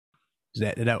Is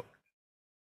that it out?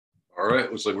 All right,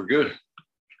 looks like we're good.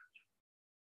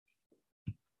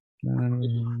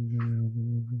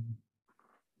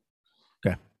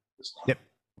 Okay. Yep.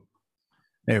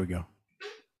 There we go.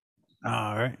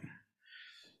 All right.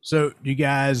 So you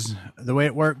guys, the way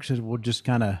it works is we'll just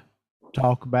kind of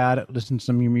talk about it, listen to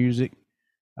some of your music.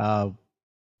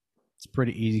 It's a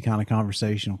pretty easy kind of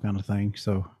conversational kind of thing.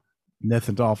 So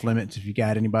nothing's off limits. If you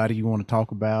got anybody you want to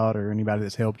talk about or anybody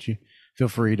that's helped you, feel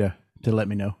free to let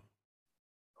me know.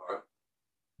 All right.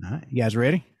 All right. You guys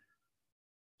ready?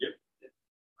 Yep.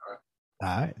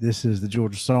 All right. This is the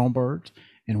Georgia Songbirds,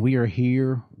 and we are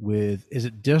here with, is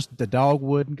it just the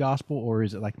Dogwood Gospel, or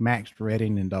is it like Max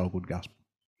Redding and Dogwood Gospel?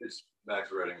 It's Max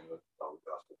Redding and the Dogwood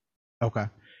Gospel. Okay.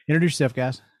 Introduce yourself,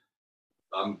 guys.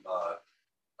 I'm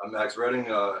Max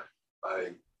Redding.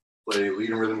 I play lead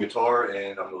and rhythm guitar,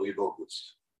 and I'm the lead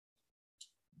vocalist.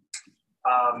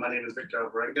 My name is Victor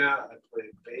Obrenga. I play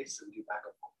bass and do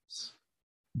backup vocals.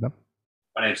 Yep.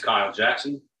 My name's Kyle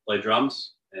Jackson. Play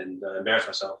drums and embarrass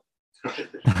myself.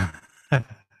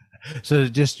 So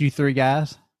just you three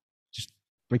guys, just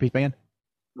three-piece band.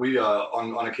 We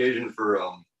on occasion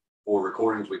for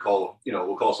recordings we'll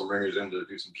call some ringers in to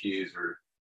do some keys or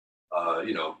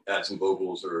add some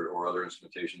vocals or other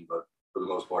instrumentation, but for the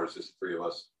most part it's just the three of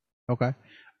us. Okay.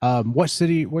 What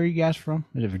city? Where are you guys from?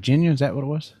 Is it Virginia? Is that what it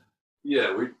was?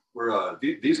 Yeah, we're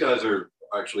these guys are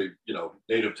actually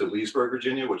native to Leesburg,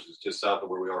 Virginia, which is just south of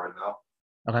where we are right now.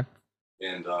 Okay.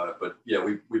 And but yeah,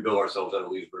 we bill ourselves out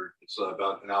of Leesburg. It's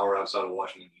about an hour outside of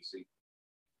Washington D.C.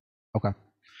 Okay.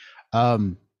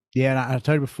 Yeah, and I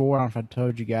told you before, I don't know if I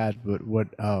told you guys, but what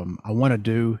I want to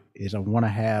do is I want to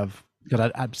have,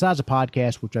 because I besides the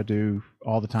podcast, which I do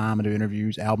all the time, I do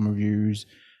interviews, album reviews.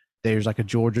 There's like a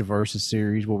Georgia Versus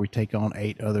series where we take on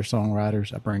 8 other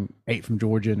songwriters. I bring 8 from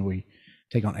Georgia and we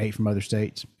take on 8 from other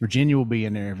states. Virginia will be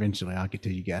in there eventually. I'll get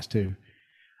to you guys too.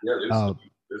 Yeah,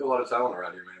 there's a lot of talent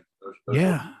around here, man.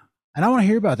 Yeah. And I want to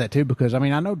hear about that too, because I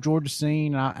mean, I know Georgia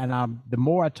scene, and the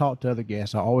more I talk to other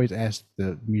guests, I always ask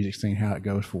the music scene how it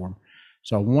goes for them.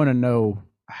 So I want to know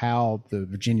how the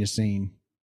Virginia scene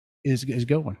is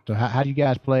going. So how do you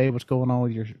guys play? What's going on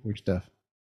with your stuff?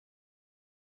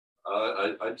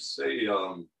 I'd say,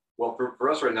 well,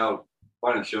 for us right now,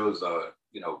 finding shows,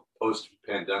 post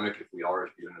pandemic, if we are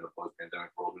even in a post pandemic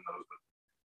world, who knows?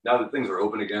 But now that things are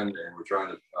open again and we're trying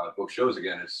to book shows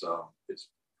again, it's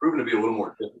proven to be a little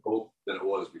more difficult than it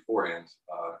was beforehand.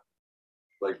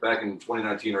 Like back in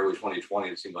 2019, early 2020,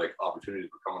 it seemed like opportunities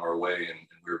were coming our way, and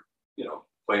we were,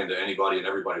 playing to anybody and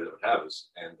everybody that would have us.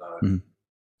 And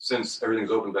since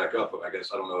everything's opened back up, I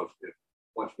guess I don't know if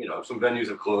once some venues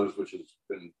have closed, which has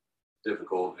been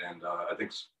difficult, and I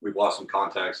think we've lost some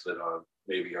contacts that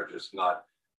maybe are just not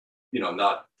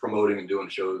promoting and doing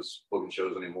shows, booking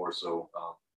shows anymore. So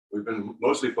we've been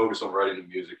mostly focused on writing the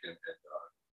music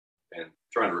and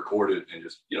trying to record it and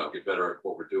just get better at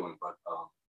what we're doing. But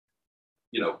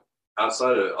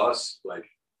outside of us, like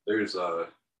there's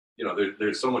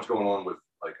there's so much going on with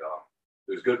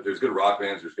there's good rock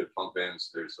bands, there's good punk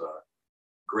bands, there's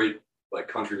great like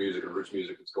country music and roots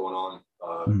music that's going on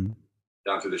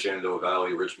down through the Shenandoah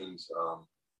Valley, Richmond.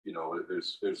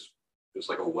 There's just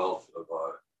like a wealth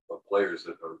of players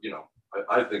that are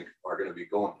I think are going to be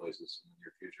going places in the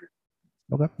near future.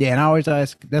 Okay. Yeah, and I always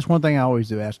ask, that's one thing I always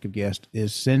do ask a guest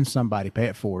is send somebody, pay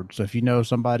it forward. So if you know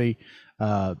somebody,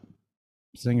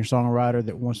 singer songwriter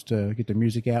that wants to get their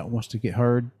music out, wants to get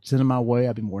heard, send them my way.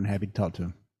 I'd be more than happy to talk to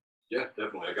them. Yeah,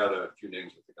 definitely. I got a few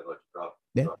names I think I'd like to drop.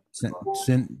 Yeah,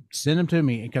 send them to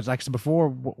me, because like I said before,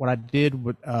 what I did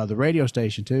with the radio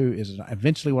station too is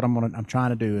eventually what I'm trying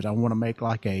to do is I want to make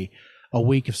like a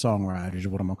week of songwriters, is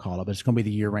what I'm gonna call it, but it's gonna be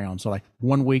the year round. So like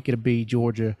 1 week it'll be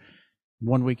Georgia,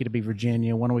 1 week it'll be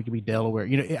Virginia, 1 week it'll be Delaware.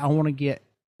 I want to get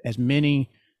as many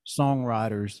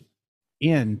songwriters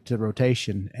into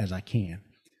rotation as I can,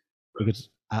 because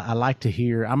I like to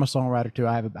hear. I'm a songwriter too.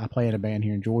 I play in a band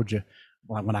here in Georgia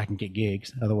when I can get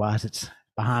gigs. Otherwise, it's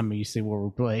behind me. You see where we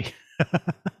play.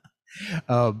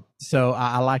 So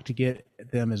I like to get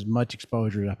them as much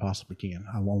exposure as I possibly can.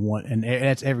 I want, and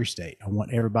that's every state. I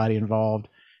want everybody involved,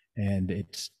 and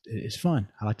it's fun.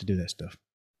 I like to do that stuff.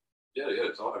 Yeah.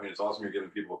 It's awesome you're giving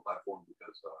people a platform,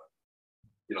 because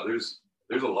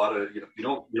there's a lot of you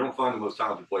don't find the most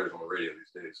talented players on the radio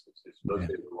these days. Those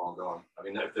days are long gone. I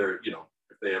mean, if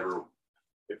they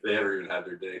ever even had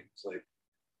their day, it's like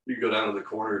you go down to the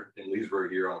corner in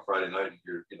Leesburg here on a Friday night and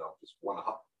you're just one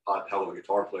hot hell of a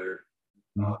guitar player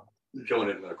killing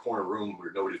it in a corner room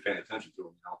where nobody's paying attention to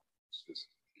him.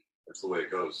 That's the way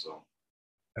it goes. So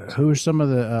who are some of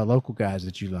the local guys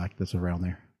that you like that's around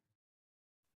there?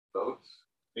 Both.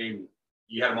 I mean,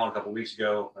 you had them on a couple of weeks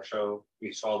ago. Our show,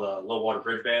 we saw the Low Water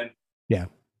Bridge Band. Yeah.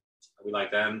 We like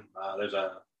them. There's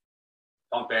a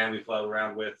punk band we flew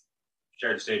around with,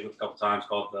 shared the stage with a couple times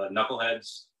called the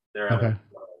Knuckleheads. They're Okay.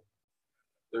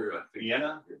 They're I think,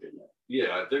 Vienna.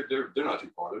 yeah, they're not too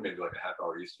far. They're maybe like a half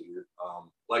hour east of here.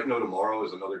 Like No Tomorrow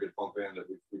is another good punk band that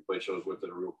we played shows with that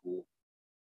are real cool.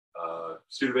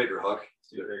 Studebaker Huck.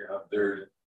 They're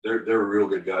real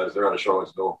good guys. They're out of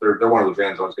Charlottesville. They're one of the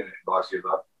bands I was going to inbox you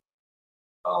about.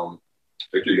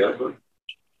 Victor, you got it, buddy?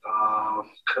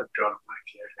 Cut drunk mic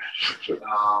here.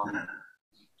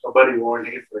 A buddy Warren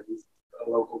Hayford, he's a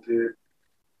local dude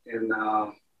in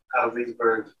out of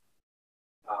Leesburg.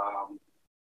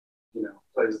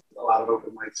 Plays a lot of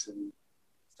open mics and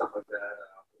stuff like that.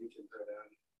 He can throw down.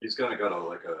 He's kind of got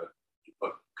a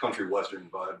country western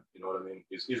vibe. You know what I mean?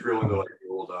 He's real into like the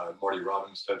old Marty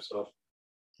Robbins type stuff.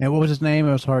 And what was his name?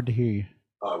 It was hard to hear you.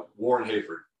 Warren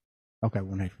Hayford. Okay,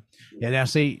 Warren Hayford. Yeah, now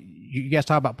see, you guys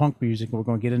talk about punk music, and we're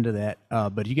going to get into that.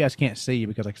 But you guys can't see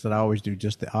because, like I said, I always do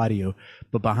just the audio.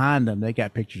 But behind them, they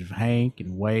got pictures of Hank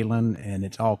and Waylon, and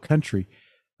it's all country,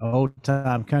 old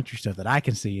time country stuff that I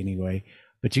can see anyway.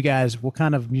 But you guys, what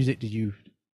kind of music did you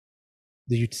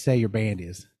say your band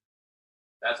is?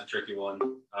 That's a tricky one.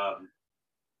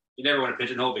 You never want to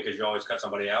pigeonhole because you always cut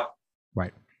somebody out.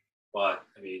 Right. But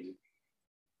I mean,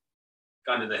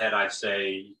 gun to the head, I'd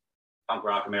say punk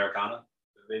rock Americana,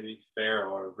 maybe fair,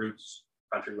 or roots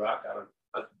country rock.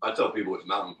 I tell people it's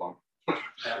mountain punk.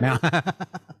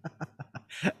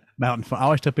 Mountain funk. I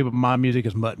always tell people my music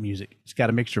is mutt music. It's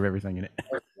got a mixture of everything in it.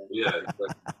 Yeah.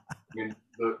 I mean,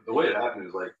 the way it happened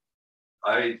is like,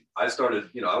 I started,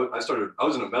 I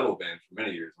was in a metal band for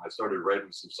many years, and I started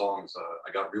writing some songs.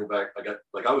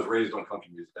 I was raised on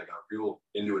country music. I got real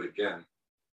into it again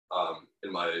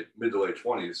in my mid to late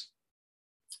 20s.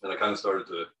 And I kind of started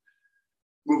to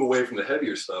move away from the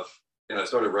heavier stuff. And I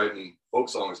started writing folk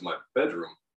songs in my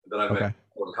bedroom. And then I met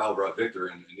when Kyle brought Victor,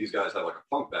 and these guys have like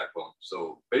a punk backbone.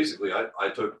 So basically I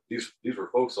took these were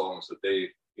folk songs that they,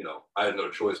 I had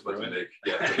no choice but to make.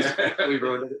 Yeah. We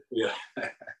wrote it. Yeah.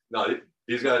 No,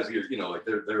 these guys,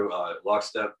 they're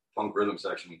lockstep punk rhythm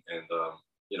section. And,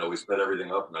 we sped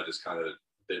everything up, and I just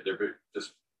they're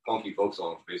just punky folk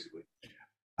songs, basically.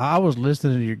 I was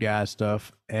listening to your guys'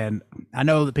 stuff, and I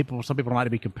know that some people don't like to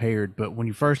be compared, but when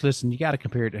you first listen, you got to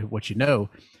compare it to what you know.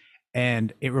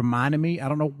 And it reminded me, I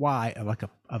don't know why,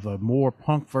 of a more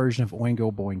punk version of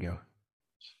Oingo Boingo.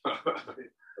 That's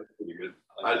pretty good.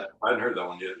 I hadn't heard that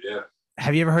one yet. Yeah.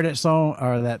 Have you ever heard that song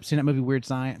or seen that movie Weird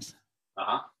Science?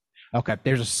 Okay,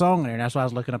 there's a song there, and that's why I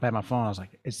was looking up at my phone. I was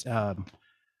like, it's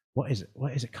what is it?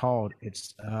 What is it called?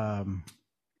 It's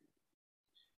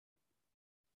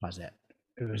what's that?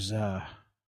 It was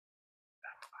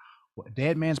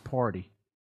Dead Man's Party,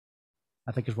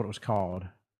 I think is what it was called.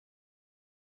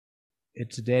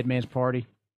 It's a Dead Man's Party.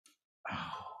 Oh,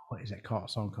 what is that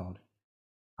song called?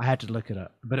 I had to look it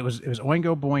up. But it was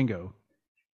Oingo Boingo.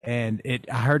 And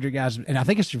I heard your guys, and I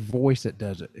think it's your voice that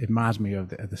does it. It reminds me of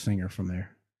the singer from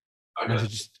there. It's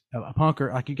just a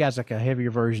punker, like you guys, like a heavier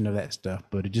version of that stuff,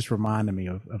 but it just reminded me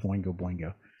of Oingo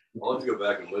Boingo. I'll have to go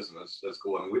back and listen. That's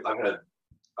cool. I mean,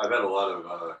 I've had a lot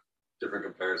of different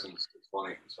comparisons. It's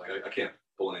funny. It's like I can't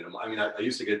pull any of them. I mean, I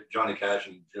used to get Johnny Cash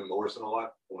and Jim Morrison a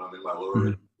lot when I'm in my lower.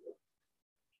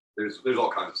 Mm-hmm. There's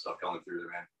all kinds of stuff coming through there,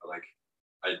 man.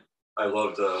 I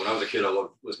loved when I was a kid. I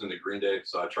loved listening to Green Day,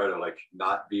 so I try to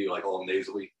not be all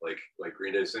nasally like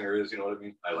Green Day singer is. You know what I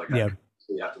mean?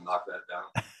 You have to knock that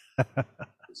down.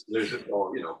 There's just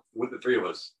all with the three of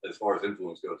us, as far as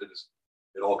influence goes,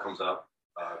 it all comes out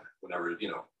whenever it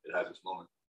has its moment.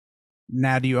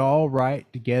 Now, do you all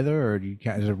write together, or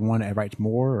is there one that writes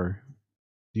more, or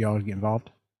do you always get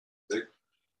involved?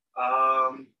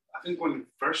 I think when we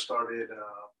first started, the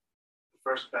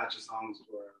first batch of songs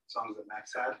were songs that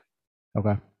Max had.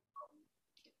 Okay.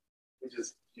 We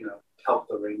just helped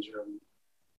arrange them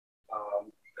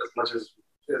as much as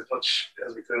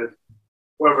we could,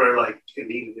 wherever it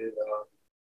needed it.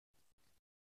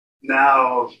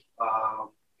 Now,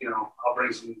 I'll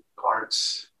bring some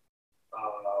parts.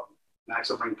 Max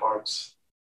will bring parts,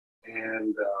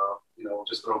 and we'll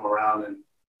just throw them around and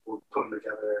we'll put them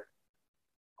together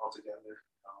all together.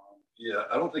 Yeah,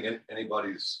 I don't think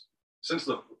anybody's since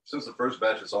the first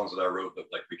batch of songs that I wrote that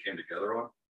we came together on.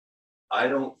 I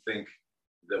don't think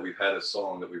that we've had a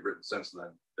song that we've written since then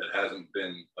that hasn't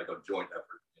been a joint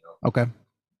effort. Okay.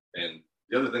 And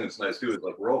the other thing that's nice too is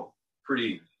we're all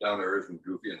pretty down to earth and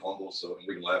goofy and humble, so and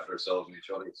we can laugh at ourselves and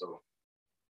each other. So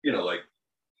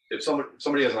if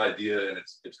somebody has an idea and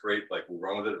it's great, we'll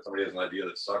run with it. If somebody has an idea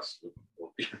that sucks,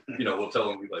 we'll you know, we'll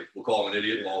tell him we'll call him an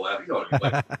idiot and all that. You know what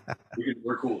I mean? Like,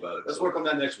 we're cool about it. Let's work on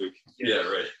that next week. Yeah,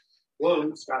 right. Well,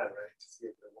 let's try it, right, to see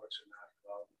if it works or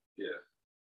not. Yeah.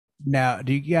 Now,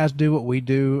 do you guys do what we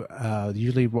do?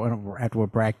 Usually after we're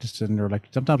practicing, or like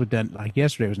sometimes we've done, like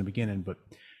yesterday was in the beginning, but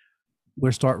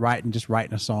we'll start writing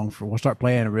a song we'll start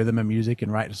playing a rhythm and music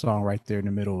and write a song right there in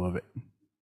the middle of it.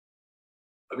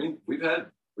 I mean, we've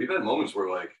had moments where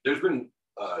like there's been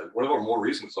one of our more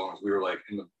recent songs, we were like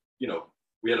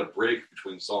we had a break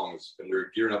between songs and we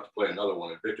were gearing up to play another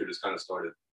one, and Victor just kind of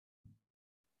started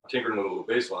tinkering with a little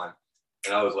bass line,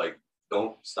 and I was like,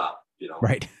 don't stop,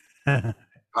 Right.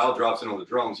 Kyle drops in on the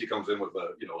drums, he comes in with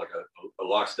a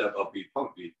lockstep upbeat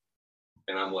punk beat,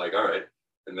 and I'm like, all right.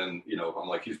 And then I'm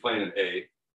like, he's playing an A,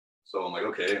 so I'm like,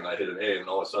 okay, and I hit an A, and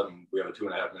all of a sudden we have a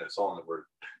 2.5 minute song that we're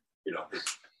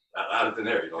just out of thin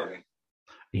air, you know what I mean?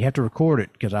 You have to record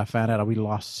it, because I found out we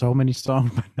lost so many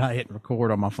songs by not hitting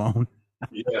record on my phone.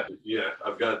 yeah.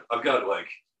 I've got like,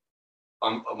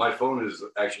 my phone is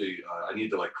actually, I need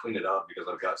to like clean it out because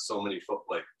I've got so many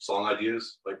like song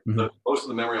ideas. Like most of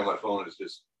the memory on my phone is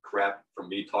just crap from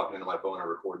me talking into my phone or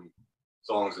recording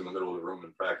songs in the middle of the room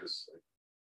in practice.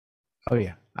 Oh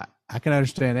yeah, I can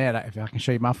understand that. If I can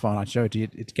show you my phone, I'll show it to you.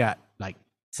 It's got like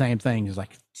same thing. It's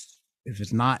like, if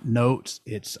it's not notes,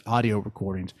 it's audio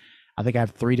recordings. I think I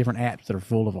have 3 different apps that are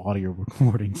full of audio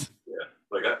recordings. Yeah,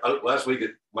 like last week,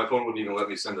 my phone wouldn't even let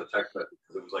me send a text message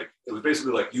because it was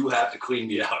basically like, you have to clean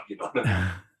me out,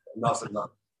 Nothing.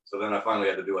 So then I finally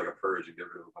had to do like a purge and get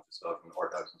rid of a bunch of stuff and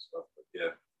archives and stuff. But yeah,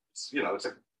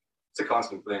 it's a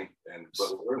constant thing, and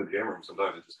but we're in the jam room.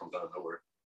 Sometimes it just comes out of nowhere.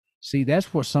 See,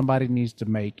 that's what somebody needs to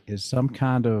make, is some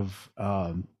kind of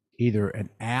either an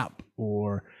app,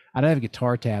 or I know have a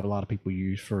guitar tab a lot of people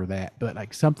use for that, but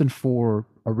like something for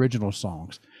original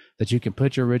songs that you can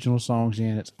put your original songs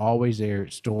in. It's always there.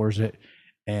 It stores it,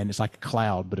 and it's like a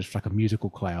cloud, but it's like a musical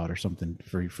cloud or something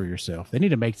for yourself. They need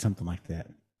to make something like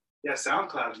that. Yeah,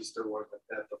 SoundCloud used to work like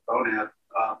that. The phone app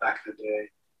back in the day.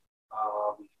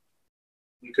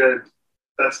 You could.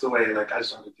 That's the way like I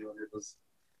started doing it. Was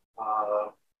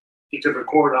you could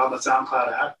record on the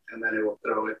SoundCloud app, and then it will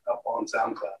throw it up on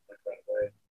SoundCloud like right away.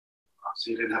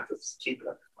 So you didn't have to keep it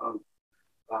on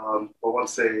your phone. But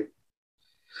once they,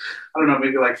 I don't know,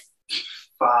 maybe like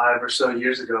 5 or so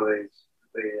years ago,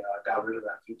 they got rid of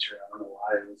that feature. I don't know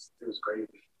why. It was great.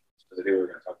 Because we were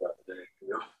going to talk about today.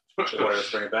 They wanted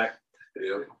to bring it back.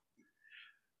 Yeah.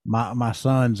 My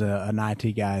son's an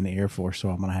IT guy in the Air Force, so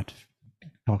I'm going to have to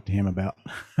talk to him about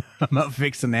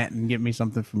fixing that and get me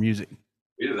something for music.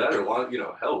 Either that or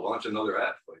launch another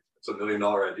app. Like, it's $1 million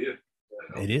idea.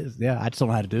 It is, yeah. I just don't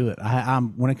know how to do it.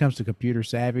 I'm when it comes to computer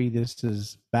savvy, this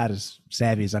is about as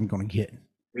savvy as I'm going to get.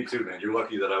 Me too, man. You're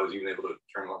lucky that I was even able to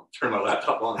turn my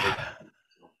laptop on.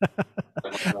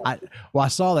 I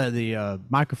saw that the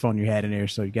microphone you had in there,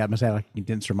 so you must have like a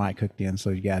condenser mic hooked in,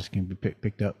 so you guys can be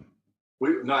picked up.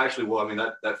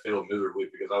 That failed miserably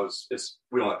because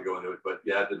we don't have to go into it, but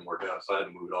yeah, it didn't work out, so I had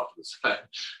to move it off to the side.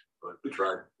 But we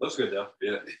tried. Looks good though.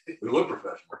 Yeah, we look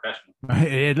professional.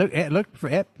 It looked.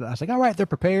 I was like, all right, they're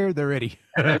prepared, they're ready.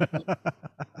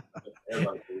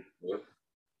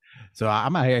 So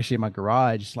I'm out here actually in my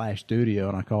garage /studio,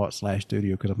 and I call it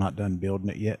 /studio because I'm not done building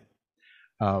it yet.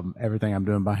 Everything I'm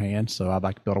doing by hand. So I'd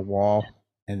like to build a wall,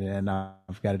 and then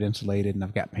I've got it insulated, and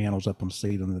I've got panels up on the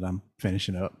ceiling that I'm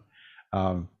finishing up.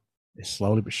 It's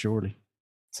slowly but surely.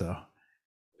 So,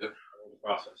 yep, the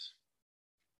process.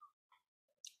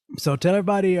 So tell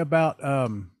everybody about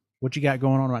what you got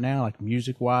going on right now, like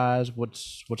music wise.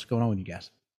 What's going on with you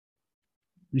guys?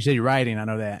 You said you're writing. I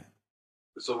know that.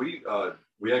 So we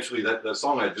actually that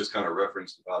song I just kind of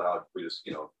referenced about how we just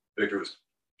Victor was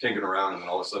tinkering around, and then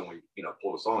all of a sudden we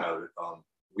pulled a song out of it.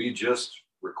 We just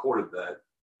recorded that.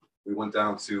 We went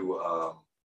down to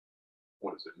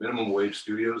Minimum Wage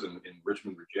Studios in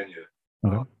Richmond, Virginia.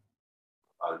 Okay.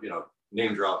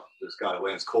 Name drop this guy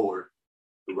Lance Kohler,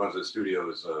 who runs the studio,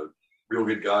 is a real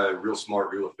good guy, real smart,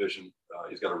 real efficient.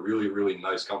 He's got a really, really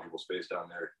nice, comfortable space down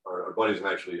there. Our buddies and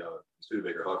actually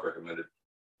Studebaker Huck recommended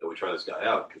that we try this guy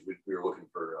out because we were looking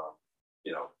for,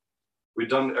 we've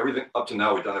done everything up to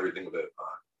now. We've done everything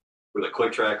with a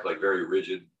click track, like very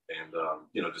rigid, and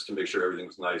just to make sure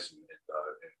everything's nice and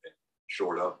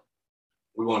shored up.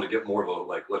 We wanted to get more of a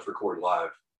let's record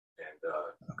live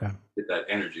and get that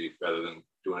energy rather than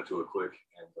doing it to a click.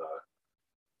 And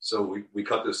so we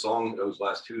cut this song. It was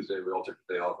last Tuesday. We all took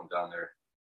the day off, went down there,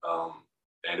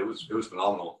 and it was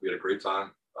phenomenal. We had a great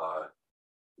time.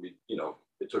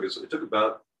 It took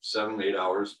about 7-8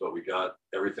 hours, but we got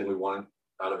everything we wanted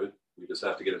out of it. We just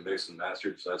have to get it mixed and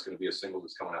mastered. So that's going to be a single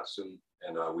that's coming out soon.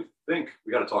 And we think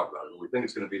we got to talk about it. We think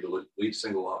it's going to be the lead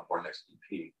single off our next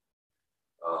EP,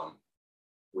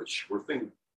 which we're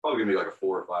thinking probably going to be like a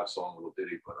 4 or 5 song little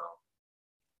ditty. But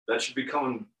that should be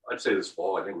coming, I'd say, this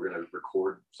fall. I think we're going to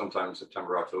record sometime in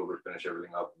September, October, finish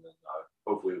everything up, and then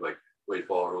hopefully like late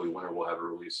fall, early winter, we'll have a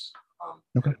release.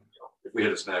 Okay. And, if we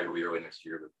hit a snag, it'll be early next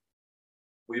year.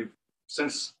 But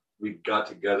since we got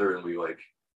together and we like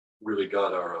really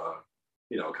got our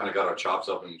kind of got our chops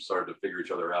up and started to figure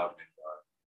each other out,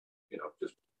 and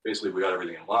just basically we got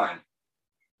everything in line.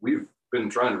 We've been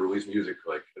trying to release music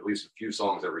like at least a few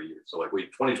songs every year. So like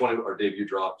 2020 our debut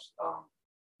drops.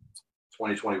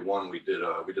 2021 we did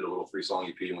a little 3-song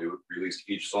EP, and we released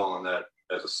each song on that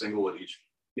as a single at each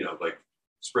like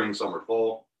spring, summer,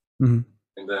 fall. Mm-hmm.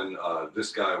 And then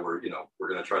this guy we're going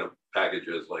to try to package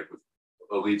as like with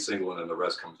a lead single, and then the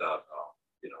rest comes out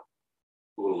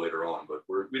a little later on. But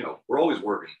we're always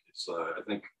working. It's I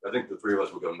think the 3 of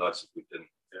us would go nuts if we didn't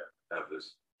have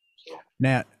this. So.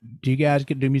 Now, do you guys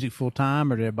get to do music full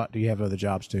time, or do you have other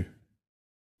jobs too?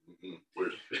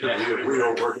 Mm-hmm. We're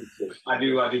all working. I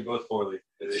do both poorly.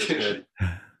 It's good.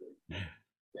 Yeah.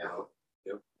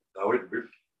 Yep.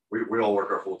 We all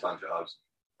work our full-time jobs.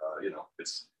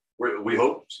 We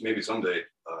hope maybe someday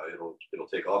it'll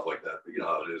take off like that. But you know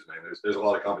how it is, man. There's a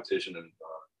lot of competition, and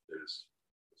it's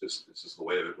just the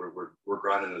way of it. We're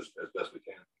grinding as best we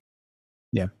can.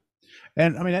 Yeah.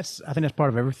 And I mean, I think that's part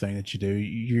of everything that you do.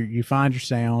 You find your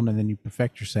sound, and then you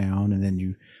perfect your sound, and then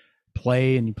you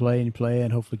play and you play and you play,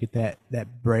 and hopefully get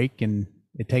that break, and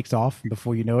it takes off. And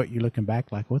before you know it, you're looking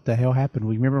back like, what the hell happened?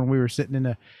 We remember when we were sitting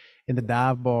in the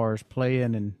dive bars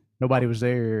playing, and nobody was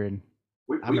there. And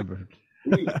I remember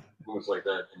moments like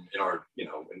that in our,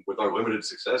 and with our limited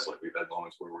success, like we've had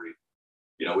moments where we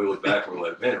look back and we're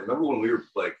like, man, remember when we were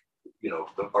like,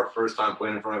 our first time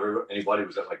playing in front of anybody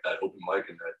was at like that open mic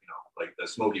and that, like the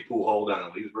smoky pool hall down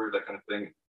in Leesburg, that kind of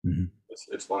thing. Mm-hmm.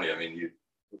 It's funny. I mean,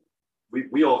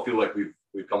 we all feel like we've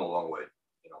come a long way.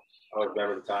 I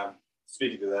remember the time,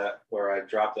 speaking to that, where I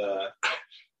dropped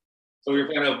so we were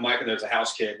playing open mic, and there's a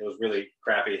house kit. It was really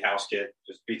crappy house kit,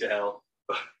 just beat to hell.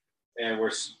 And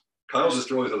Kyle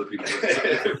destroys other people.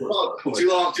 too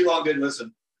long, didn't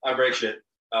listen. I break shit.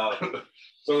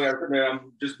 So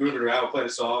I'm just moving around, playing a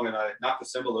song, and I knocked the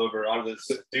cymbal over onto this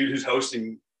dude who's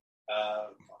hosting.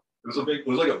 It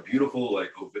was like a beautiful,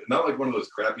 like, not like one of those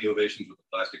crappy ovations with a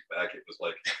plastic back. It was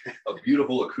like a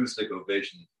beautiful acoustic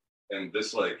ovation. And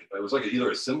this, like, it was like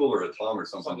either a cymbal or a tom or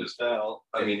something just fell.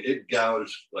 I mean, it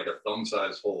gouged like a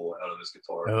thumb-sized hole out of this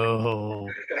guitar. Oh.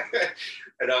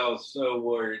 And I was so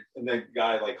worried. And then the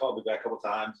guy like called me back a couple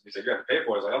times. He said, "You have to pay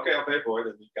for it." I was like, "Okay, I'll pay for it."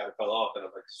 And he kind of fell off. And I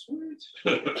was like, "Sweet."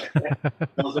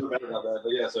 I was so bad about that.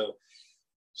 But yeah,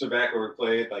 so back where we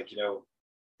played, like,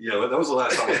 Yeah, that was the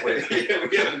last time I played. Yeah,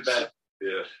 we haven't been back.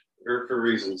 Yeah. For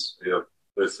reasons. Yeah.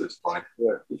 It's fine.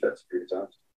 Yeah, we've had some good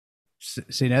times.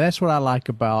 See, now that's what I like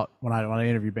about when I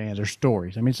interview bands. There's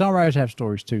stories. I mean, songwriters have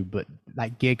stories too, but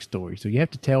like gig stories. So you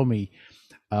have to tell me,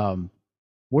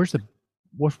 what's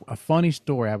a funny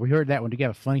story? Have we heard that one? Do you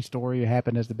have a funny story that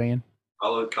happened as the band?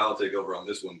 I'll let Kyle take over on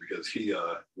this one because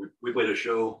we played a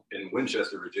show in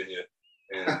Winchester, Virginia,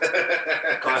 and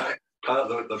Kyle,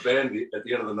 the band at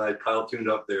the end of the night, Kyle tuned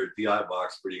up their DI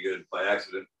box pretty good by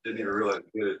accident. Didn't even realize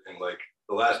he did it, and like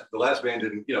the last band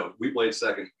didn't. We played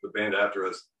second. The band after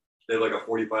us, they had like a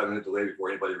 45-minute delay before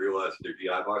anybody realized their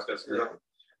DI box got screwed up.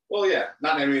 Well, yeah,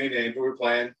 not naming any names, but we were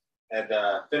playing and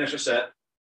finished a set.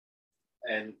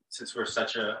 And since we're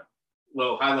such a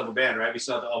low, high-level band, right, we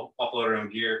still have to upload our own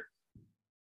gear.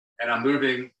 And I'm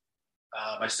moving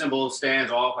my cymbal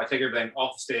stands off. I take everything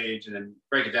off the stage and then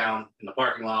break it down in the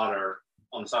parking lot or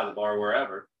on the side of the bar,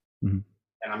 wherever. Mm-hmm.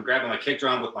 And I'm grabbing my kick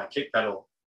drum with my kick pedal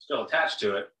still attached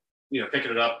to it,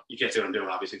 picking it up. You can't see what I'm doing,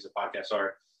 obviously, it's a podcast,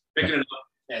 sorry. Picking it up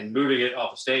and moving it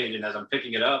off the stage. And as I'm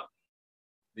picking it up,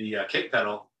 the kick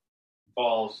pedal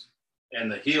falls and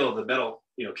the heel of the metal,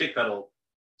 kick pedal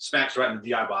smacks right in the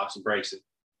DI box and breaks it.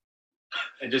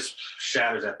 And just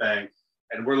shatters that thing.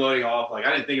 And we're loading off. Like,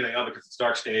 I didn't think anything of it because it's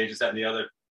dark stage, this, that, and the other.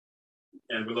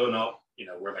 And we're loading off.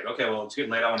 We're like, okay, well, it's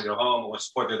getting late. I want to go home. I want to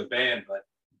support the other band. But,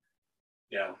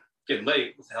 getting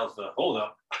late. What the hell's the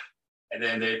holdup? And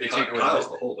then they take away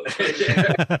the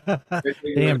holdup.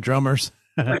 Damn drummers.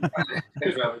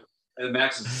 And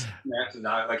Max and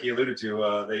I, like he alluded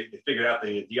to, they figured out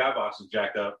the DI box was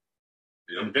jacked up.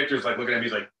 Yep. And Victor's like looking at me,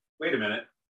 he's like, wait a minute.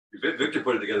 Victor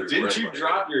put it together. Didn't you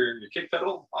drop your kick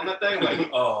pedal on that thing? Like,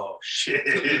 oh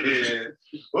shit.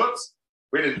 Whoops.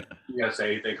 We didn't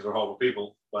say anything because we're horrible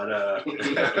people. But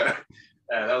that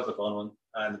was a fun one.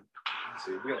 And Let's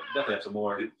see, we definitely have some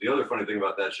more. The other funny thing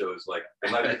about that show is like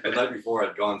the night before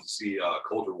I'd gone to see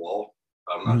Coulter Wall.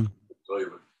 I'm not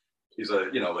familiar with. He's a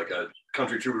like a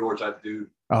country troubadour type dude.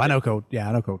 Oh, I know Colt. Yeah,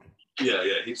 I know Colt. Yeah.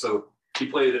 He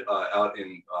played out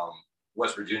in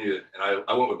West Virginia, and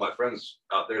I went with my friends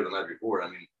out there the night before. I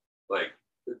mean, like,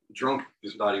 drunk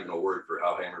is not even a word for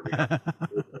how hammered we got.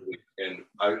 And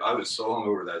I was so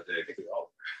hungover that day.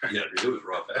 Yeah, it was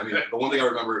rough. I mean, the one thing I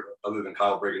remember, other than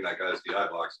Kyle breaking that guy's DI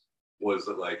box, was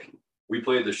that like we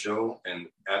played the show, and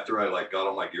after I like got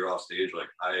all my gear off stage, like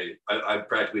I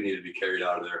practically needed to be carried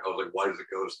out of there. I was like white as a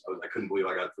ghost. I couldn't believe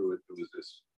I got through it.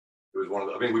 It was one of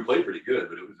the, I mean, we played pretty good,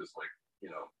 but it was just like,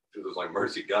 it was like,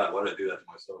 mercy God, why did I do that to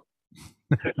myself?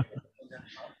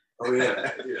 Oh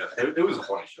yeah. It was a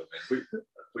funny show, man.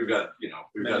 We've got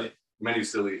many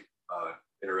silly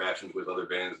interactions with other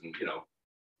bands, and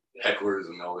hecklers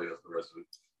and all the rest of it.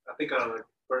 I think on the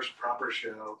first proper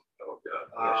show,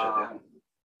 I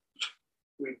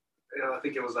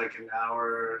think it was like an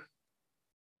hour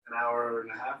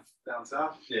and a half down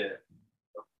south. Yeah.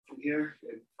 From here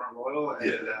in Front Royal,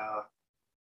 and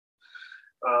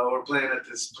we're playing at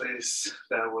this place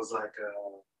that was like a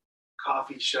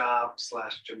coffee shop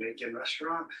 / Jamaican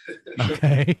restaurant.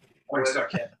 Okay. With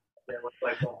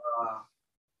like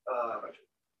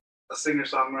a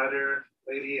singer-songwriter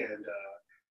lady, and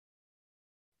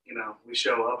we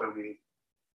show up and we,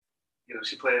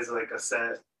 she plays like a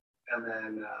set, and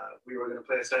then we were gonna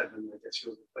play a set, and then I guess she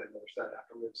was gonna play another set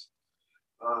afterwards.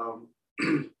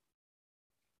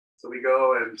 So we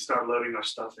go and start loading our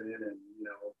stuff in, and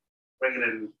bringing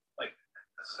in like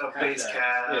a bass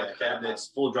cab, cabinets,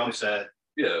 full drum set.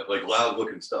 Yeah, like loud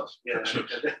looking stuff. Yeah,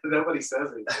 and nobody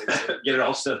says anything. Get it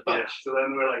all set up. Yeah. So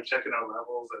then we're like checking our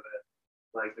levels, and then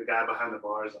like the guy behind the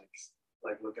bar is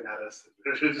like looking at us.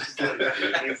 Just like,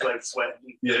 he's like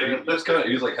sweating. Yeah,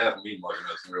 he's like half mean mugging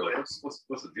us, and we're like,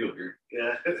 what's the deal here?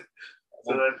 Yeah.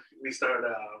 So then we start.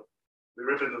 We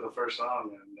rip into the first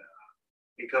song, and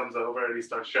he comes over and he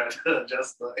starts trying to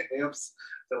adjust the amps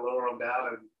to lower them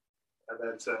down, and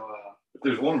then so. If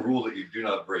there's one rule that you do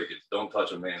not break, it's don't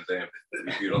touch a man's amp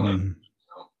if you don't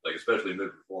like especially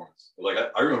mid performance. Like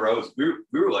I remember we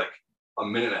were like a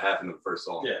minute and a half into the first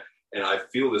song, and I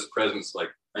feel this presence like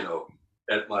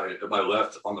at my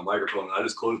left on the microphone, and I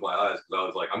just closed my eyes because I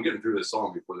was like, I'm getting through this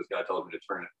song before this guy tells me to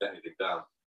turn anything down.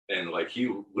 And like he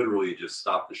literally just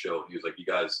stopped the show. He was like, "You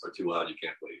guys are too loud. You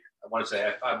can't play here." I want to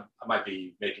say I might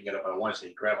be making it up, but I want to say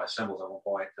he grabbed my cymbals at one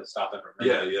point to stop them from.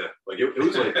 Yeah. Like it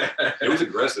was like it was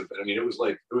aggressive. I mean, it was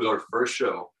our first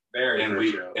show, and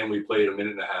we played a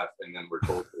minute and a half, and then we're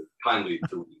told to kindly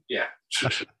to leave. Yeah.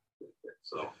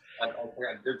 So I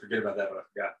did forget about that, but I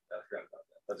forgot about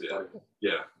that. That's funny.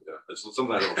 Yeah. It's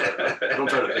something I don't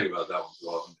try to think about that one too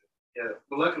often. Yeah,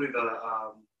 but luckily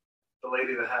the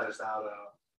lady that had us out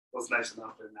was nice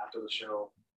enough, and after the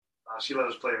show, she let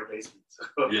us play her basement. So,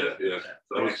 yeah.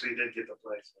 So we actually did get to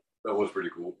play. So. That was pretty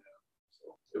cool.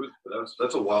 Yeah. So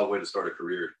that's a wild way to start a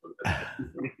career.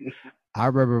 I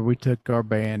remember we took our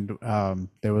band.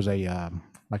 There was it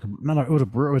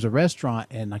was a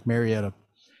restaurant in like Marietta,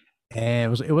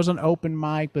 and it was an open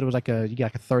mic, but it was like you got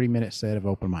like a 30-minute set of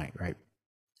open mic, right?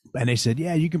 And they said,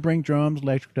 yeah, you can bring drums,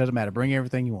 electric, doesn't matter, bring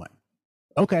everything you want.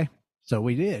 Okay, so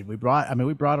we did. We brought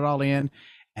it all in.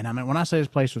 And I mean, when I say this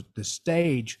place was the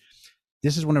stage,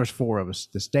 this is when there was 4 of us.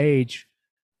 The stage,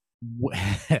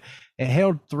 it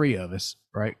held 3 of us,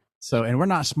 right? So, and we're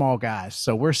not small guys,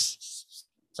 so we're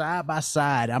side by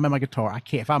side. I'm in my guitar. I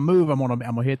can't. If I move, I'm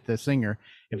gonna hit the singer,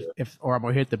 or I'm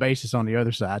gonna hit the bassist on the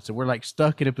other side. So we're like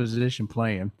stuck in a position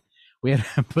playing. We had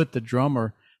to put the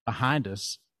drummer behind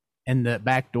us in the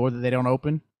back door that they don't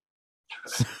open.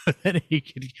 So that we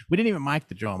didn't even mic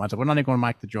the drum. I said, we're not even going to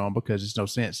mic the drum because there's no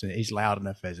sense, and he's loud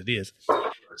enough as it is.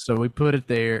 So we put it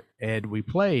there and we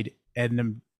played. And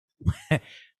then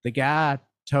the guy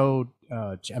told,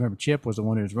 I remember Chip was the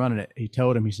one who was running it. He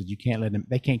told him, he said, you can't let them,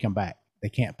 they can't come back. They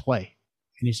can't play.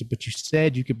 And he said, but you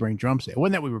said you could bring drum set. It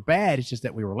wasn't that we were bad. It's just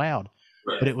that we were loud.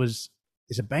 Right. But it's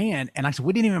a band. And I said,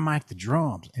 we didn't even mic the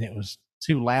drums. And it was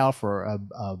too loud for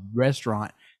a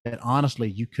restaurant that honestly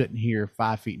you couldn't hear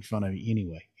 5 feet in front of you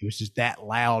anyway. It was just that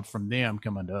loud from them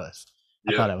coming to us.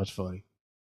 I thought that was funny.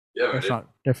 Yeah,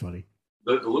 they're funny.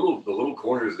 The little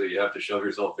corners that you have to shove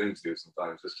yourself into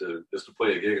sometimes just to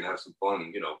play a gig and have some fun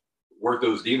and work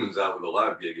those demons out with a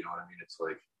live gig. You know what I mean? It's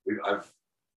like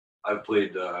I've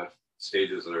played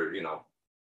stages that are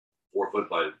 4 foot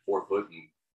by 4 foot, and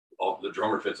all the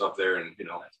drummer fits up there, and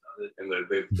and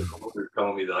the promoters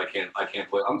telling me that I can't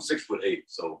play. I'm 6'8",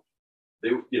 so.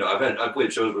 I've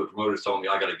played shows with promoters telling me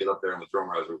I got to get up there and the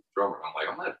drummer. I was a drummer. I'm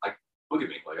like, look at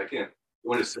me. Like, I can't. You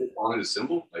want to sit on his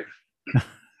cymbal? Like,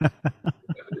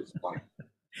 It's funny.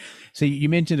 So you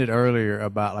mentioned it earlier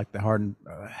about like the hard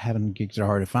having gigs are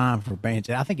hard to find for bands.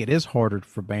 And I think it is harder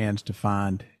for bands to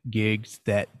find gigs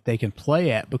that they can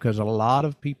play at because a lot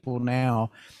of people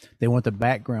now they want the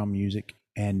background music,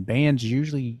 and bands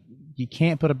usually you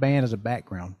can't put a band as a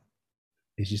background.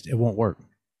 It's just it won't work.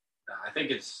 I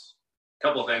think it's a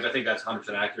couple of things. I think that's 100%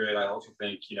 accurate. I also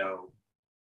think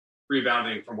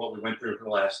rebounding from what we went through for the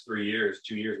last 3 years,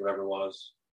 2 years, whatever it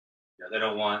was, they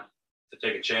don't want to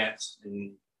take a chance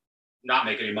and not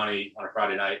make any money on a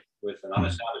Friday night with an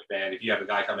unestablished band. If you have a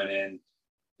guy coming in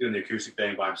doing the acoustic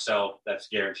thing by himself, that's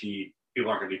guaranteed. People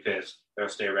aren't going to be pissed. They'll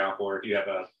stay around for it. If you have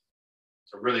a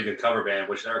really good cover band,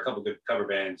 which there are a couple good cover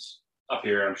bands up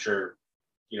here, I'm sure,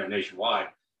 nationwide,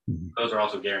 those are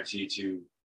also guaranteed to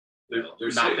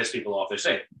not piss people off. They're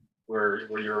safe. Where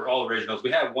you're all originals.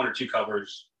 We have one or two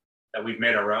covers that we've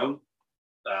made our own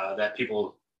that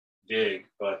people dig,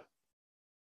 but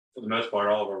for the most part,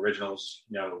 all of our originals,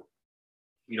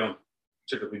 we don't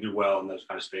typically do well in those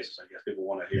kind of spaces. I guess people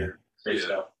want to hear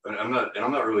stuff. And I'm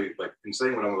not really like in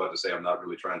saying what I'm about to say. I'm not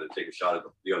really trying to take a shot at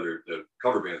the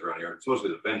cover bands around here. It's mostly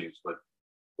the venues, but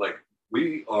like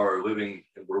we are living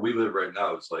where we live right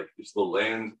now. It's like it's the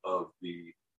land of the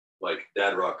like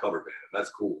dad rock cover band, and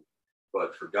that's cool.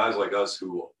 But for guys like us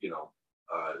who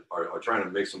are trying to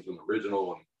make something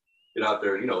original and get out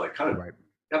there, like kind of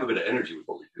have a bit of energy with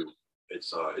what we do. It's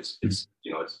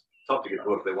tough to get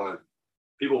booked. They want to.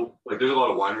 People like there's a lot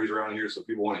of wineries around here, so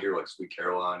people want to hear like Sweet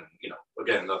Caroline, and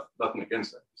again, nothing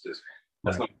against that. It's just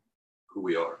that's not who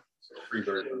we are. So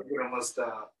Freebird. You almost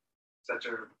set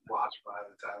your watch by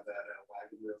the time that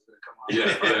wagon wheel's gonna come on. Yeah,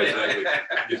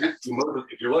 exactly.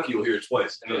 If you're lucky, you'll hear it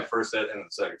twice, and the first set and the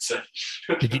second set.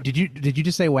 Did you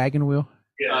just say wagon wheel?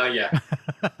 Yeah.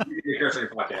 Here's your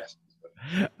podcast.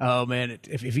 Oh man!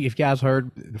 If you guys heard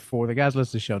before, the guys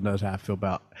listening to the show knows how I feel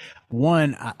about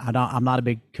one. I'm not a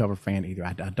big cover fan either.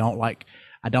 I don't like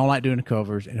doing the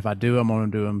covers, and if I do, I'm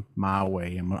going to do them my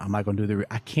way. I'm not going to do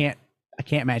I can't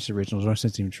match the originals. No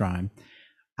sense even trying.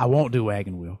 I won't do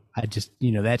Wagon Wheel. I just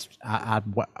that's I'd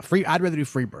rather do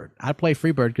Freebird. I'd play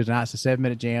Freebird because now it's a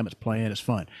 7-minute jam. It's playing. It's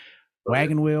fun.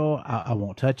 Wagon Wheel, I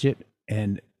won't touch it,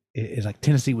 and it's like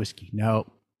Tennessee whiskey. No.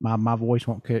 My voice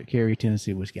won't carry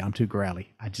Tennessee whiskey. I'm too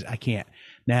growly. I can't.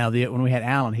 Now when we had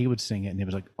Alan, he would sing it, and it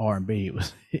was like R&B.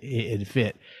 It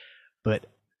fit, but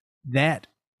that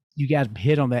you guys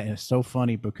hit on that, and it's so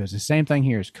funny because the same thing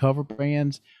here is cover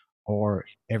bands are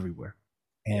everywhere,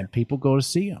 and people go to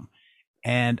see them.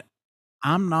 And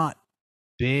I'm not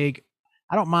big.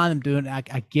 I don't mind them doing it.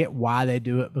 I get why they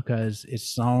do it because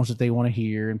it's songs that they want to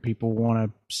hear, and people want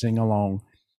to sing along,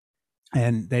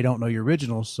 and they don't know your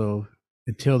originals, so.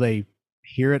 Until they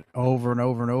hear it over and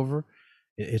over and over,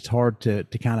 it's hard to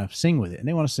kind of sing with it. And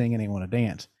they want to sing and they want to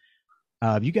dance.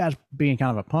 You guys being kind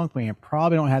of a punk band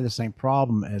probably don't have the same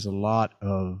problem as a lot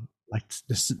of like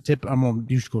the tip. I'm going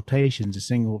to use quotations, the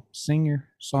single singer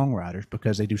songwriters,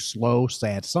 because they do slow,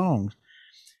 sad songs.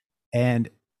 And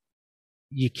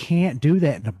you can't do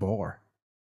that in a bar.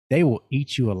 They will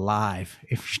eat you alive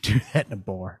if you do that in a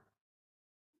bar.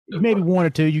 Maybe one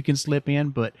or two you can slip in,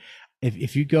 but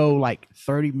if you go like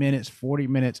 30 minutes, 40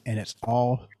 minutes, and it's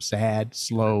all sad,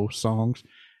 slow songs,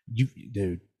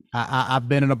 dude, I've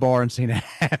been in a bar and seen it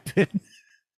happen.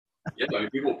 Yeah, I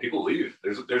mean, people leave.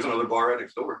 There's another bar right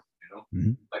next door.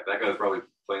 Like that guy's probably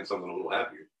playing something a little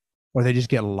happier. Or they just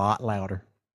get a lot louder.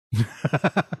 And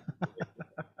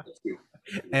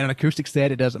an acoustic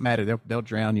set, it doesn't matter. They'll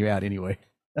drown you out anyway.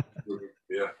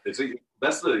 Yeah, that's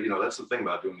the thing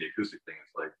about doing the acoustic thing.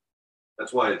 It's like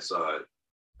that's why it's.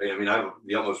 I mean, I have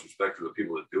the utmost respect for the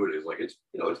people that do it. Is like it's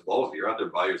ballsy. You're out there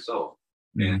by yourself,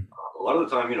 and a lot of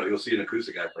the time, you'll see an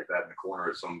acoustic act like that in the corner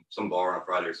at some bar on a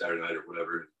Friday or Saturday night or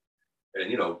whatever,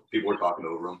 and people are talking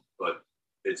over them. But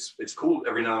it's cool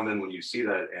every now and then when you see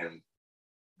that, and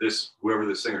whoever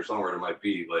this singer songwriter might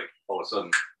be, like all of a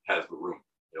sudden has the room.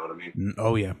 You know what I mean?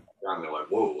 Oh yeah. And they're like,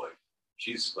 whoa, like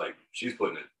she's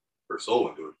putting her soul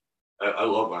into it. I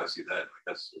love when I see that.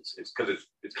 Like it's because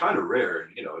it's kind of rare,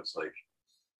 and it's like.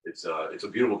 It's a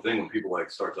beautiful thing when people like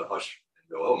start to hush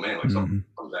and go, oh man, like something's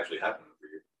actually happening for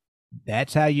you.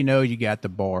 That's how you know you got the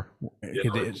bar.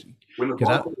 Yeah, when the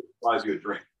bar buys you a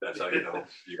drink, that's how you know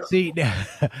you got. See,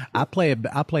 I play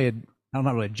I'm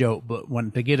not really a joke, but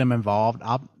when to get them involved,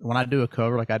 when I do a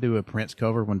cover, like I do a Prince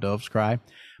cover when Doves Cry,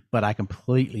 but I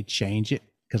completely change it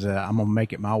because I'm gonna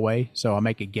make it my way. So I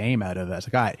make a game out of it. It's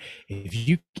like, all right, if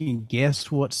you can guess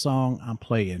what song I'm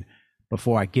playing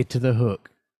before I get to the hook,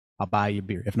 I'll buy you a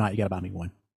beer. If not, you got to buy me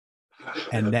one.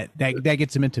 And that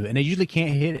gets them into it. And they usually can't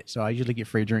hit it. So I usually get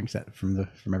free drinks from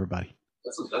everybody.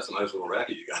 That's a nice little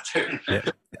racket you got there.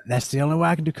 Yeah. That's the only way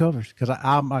I can do covers, because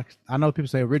I know people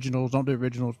say originals, don't do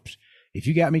originals. If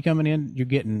you got me coming in, you're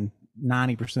getting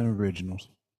 90% originals.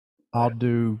 I'll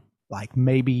do like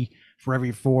maybe for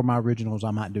every 4 of my originals,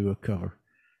 I might do a cover.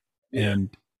 Yeah. And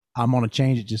I'm going to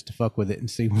change it just to fuck with it and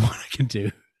see what I can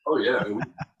do. Oh, yeah. I mean,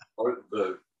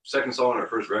 the second song on our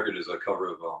first record is a cover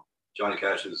of Johnny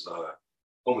Cash's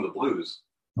Home of the Blues.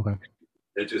 Okay.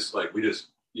 It just like, we just,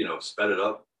 sped it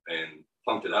up and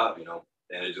pumped it out,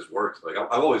 and it just worked. Like,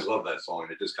 I've always loved that song.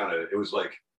 It just kind of, it was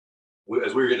like,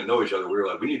 as we were getting to know each other, we were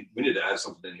like, we need to add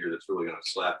something in here that's really going to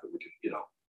slap, that we can,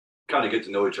 kind of get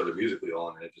to know each other musically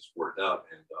on, and it just worked out.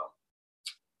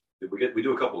 And we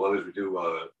do a couple others. We do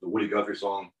the Woody Guthrie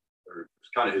song, or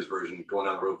kind of his version, Going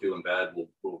Down the Road Feeling Bad.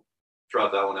 We'll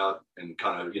trot that one out, and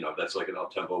kind of, that's like an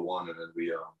up-tempo one. And then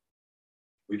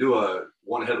we do a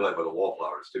One Headlight by the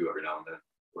Wallflowers too every now and then.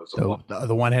 So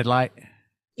the One Headlight.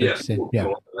 Yeah, yeah.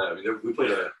 I mean, we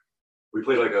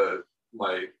played like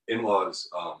my in-laws'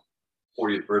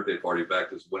 40th birthday party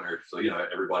back this winter. So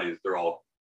they're all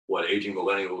aging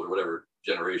millennials or whatever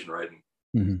generation, right?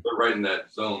 And they're right in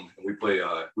that zone. And we play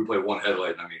One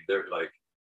Headlight. And I mean, they're like,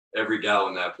 every gal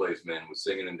in that place, man, was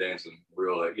singing and dancing. We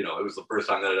were like, it was the first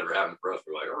time that had ever happened for us.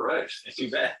 We're like, all right, it's too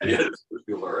bad. Yeah, this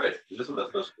feels all right. This is what that's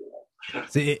supposed to be.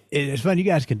 See, it's fun. You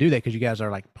guys can do that because you guys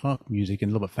are like punk music and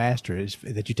a little bit faster. It's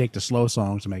that you take the slow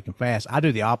songs and make them fast. I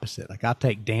do the opposite. Like, I'll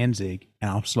take Danzig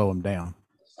and I'll slow them down.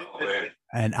 Oh, man.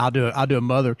 And I'll do a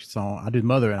Mother song. I do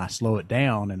Mother and I slow it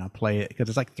down and I play it because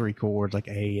it's like 3 chords, like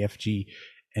A, F, G,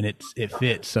 and it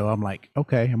fits. So I'm like,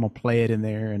 okay, I'm gonna play it in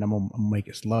there and I'm gonna make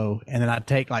it slow. And then I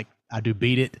do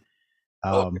Beat It,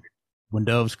 When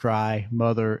Doves Cry,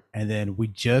 Mother, and then we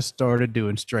just started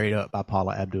doing Straight Up by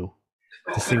Paula Abdul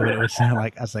to see what it would sound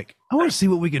like. I was like, I want to see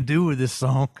what we can do with this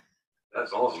song.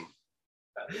 That's awesome.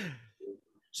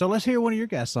 So let's hear one of your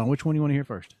guys' songs. Which one do you want to hear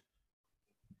first?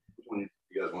 Which one do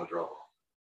you guys want to drop off?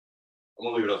 I'm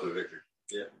gonna leave it up to Victor.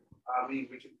 Yeah. I mean,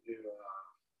 we can do.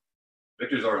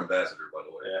 Victor's our ambassador, by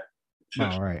the way.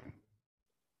 Yeah. All right.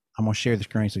 I'm gonna share the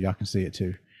screen so y'all can see it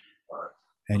too. All right.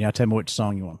 And y'all tell me which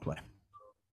song you want to play.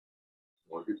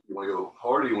 You want to go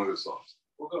hard, or you want to go soft?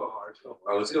 We'll go hard. All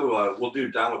right, let's go. We'll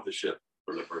do Down with the Ship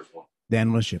for the first one.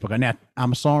 Down with the Ship. Okay. Now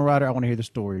I'm a songwriter. I want to hear the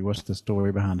story. What's the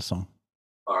story behind the song?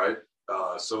 All right.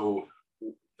 So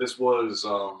this was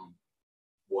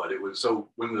it was. So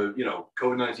when the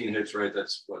COVID-19 hits, right?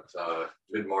 That's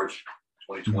mid-March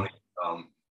 2020.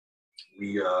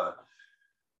 We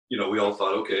all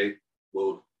thought, okay,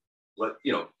 we'll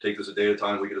take this a day at a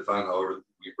time, week at a time, however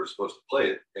we were supposed to play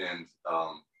it. And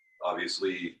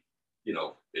obviously, it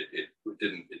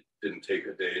didn't take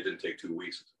a day, it didn't take 2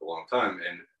 weeks, it took a long time.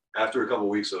 And after a couple of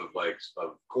weeks of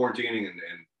quarantining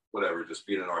and whatever, just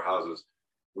being in our houses,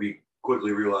 we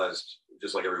quickly realized,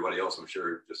 just like everybody else, I'm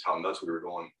sure, just how nuts we were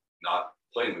going, not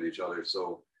playing with each other.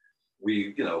 So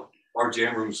we, our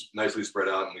jam room's nicely spread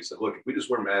out, and we said, look, if we just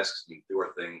wear masks and do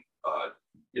our thing,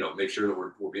 make sure that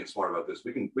we're being smart about this.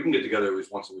 We can get together at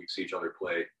least once a week, see each other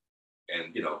play,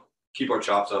 and keep our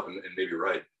chops up and maybe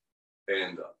write.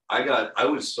 And I'm an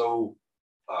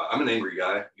angry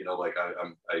guy,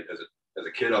 as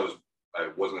a kid I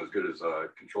wasn't as good as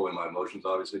controlling my emotions,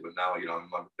 obviously, but now I'm in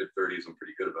my mid-30s, I'm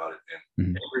pretty good about it. And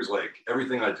anger is like,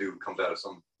 everything I do comes out of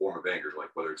some form of anger, like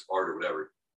whether it's art or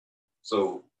whatever.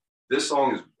 So this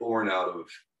song is born out of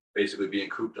basically being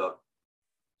cooped up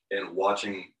and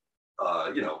watching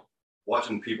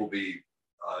people be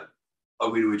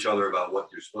ugly to each other about what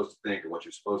you're supposed to think or what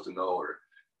you're supposed to know, or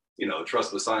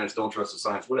trust the science, don't trust the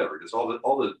science, whatever. Just all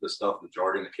the stuff, the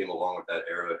jargon that came along with that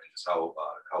era, and just how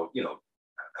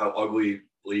ugly,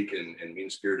 bleak, and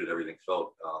mean-spirited everything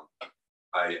felt.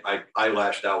 I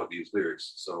lashed out with these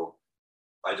lyrics, so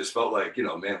I just felt like,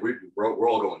 man, we're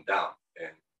all going down,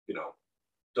 and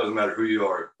doesn't matter who you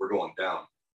are, we're going down.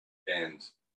 And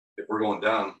if we're going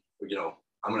down,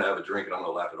 I'm gonna have a drink and I'm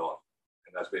gonna laugh it off.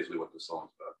 And that's basically what this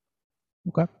song's about.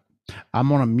 Okay. I'm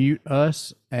gonna mute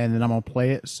us and then I'm gonna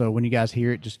play it. So when you guys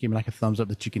hear it, just give me like a thumbs up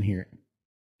that you can hear it.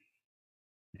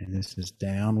 And this is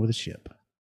Down with the Ship.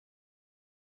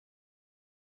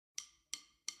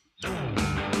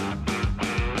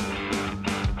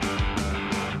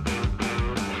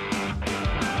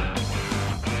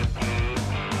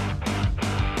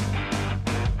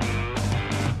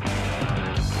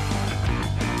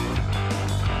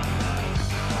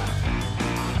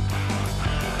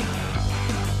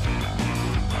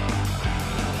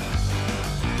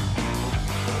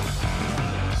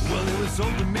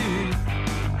 Sold to me,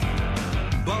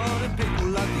 bought and people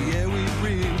like the air we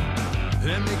breathe.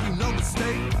 And make you no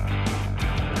mistake,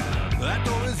 That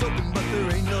door is open, but there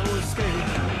ain't no escape.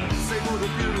 Same old the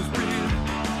purest breed.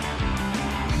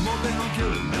 More than on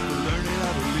killing, never learning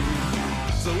how to lead.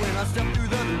 So when I step through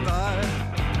the divide,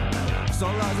 saw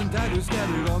lies and daggers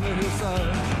scattered on the hillside.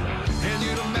 And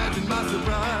you'd imagine my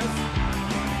surprise.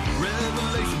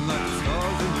 Revelation like the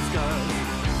stars in the skies.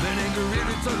 Then anger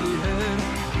reared its ugly head.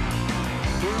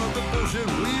 For all the bullshit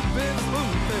we've been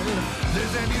spoon-fed.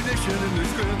 There's ammunition in the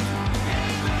script.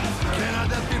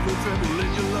 Cannot that people tremble in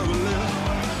your lower lip?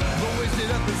 The wasted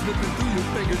up and slipping through your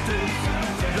fingertips.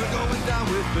 You're going down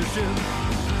with the ship.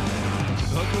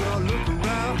 A good old look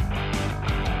around.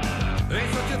 Ain't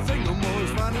such a thing no more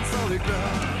as finding solid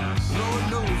ground. Lord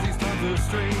knows these times are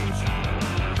strange.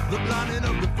 The blinding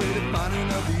of the play, the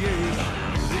binding of the age.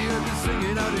 The earth is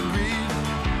singing out in greed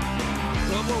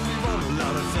of what we've all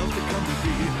allowed ourselves to come to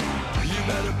be. You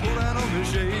better pull down on the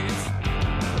shades.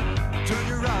 Turn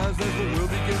your eyes as the world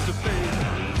begins to fade.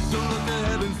 Don't look to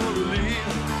heaven for relief.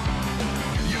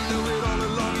 You knew it all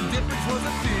along, indifference was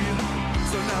a fear.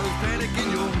 So now there's panic in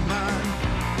your mind.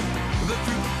 The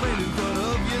truth is plain in front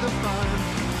of you to find.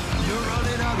 You're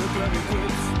running out of grabbing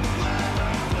quips.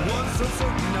 One so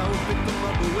certain now will pick them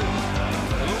up away.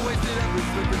 No wasted effort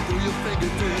slipping through your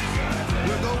fingertips.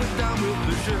 We're going down with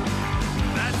the ship.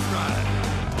 That's right.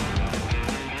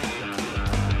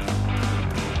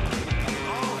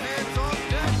 All hands on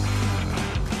deck.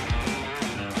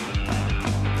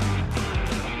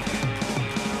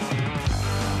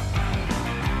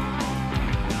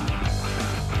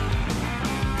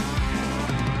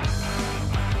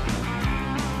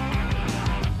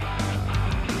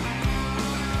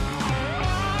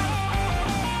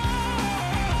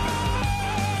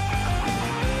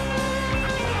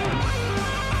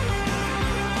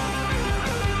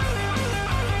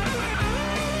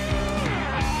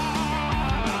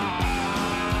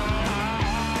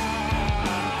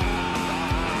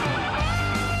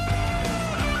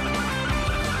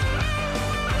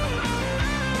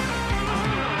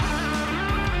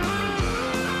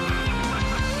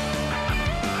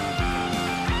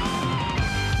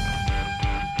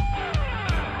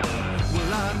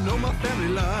 Know my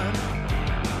family line.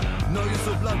 Know you're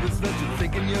so bloodless that you're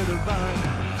thinking you're divine.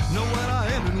 Know what I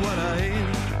am and what I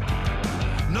ain't.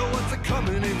 Know what's a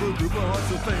coming ain't for a group of hearts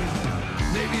of fame.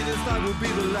 Maybe this night will be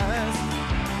the last.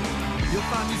 You'll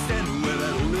find me standing where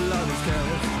that only light is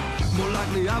cast. More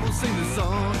likely I will sing this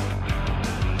song.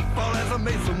 Fall as I'm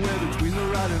made somewhere between the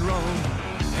right and wrong.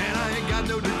 And I ain't got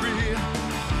no degree.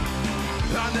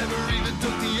 I never even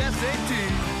took the SAT.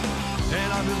 And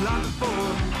I've been lied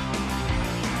before.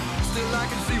 Still I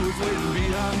can see what's waiting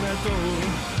behind that door.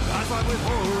 I fight with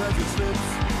horror as it slips.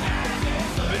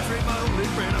 Betray my only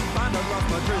friend, I find I've lost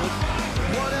my grip.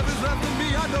 Whatever's left of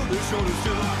me, I know the shortest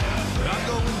ship. I'm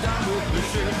going down with the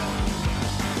ship.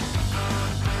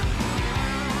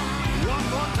 One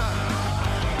more time.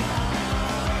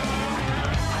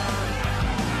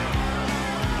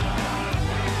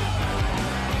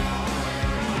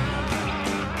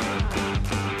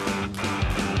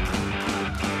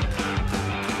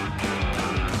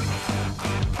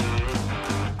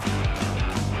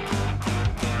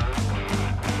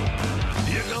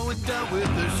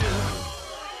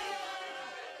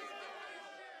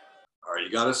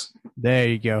 You got us? There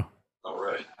you go. All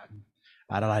right.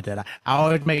 I don't like that. I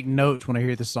always make notes when I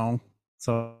hear the song,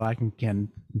 so I can kind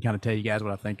of tell you guys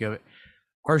what I think of it.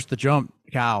 First, the drum,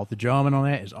 Kyle. The drumming on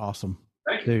that is awesome,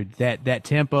 thank you. Dude. That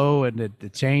tempo and the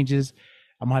changes.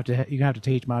 You're gonna have to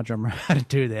teach my drummer how to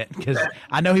do that, because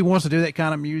I know he wants to do that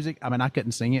kind of music. I mean, I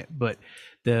couldn't sing it, but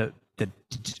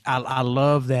I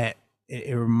love that.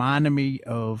 It reminded me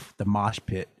of the mosh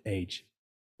pit age.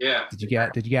 Yeah.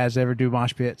 Did you guys ever do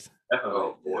mosh pits?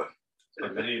 Oh boy,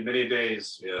 many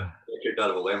days. Yeah, I kicked out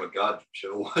of a Lamb of God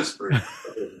show once for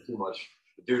too much.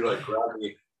 The dude like grabbed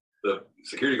me. The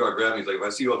security guard grabbed me. He's like, "If I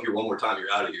see you up here one more time,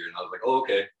 you're out of here." And I was like, "Oh,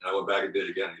 okay." And I went back and did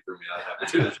it again. And he threw me out. I have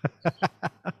to do this.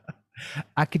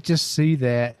 I could just see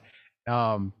that,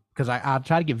 because I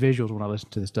try to get visuals when I listen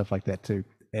to the stuff like that too,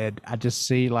 and I just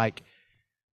see, like,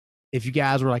 if you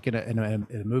guys were like in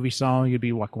a movie song, you'd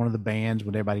be like one of the bands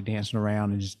with everybody dancing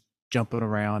around and just jumping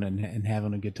around and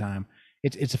having a good time.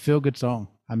 It's a feel good song.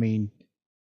 I mean,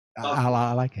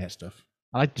 I like that stuff.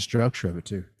 I like the structure of it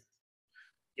too.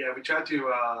 Yeah, we tried to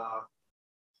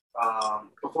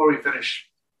before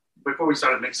we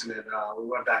started mixing it, we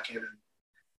went back in and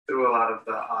threw a lot of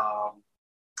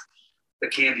the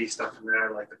candy stuff in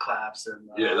there, like the claps and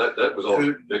yeah, that was all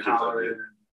victims of it, and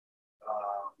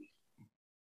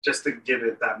just to give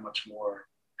it that much more,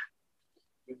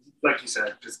 like you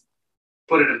said, just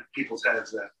put it in people's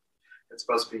heads that it's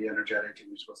supposed to be energetic and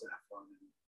you're supposed to have fun.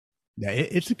 Yeah,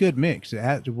 it's a good mix.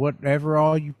 Whatever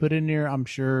all you put in there, I'm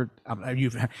sure.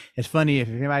 It's funny if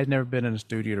anybody's never been in a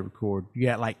studio to record. You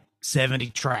got like 70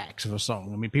 tracks of a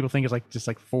song. I mean, people think it's like just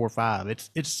like 4 or 5.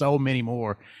 It's so many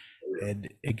more, and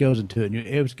it goes into it. And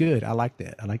it was good. I like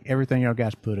that. I like everything y'all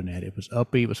guys put in that. It was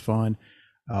upbeat. It was fun.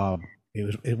 It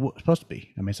was supposed to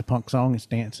be. I mean, it's a punk song. It's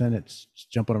dancing. It's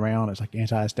jumping around. It's like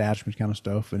anti-establishment kind of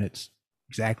stuff, and it's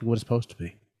exactly what it's supposed to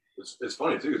be. It's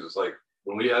funny too, because it's like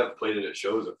when we have played it at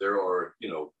shows, if there are, you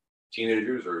know,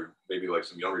 teenagers or maybe like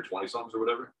some younger 20-somethings or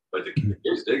whatever, like the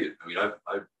kids dig it. I mean,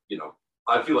 you know,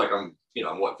 I feel like I'm, you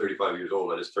know, I'm what, 35 years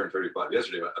old. I just turned 35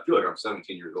 yesterday. But I feel like I'm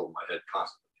 17 years old in my head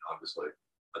constantly. You know, I'm just like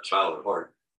a child at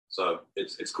heart. So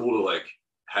it's cool to like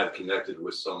have connected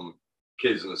with some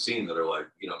kids in the scene that are like,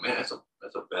 you know, man, that's a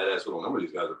badass little number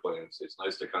these guys are playing. It's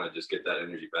nice to kind of just get that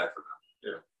energy back from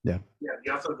them. Yeah.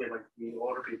 You also get like the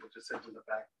older people just sitting in the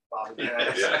back, bobbing their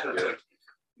heads.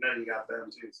 You know, you got them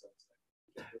too. So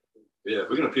yeah, if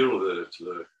we can appeal to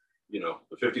the you know,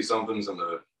 the 50-somethings and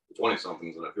the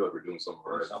 20-somethings, and I feel like we're doing something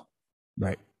right.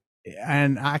 Right.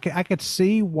 And I could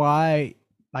see why,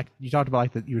 like you talked about,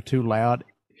 like that you were too loud.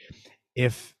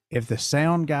 If the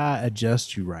sound guy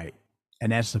adjusts you right,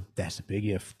 and that's a big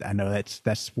if. I know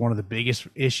that's one of the biggest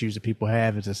issues that people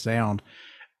have is the sound.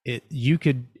 You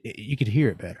could hear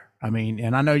it better. I mean,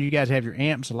 and I know you guys have your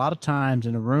amps. A lot of times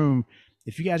in a room,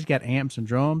 if you guys got amps and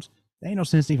drums, there ain't no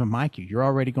sense to even mic you. You're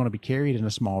already going to be carried in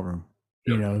a small room.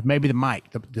 You know, maybe the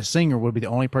mic, the singer would be the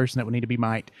only person that would need to be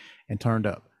mic'd and turned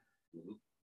up.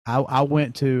 I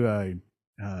went to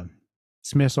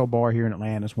Smith's Old Bar here in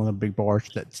Atlanta. It's one of the big bars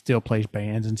that still plays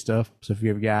bands and stuff. So if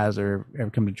you guys ever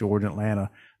come to Georgia, Atlanta,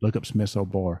 look up Smith's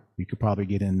Old Bar. You could probably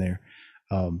get in there.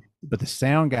 But the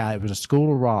sound guy, it was a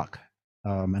School of Rock.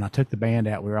 And I took the band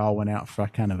out. We all went out for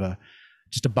kind of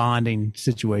just a bonding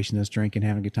situation, just drinking,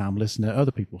 having a good time, listening to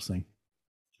other people sing.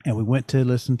 And we went to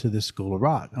listen to this School of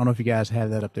Rock. I don't know if you guys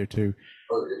have that up there too.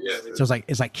 Oh, yeah. So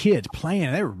it's like kids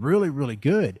playing. They were really, really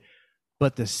good.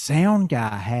 But the sound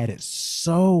guy had it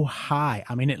so high.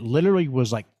 I mean, it literally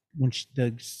was like when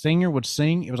the singer would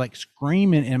sing, it was like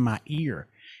screaming in my ear.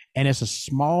 And it's a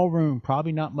small room,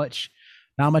 probably not much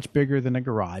bigger than a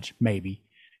garage, maybe,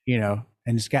 you know,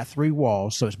 and it's got 3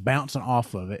 walls. So it's bouncing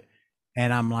off of it.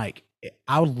 And I'm like,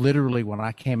 I literally, when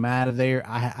I came out of there,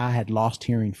 I had lost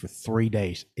hearing for 3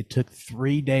 days. It took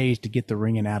 3 days to get the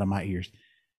ringing out of my ears.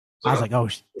 I was like, oh,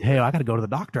 hell, I got to go to the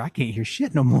doctor. I can't hear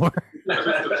shit no more.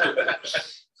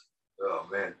 Oh,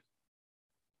 man.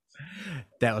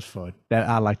 That was fun.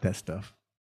 I like that stuff.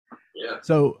 Yeah.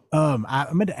 So I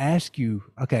meant to ask you,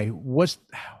 okay, where's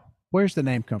the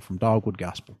name come from, Dogwood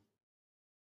Gospel?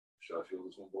 Should I feel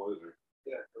this one, boys? Or?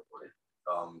 Yeah, go for it.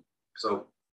 So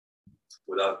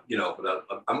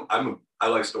I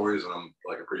like stories, and I'm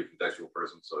like a pretty contextual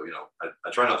person. So, you know, I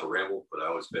try not to ramble, but I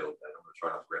always fail at that. I'm going to try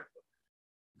not to ramble.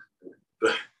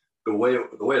 The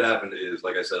way it happened is,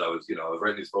 like I said, I was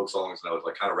writing these folk songs, and I was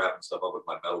like kind of wrapping stuff up with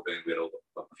my metal band. We had a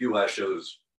few last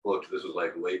shows booked. This was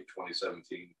like late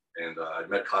 2017, and I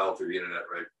met Kyle through the internet,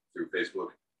 right, through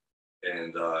Facebook,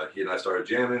 and he and I started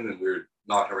jamming, and we were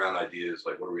knocking around ideas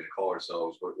like, what are we going to call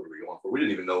ourselves? What are we going for? We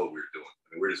didn't even know what we were doing.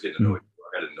 I mean, we were just getting to know each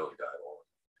other. I didn't know the guy at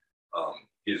all.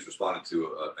 He just responded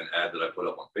to an ad that I put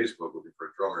up on Facebook looking for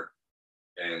a drummer,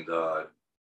 and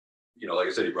you know, like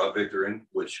I said, he brought Victor in,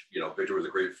 which, you know, Victor was a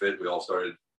great fit. We all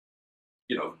started,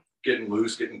 you know, getting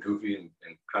loose, getting goofy, and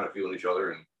kind of feeling each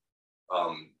other. And I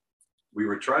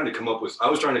was trying to come up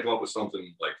with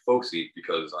something like folksy,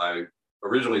 because I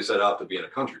originally set out to be in a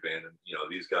country band, and, you know,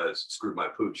 these guys screwed my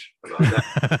pooch about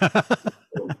that.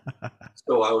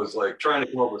 So I was like trying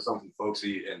to come up with something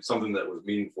folksy and something that was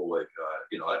meaningful. Like,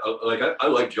 you know, I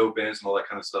like joke bands and all that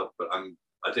kind of stuff, but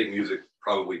I take music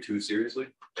probably too seriously.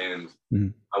 And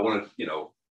I want to, you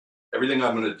know, everything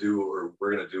I'm going to do, or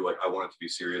we're going to do, like, I want it to be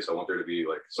serious. I want there to be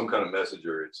like some kind of message,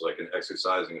 or it's like an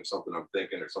exercising of something I'm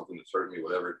thinking, or something that's hurting me,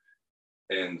 whatever.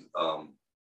 And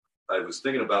I was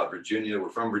thinking about Virginia. We're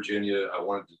from Virginia. I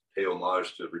wanted to pay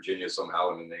homage to Virginia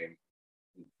somehow in the name.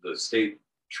 The state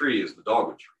tree is the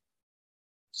dogwood tree.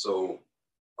 So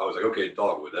I was like, okay,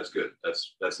 dogwood, that's good.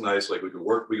 That's nice. Like, we can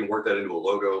work that into a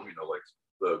logo, you know, like,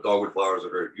 the dogwood flowers are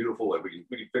very beautiful. Like, we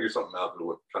can figure something out that'll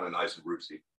look kind of nice and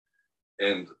rootsy.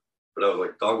 But I was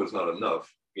like, dogwood's not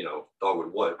enough, you know,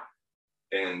 dogwood what?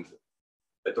 And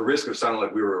at the risk of sounding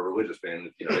like we were a religious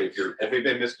band, you know, if you're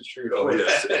been misconstrued. Oh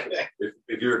yes.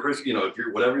 if you're a Christian, you know, if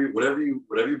you're whatever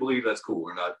you believe, that's cool.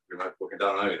 You're not looking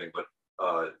down on anything. But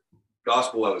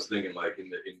gospel, I was thinking like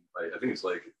I think it's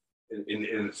like in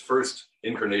its first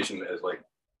incarnation as like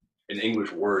an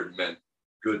English word meant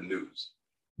good news.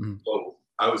 So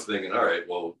I was thinking, all right,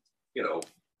 well, you know,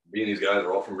 me and these guys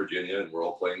are all from Virginia, and we're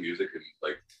all playing music, and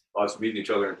like us meeting each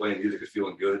other and playing music is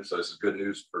feeling good. So this is good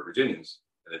news for Virginians.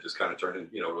 And it just kind of turned in,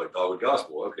 you know, like Dogwood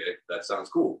gospel. Okay, that sounds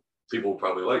cool. People will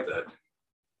probably like that.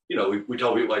 You know, we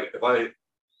tell people, like,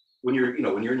 when you're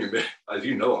in your mid, as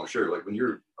you know, I'm sure, like when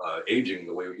you're aging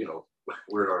the way, you know,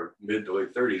 we're in our mid to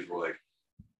late 30s, we're like,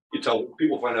 you tell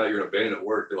people, find out you're in a band at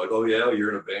work, they're like, oh yeah, you're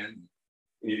in a band.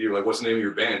 And you're like, what's the name of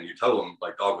your band? You tell them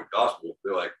like Dogwood Gospel.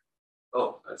 They're like,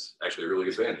 oh, that's actually a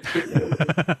really good band.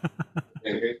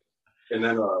 and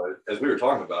then as we were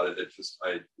talking about it, it just,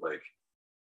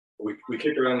 we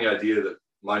kicked around the idea that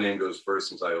my name goes first,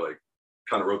 since I like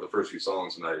kind of wrote the first few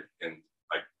songs, and I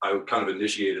kind of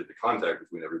initiated the contact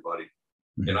between everybody.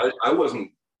 And I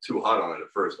wasn't too hot on it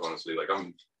at first, honestly. Like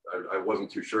I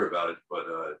wasn't too sure about it, but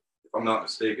if I'm not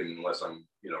mistaken, unless I'm,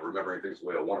 you know, remembering things the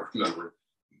way I want to remember,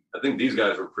 I think these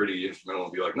guys were pretty instrumental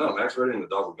and be like, no, Max Redding and the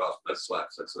Dogwood Gospel, that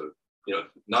slaps. That's a, you know,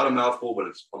 not a mouthful, but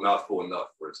it's a mouthful enough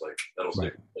where it's like, that'll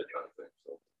stick, that kind of thing.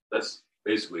 So that's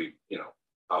basically, you know,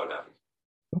 how it happened.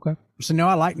 Okay. So now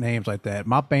I like names like that.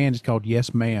 My band is called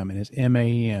Yes Ma'am, and it's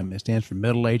MAM. It stands for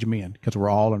Middle Aged Men, because we're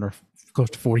all in our close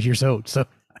to 40 years old. So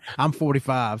I'm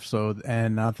 45. So,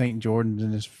 and I think Jordan's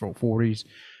in his 40s.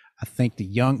 I think the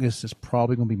youngest is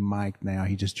probably going to be Mike now.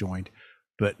 He just joined.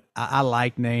 But I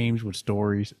like names with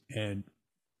stories, and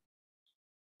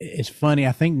it's funny.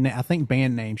 I think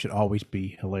band names should always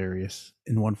be hilarious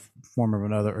in one form or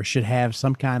another, or should have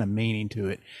some kind of meaning to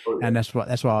it. Oh, yeah. And that's why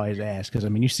I always ask, because I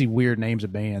mean, you see weird names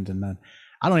of bands, and I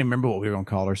don't even remember what we were going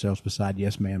to call ourselves beside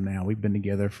Yes Ma'am. Now we've been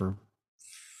together for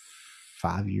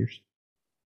 5 years.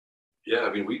 Yeah,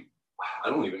 I mean, I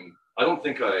don't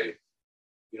think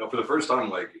you know, for the first time,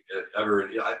 like ever,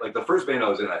 like the first band I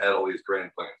was in, I had all these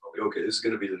grand plans. Like, okay, this is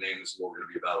going to be the name. This is what we're going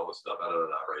to be about. All this stuff,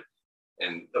 right?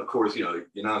 And of course, you know,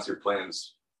 you announce your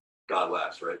plans, God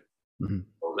laughs, right? Mm-hmm.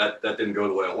 Well, that didn't go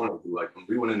the way I wanted to. Like when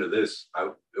we went into this,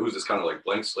 it was just kind of like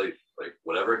blank slate, like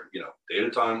whatever, you know, day at a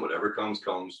time, whatever comes.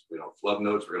 You know, flub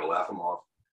notes, we're going to laugh them off.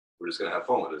 We're just going to have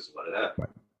fun with this and let it happen. Right.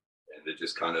 And it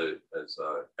just kind of,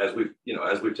 as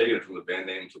we've taken it from the band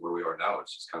name to where we are now,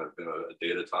 it's just kind of been a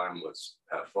day at a time. Let's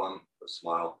have fun, let's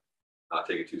smile, not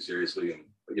take it too seriously. And,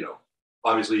 you know,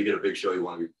 obviously you get a big show, you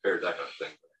want to be prepared, that kind of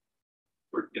thing.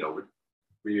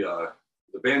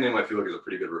 The band name, I feel like, is a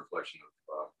pretty good reflection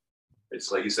of,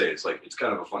 it's like you say, it's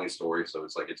kind of a funny story. So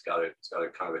it's like, it's got a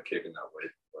kind of a kick in that way,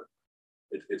 but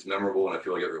it's memorable. And I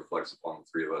feel like it reflects upon the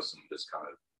three of us, and just kind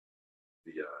of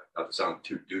not to sound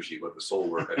too douchey, but the soul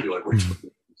work. I feel like we're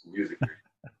doing some music here.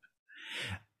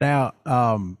 Now,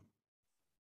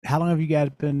 how long have you guys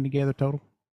been together total?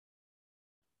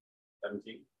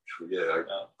 17. Yeah,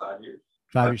 5 years.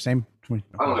 5 years, same. 20.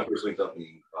 I don't know. I first linked up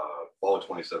in fall of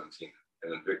 2017,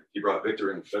 and then he brought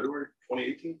Victor in February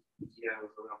 2018. Yeah, it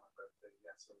was around my birthday.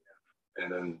 Yeah, so yeah.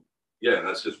 And then and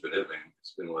that's just been it, man.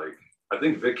 It's been like, I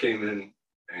think Vic came in,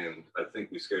 and I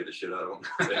think we scared the shit out of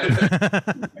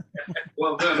him.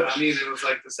 Well, no, I mean, it was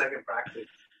like the second practice,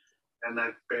 and I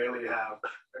barely have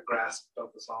a grasp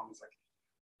of the songs. Like,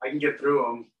 I can get through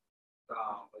them,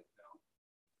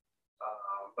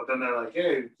 but then they're like,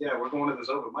 "Hey, yeah, we're going to this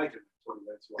open mic in 20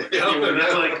 minutes." And I'm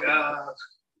like,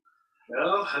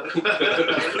 "No, I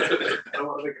don't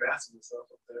want to make an ass of myself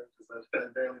up there because I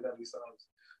barely know these songs."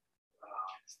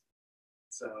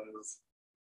 So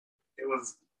it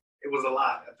was a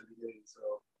lot at the beginning.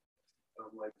 So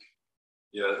I'm like,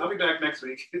 yeah, I'll be back next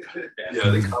week. Yeah,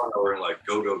 I think Colin and I were in like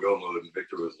go mode, and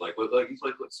Victor was like, he's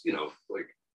like, let's, you know, like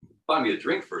buy me a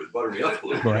drink first, butter me up a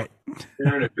little bit, right?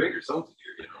 Dinner and a drink or something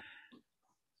here, you know.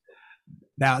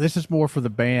 Now this is more for the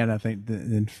band, I think,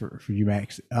 than for you,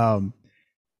 Max.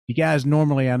 You guys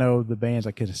normally, I know the bands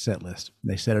like get a set list.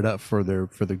 They set it up for their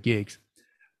gigs.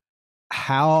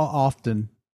 How often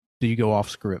do you go off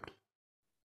script?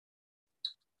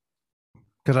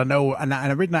 Because I know, and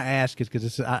the reason I ask is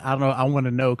because I don't know, I want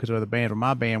to know, because with the band, or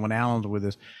my band, when Alan's with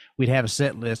us, we'd have a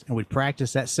set list and we'd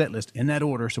practice that set list in that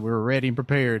order, so we were ready and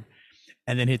prepared,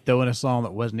 and then he'd throw in a song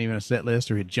that wasn't even a set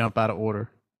list, or he'd jump out of order.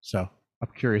 So I'm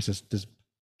curious, does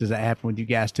that happen with you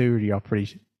guys too, or are y'all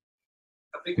pretty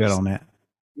good on that?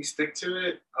 We stick to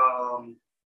it,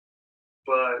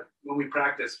 but when we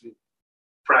practice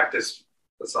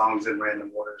the songs in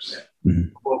random orders. Yeah. Mm-hmm.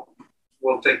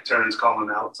 We'll take turns calling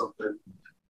out something.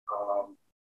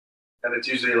 And it's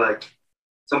usually like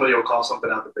somebody will call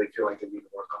something out that they feel like they need to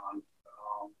work on.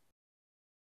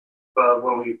 But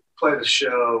when we play the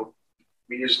show,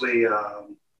 we usually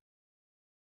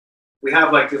we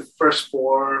have like the first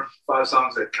 4 or 5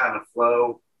 songs that kind of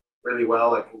flow really well,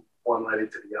 like one right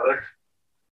into the other.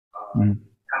 Kind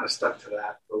of stuck to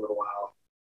that for a little while.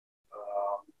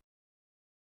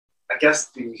 I guess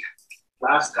the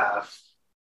last half,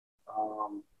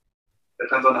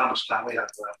 depends on how much time we have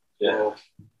left. Yeah.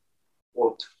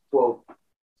 We'll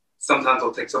sometimes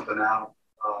we'll take something out.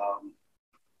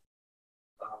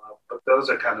 But those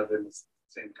are kind of in the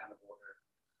same kind of order.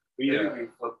 We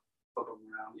flip them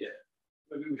around. Yeah.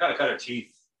 We kind of cut our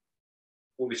teeth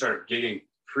when we started gigging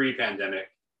pre-pandemic.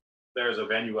 There's a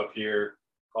venue up here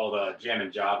called Jam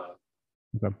and Java.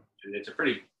 Okay. And it's a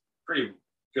pretty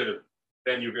good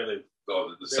venue, really.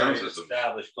 Oh, the sound system.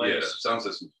 Established place. Yeah, sound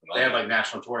system. They have like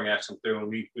national touring acts come through, and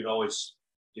we'd always,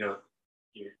 you're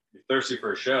thirsty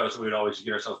for a show, so we'd always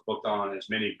get ourselves booked on as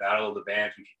many Battle of the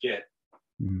Bands we could get.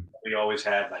 Mm-hmm. We always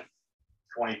had like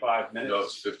 25 minutes. No,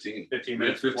 it's 15. 15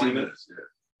 minutes. 15 minutes.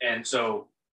 Yeah. And so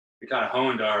we kind of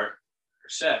honed our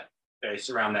set based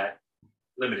around that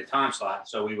limited time slot.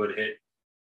 So we would hit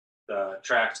the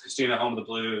tracks Christina, Home of the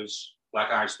Blues, Black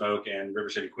Iron Smoke, and River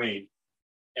City Queen.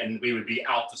 And we would be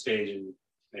out the stage in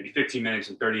maybe 15 minutes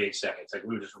and 38 seconds. Like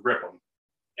we would just rip them.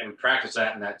 And we practiced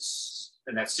that in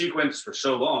that sequence for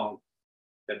so long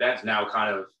that that's now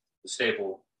kind of the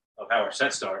staple of how our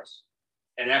set starts.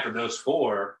 And after those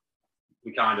four,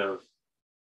 we kind of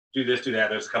do this, do that.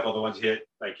 There's a couple other ones hit.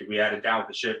 Like we added Down with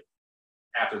the Ship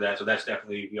after that. So that's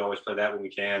definitely, we always play that when we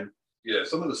can. Yeah,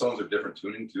 some of the songs are different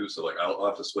tuning too. So like I'll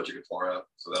have to switch a guitar out.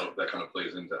 So that kind of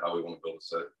plays into how we want to build a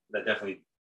set. That definitely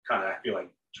kind of, I feel like,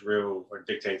 drew or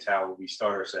dictates how we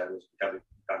start our set. We kind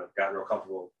of got real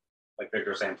comfortable, like Victor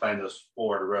was saying, playing those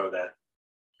four in a row that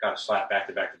got to slap back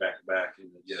to back to back to back. And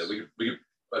yeah, we could.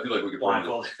 I feel like we could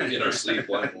blindfold in our sleep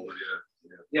blindfold.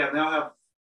 Yeah. Now have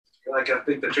like I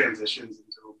think the transitions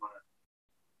into them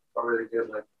are really good.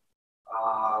 Like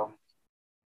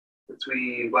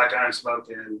between Black Iron Smoke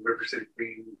and River City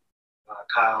Queen,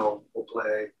 Kyle will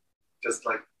play just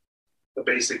like the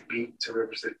basic beat to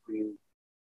River City Queen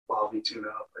while we tune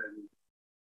up, and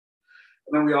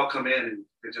then we all come in and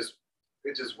it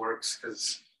just works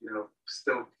because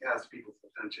still has people's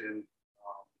attention.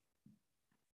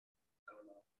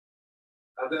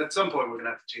 I don't know. At some point we're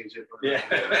gonna have to change it, but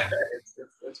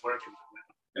it's working.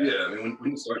 Yeah, I mean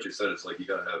when you start your set, it's like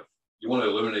you want to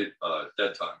eliminate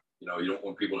dead time. You don't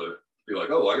want people to be like,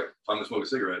 oh, I got time to smoke a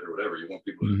cigarette or whatever. You want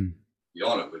people to be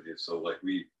on it with you. So like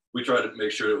we tried to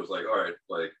make sure it was like, all right,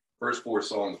 like first four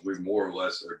songs, we more or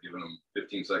less are giving them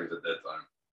 15 seconds of dead time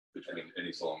between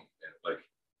any song, and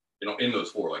like, in those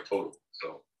four, like total.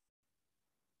 So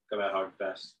come out hard and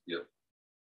fast. Yep.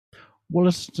 Well,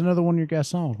 listen to another one of your guys'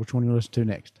 songs. Which one you listen to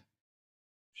next?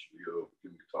 Should we go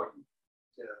give Catoctin?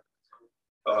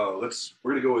 Yeah.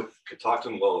 We're gonna go with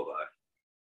Catoctin Lullaby.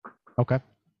 Okay.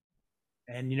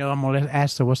 And I'm gonna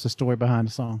ask, so what's the story behind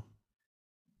the song?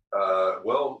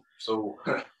 Well, so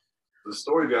the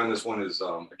story behind this one is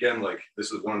again, like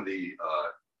this is one of the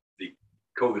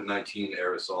COVID-19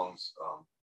 era songs.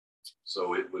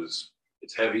 So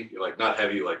it's heavy, like not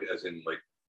heavy, like as in like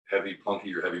heavy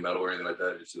punky or heavy metal or anything like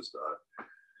that. It's just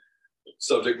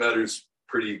subject matter's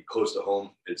pretty close to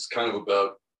home. It's kind of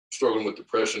about struggling with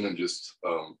depression and just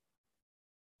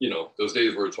those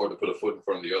days where it's hard to put a foot in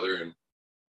front of the other. And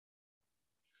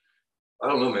I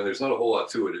don't know, man, there's not a whole lot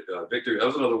to it. Victor, that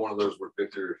was another one of those where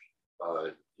Victor,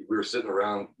 we were sitting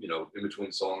around, in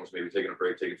between songs, maybe taking a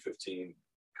break, taking 15,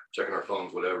 checking our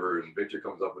phones, whatever. And Victor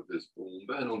comes up with this boom,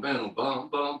 bam, bam, bum,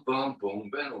 bum, bum,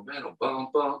 boom, bam, bam, bum,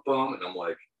 bum, bum. And I'm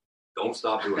like, don't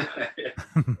stop doing that.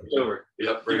 It's over.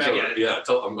 Yep, breaks over. Yeah,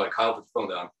 I'm like, Kyle, put your phone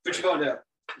down. Put your phone down.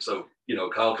 So,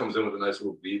 Kyle comes in with a nice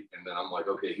little beat, and then I'm like,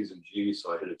 okay, he's in G,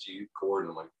 so I hit a G chord,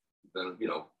 and I'm like, then,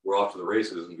 we're off to the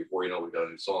races, and before you know, we got a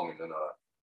new song. And then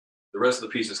the rest of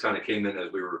the pieces kind of came in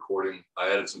as we were recording. I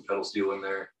added some pedal steel in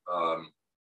there.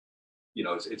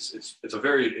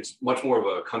 It's much more of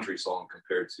a country song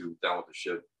compared to Down with the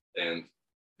Ship. And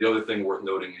the other thing worth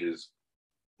noting is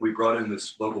we brought in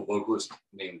this local vocalist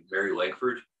named Mary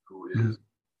Langford, who is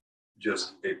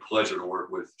just a pleasure to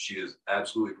work with. She is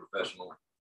absolutely professional.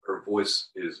 Her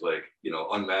voice is like,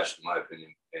 unmatched in my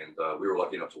opinion. And we were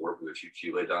lucky enough to work with her.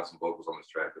 She laid down some vocals on this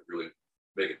track that really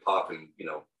make it pop. And,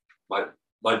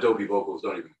 my dopey vocals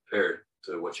don't even compare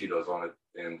to what she does on it.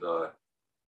 And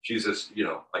she's just,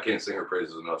 I can't sing her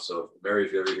praises enough. So Mary,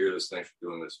 if you ever hear this, thanks for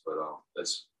doing this. But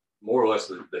that's more or less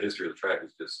the history of the track.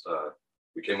 Is just,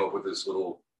 we came up with this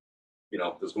little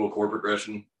chord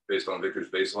progression based on Victor's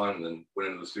bass line, and then went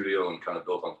into the studio and kind of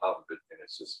built on top of it. And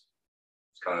it's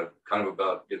kind of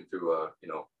about getting through a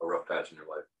rough patch in your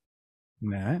life.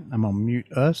 All right, I'm gonna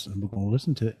mute us and we're gonna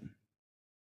listen to it.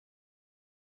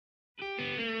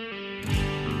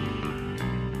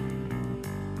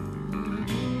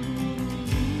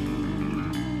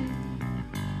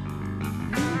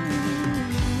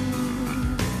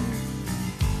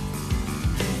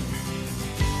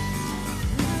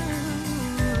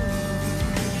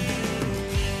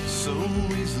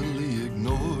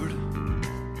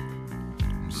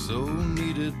 so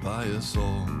needed by us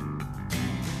all.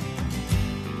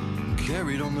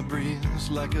 Carried on the breeze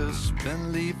like a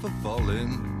spent leaf of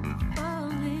falling.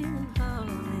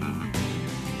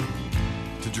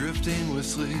 To drift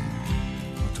aimlessly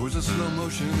towards a slow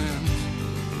motion end.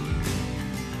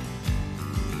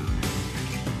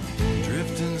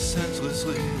 Drifting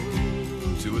senselessly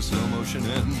to a slow motion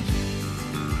end.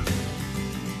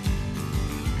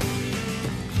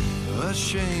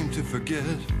 Ashamed to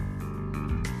forget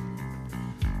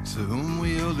to whom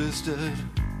we owe this debt.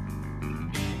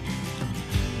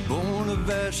 Born of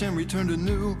ash and returned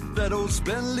anew, that old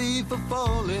spent leaf of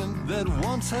falling that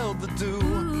once held the dew.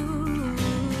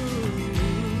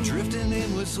 Drifting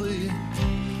aimlessly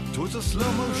towards a slow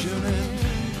motion end.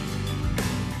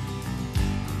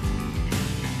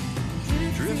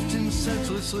 Drifting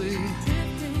senselessly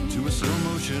to a slow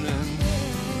motion end.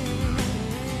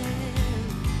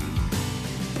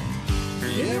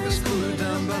 The air is cooler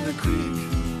down by the creek,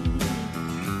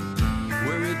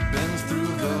 where it bends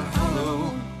through the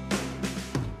hollow.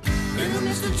 In the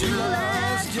midst of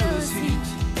July's jealous heat,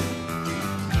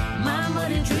 my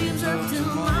muddy dreams of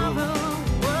tomorrow.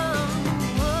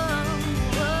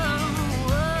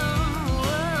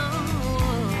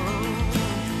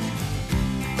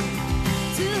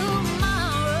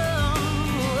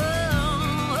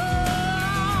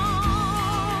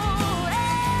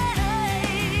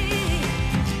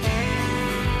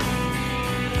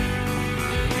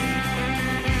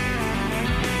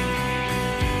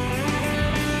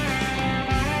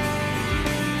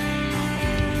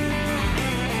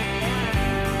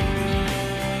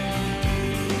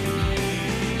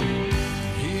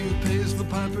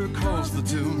 Calls the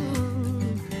tune,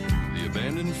 the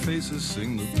abandoned faces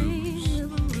sing the blues.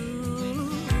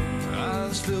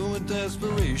 Eyes filled with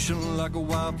desperation like a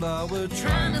wildflower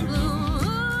trying to bloom.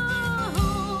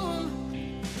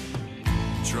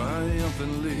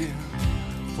 Triumphantly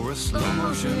for a slow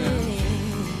motion end.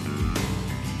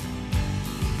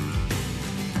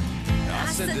 I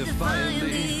said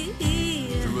defiantly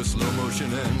through a slow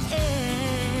motion end.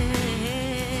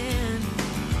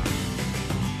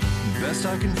 Best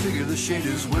I can figure, the shade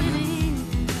is winning.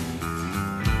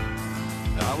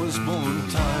 I was born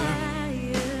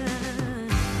tired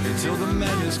until the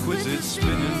madness quits its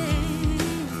spinning.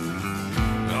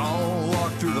 I'll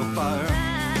walk through the fire.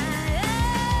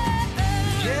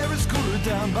 The air is cooler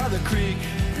down by the creek,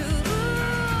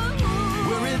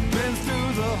 where it bends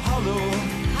through the hollow.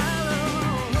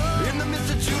 In the midst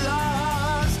of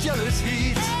July's jealous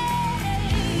heat,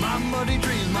 my muddy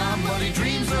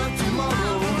dreams of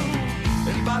tomorrow.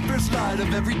 And by first light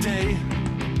of every day,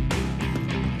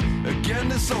 again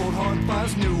this old heart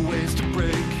finds new ways to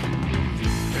break.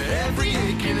 Every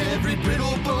ache and every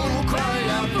brittle bone will cry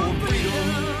out for freedom.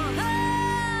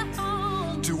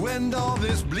 To end all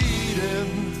this bleeding,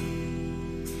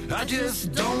 I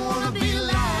just don't wanna be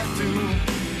lied to.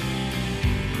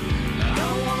 I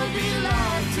don't wanna be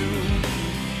lied to.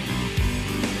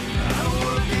 I don't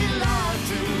wanna be lied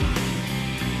to.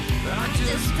 I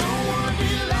just don't wanna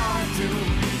be lied to.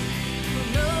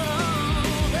 No,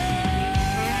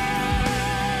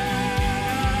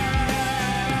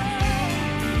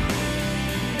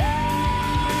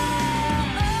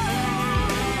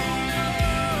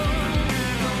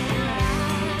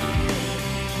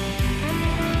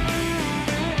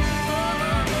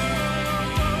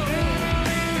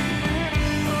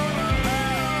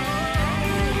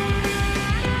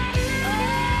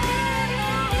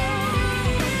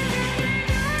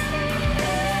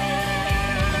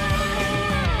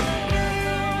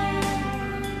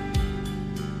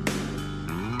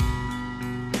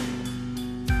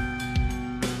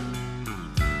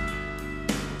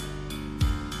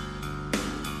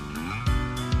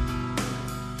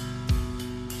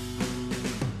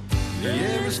 the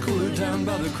air is cooler down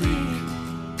by the creek,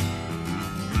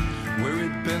 where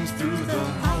it bends through the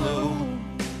hollow.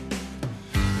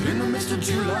 In the midst of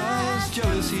July's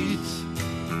jealous heat,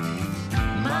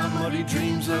 my muddy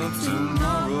dreams of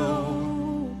tomorrow.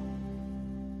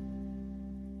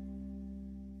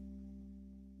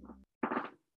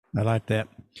 I like that.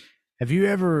 Have you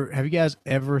guys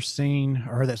ever seen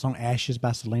or heard that song Ashes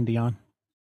by Celine Dion?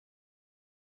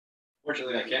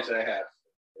 Fortunately, I can't say I have.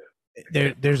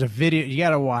 There's a video you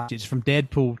gotta watch. It's from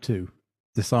Deadpool 2.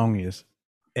 The song is,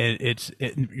 and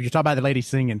you're talking about the lady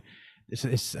singing.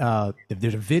 There's a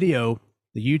video,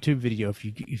 the YouTube video. If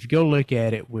you go look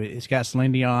at it, it's got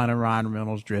Celine Dion and Ryan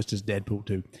Reynolds dressed as Deadpool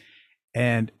 2,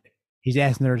 and he's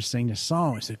asking her to sing the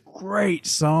song. It's a great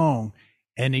song,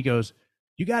 and he goes,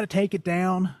 "You got to take it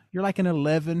down. You're like an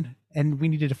 11, and we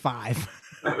needed a 5."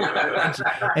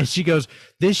 And she goes,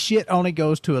 "This shit only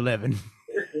goes to 11."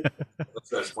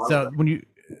 That's fun. So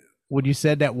when you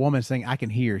said that woman's thing, I can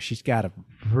hear she's got a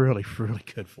really, really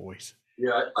good voice.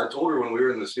 Yeah, I told her when we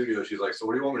were in the studio, she's like, "So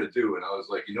what do you want me to do?" And I was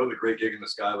like, "You know, the Great Gig in the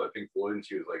Sky by Pink Floyd." And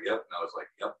she was like, "Yep." And I was like,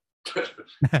 "Yep."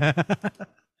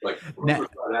 Like, we're gonna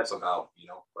try that somehow, you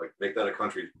know, like make that a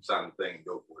country sounding thing and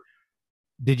go for it.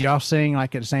 Did y'all sing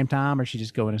like at the same time, or she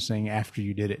just go in and sing after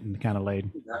you did it and kind of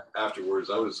laid? Afterwards,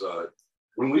 I was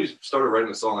when we started writing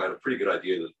the song, I had a pretty good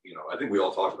idea that, you know, I think we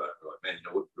all talked about it. We're like, man, you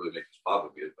know what really makes this pop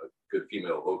would be a good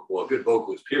female vocal, well, a good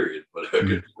vocalist, period, but a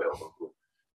good female vocal.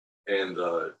 And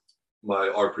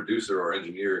our producer, our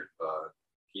engineer,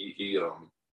 he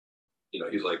you know,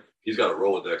 he's like, he's got a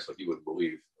Rolodex like you wouldn't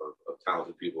believe of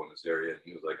talented people in this area. And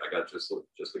he was like, I got just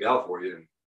the gal for you. And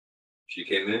she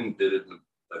came in, did it in,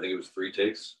 I think it was 3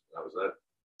 takes. That was that.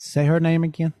 Say her name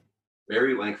again.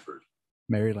 Mary Langford.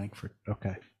 Mary Langford.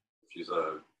 Okay. She's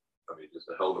just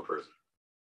a hell of a person.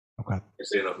 Okay. I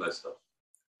say enough nice stuff.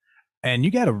 And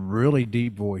you got a really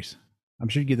deep voice. I'm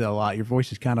sure you get that a lot. Your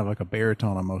voice is kind of like a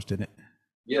baritone almost, isn't it?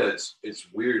 Yeah, it's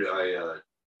weird.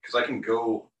 Because I can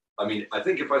go. I mean, I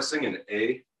think if I sing an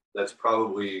A, that's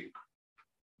probably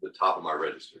the top of my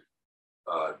register.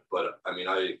 But I mean,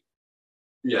 I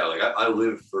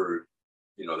live for,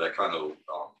 you know, that kind of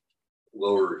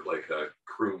lower, like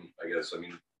croon, I guess. I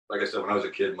mean, like I said, when I was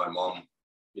a kid, my mom,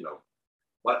 you know,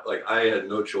 I had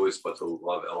no choice but to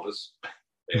love Elvis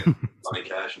and Johnny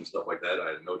Cash and stuff like that.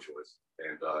 I had no choice.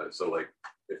 And so, like,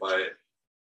 if I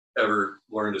ever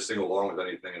learned to sing along with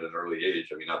anything at an early age,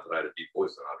 I mean, not that I had a deep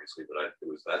voice then, obviously, but it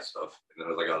was that stuff. And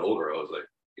then as I got older, I was like,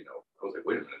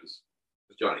 wait a minute, this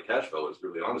Johnny Cash fellow is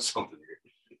really onto something here.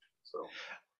 So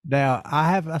now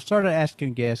I started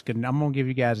asking guests, and I'm gonna give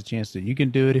you guys a chance to. You can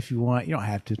do it if you want. You don't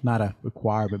have to. It's not a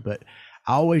requirement, but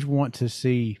I always want to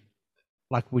see,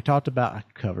 like we talked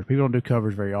about, covers. People don't do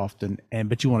covers very often,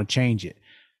 but you want to change it.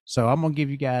 So I'm gonna give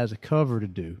you guys a cover to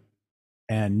do,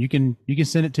 and you can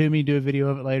send it to me, do a video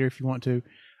of it later if you want to.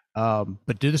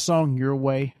 But do the song your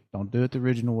way. Don't do it the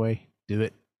original way. Do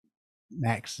it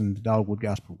Max and the Dogwood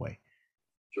Gospel way.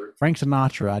 Sure. Frank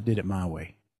Sinatra, I did it my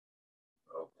way.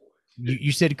 Oh boy.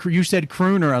 You said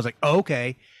crooner. I was like, oh,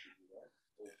 okay.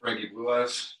 Frankie Blue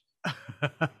Eyes.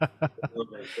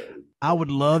 I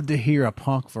would love to hear a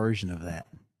punk version of that.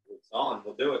 It's on.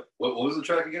 We'll do it. What was the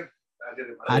track again?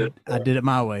 I did it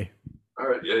my way. All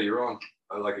right. Yeah, you're on.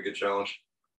 I like a good challenge.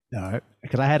 All right.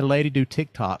 Because I had a lady do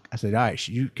TikTok. I said, all right,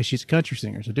 because she's a country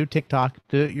singer. So do TikTok,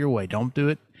 do it your way. Don't do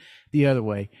it the other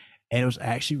way. And it was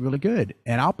actually really good.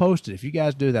 And I'll post it. If you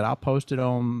guys do that, I'll post it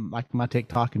on like my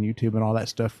TikTok and YouTube and all that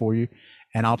stuff for you.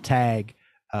 And I'll tag,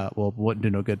 wouldn't do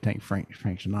no good thank Frank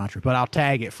Sinatra, but I'll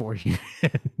tag it for you.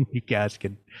 You guys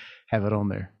can have it on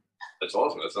there. That's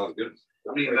awesome. That sounds good.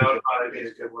 I mean, that would probably be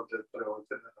a good one to throw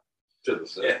into the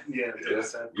set. Yeah.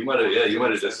 You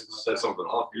might have just set something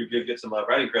off. You could get some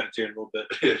writing credit here in a little bit.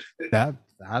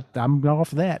 I'm off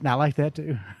that, and I like that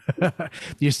too.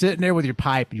 You're sitting there with your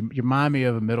pipe. You remind me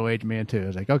of a middle-aged man too.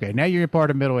 It's like, okay, now you're a part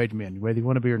of middle-aged men, whether you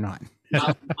want to be or not.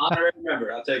 Honorary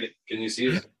member. I'll take it. Can you see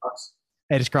his Crocs?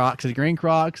 And his Crocs, his green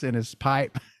Crocs, and his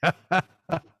pipe. If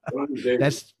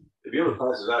he ever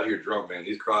passes out here drunk, man,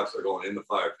 these Crocs are going in the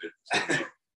fire pit.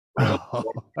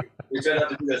 We set out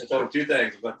to do this. I told him 2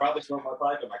 things. I'm going to probably smoke my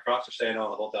pipe, and my Crocs are staying on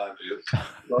the whole time.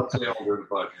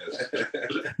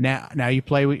 Now you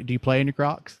play. Do you play in your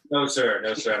Crocs? No, sir.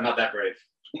 I'm not that brave.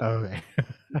 Okay.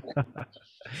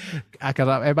 Because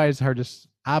everybody's heard this.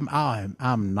 I'm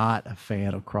not a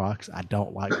fan of Crocs. I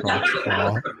don't like Crocs at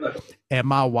all. And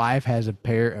my wife has a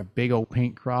pair of big old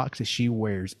pink Crocs that she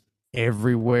wears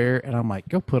everywhere. And I'm like,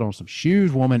 go put on some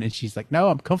shoes, woman. And she's like, no,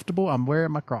 I'm comfortable. I'm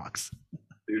wearing my Crocs.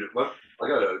 Dude, I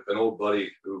got an old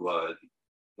buddy who,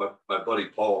 my buddy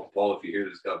Paul, if you hear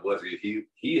this, God bless you.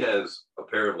 He has a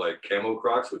pair of like camo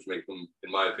Crocs, which make them,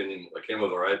 in my opinion, like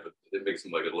camo's all right, but it makes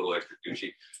them like a little extra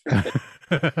douchey.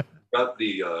 Got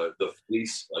the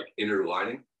fleece like inner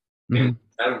lining, and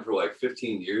had them for like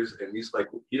 15 years. And he's like,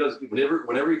 he does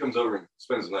whenever he comes over and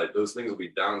spends the night, those things will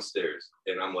be downstairs,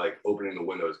 and I'm like opening the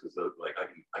windows because like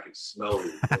I can smell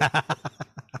it.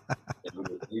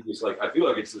 He just like, I feel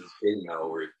like it's his thing now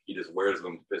where he just wears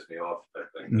them to piss me off, type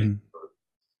thing.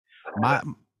 I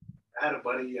had a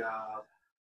buddy.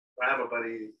 I have a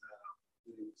buddy,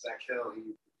 Zach Hill.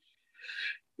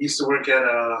 He used to work at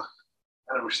a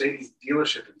Mercedes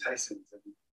dealership in Tyson's, and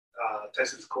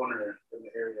Tyson's Corner in the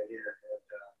area here.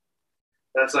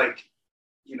 And that's like,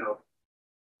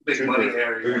 big money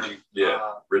area.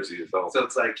 Ritzy as hell. So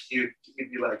it's like he'd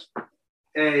be like,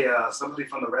 hey, somebody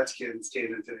from the Redskins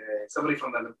came in today. Somebody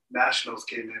from the Nationals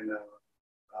came in.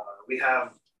 We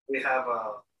have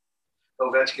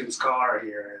Ovechkin's car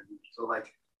here, and so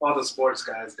like all the sports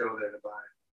guys go there to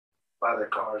buy their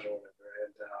cars or whatever.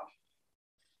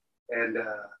 And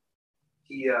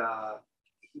he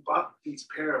bought these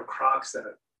pair of Crocs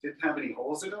that didn't have any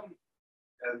holes in them,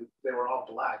 and they were all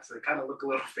black, so they kind of look a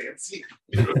little fancy.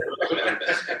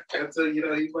 And so,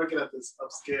 he's working at this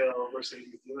upscale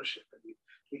Mercedes dealership, and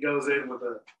he goes in with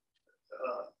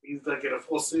he's like in a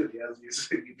full suit. He has these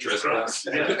Dress Crocs.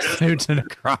 Yeah. Suits and a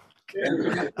Croc.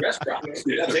 Dress Crocs.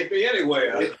 Yeah, take me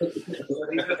anyway.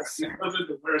 He goes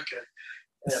into work,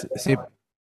 See,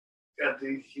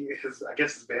 I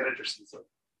guess his manager sees him,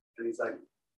 and he's like,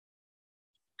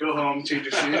 "Go home, change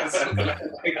your shoes, and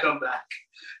come back."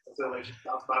 And so he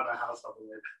stops by my house on the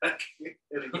way back,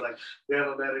 and he's like, "We have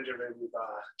a manager, maybe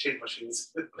change my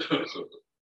shoes."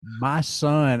 my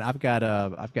son, I've got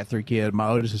 3 kids. My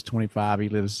oldest is 25. He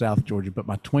lives in South Georgia, but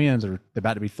my twins are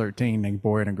about to be 13, a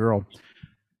boy and a girl.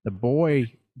 The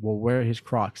boy will wear his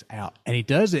Crocs out, and he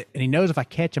does it, and he knows if I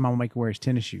catch him, I'm gonna make him wear his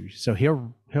tennis shoes. So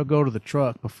he'll go to the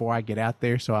truck before I get out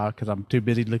there, because I'm too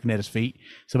busy looking at his feet.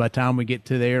 So by the time we get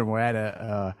to there and we're at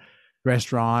a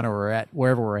restaurant or we're at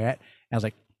wherever we're at, I was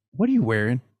like, "What are you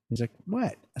wearing?" He's like,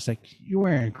 "What?" I was like, "You're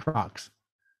wearing Crocs."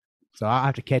 So I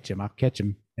have to catch him. I'll catch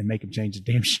him and make him change his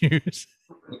damn shoes.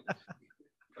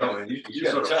 Oh, and you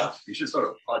should start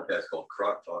a podcast called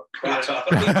Croc Talk. Croc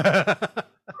Talk.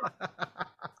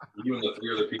 You and the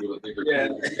 3 other people that think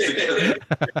they're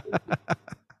cool.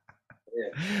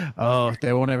 Yeah. Oh,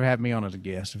 they won't ever have me on as a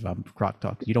guest if I'm Croc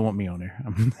Talk. You don't want me on there.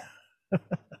 All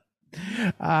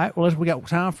right. Well, we got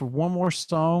time for one more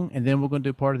song, and then we're going to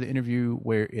do part of the interview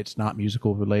where it's not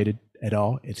musical related at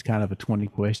all. It's kind of a 20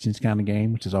 questions kind of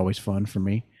game, which is always fun for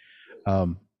me.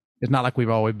 It's not like we've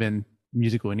always been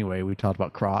musical anyway. We talked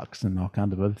about Crocs and all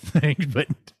kinds of other things. But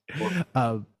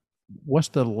what's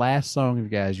the last song of you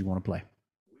guys you want to play?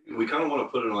 We kind of want to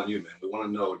put it on you, man. We want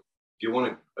to know, do you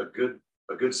want a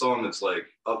good song that's like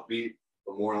upbeat,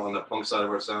 but more on the punk side of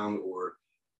our sound, or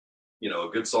a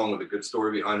good song with a good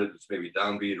story behind it that's maybe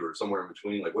downbeat or somewhere in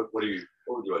between? Like, what would you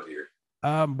like to hear?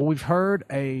 But we've heard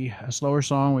a slower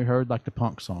song. We heard like the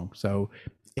punk song. So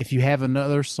if you have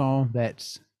another song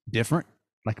that's different,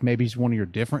 like maybe it's one of your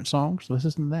different songs, let's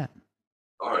listen to that.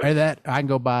 All right. Or that I can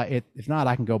go by it. If not,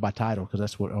 I can go by title, because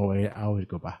that's what I always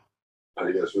go by. How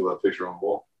do you guys feel about Picture on the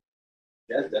Wall?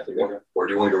 Yeah, definitely. Good. Or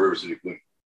do you want to go River City Queen?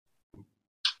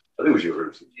 I think we should go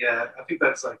River City. Yeah, I think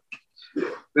that's like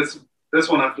this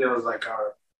one. I feel is like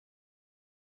our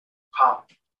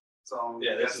pop song.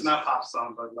 Yeah, this is not pop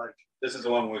song, but like this is the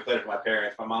one when we played it for my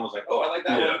parents. My mom was like, "Oh, I like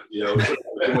that one." Yeah. It was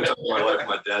too much of my life.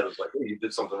 My dad was like, "Hey, you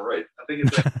did something right." I think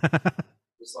it's like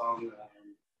the song.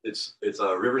 It's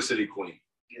River City Queen.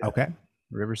 Yeah. Okay,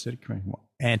 River City Queen.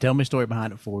 And tell me a story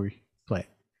behind it before we play it.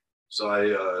 So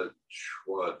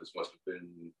this must have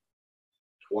been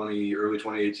early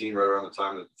 2018, right around the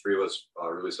time that the 3 of us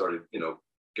really started,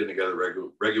 getting together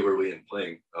regularly and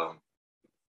playing.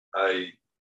 I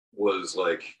was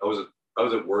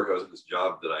at work. I was at this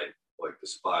job that I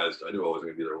despised. I knew I wasn't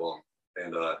gonna be there long,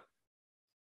 and I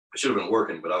should have been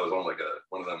working, but I was on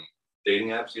one of them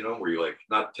dating apps, where you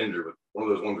not Tinder, but one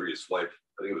of those ones where you swipe.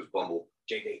 I think it was Bumble.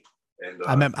 JD. And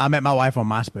I met my wife on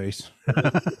MySpace.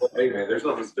 Hey man, there's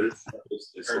nothing.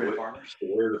 It's Urban Farmers.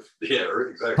 The word of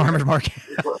exactly. Farmers Market.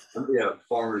 Yeah,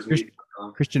 farmers meet.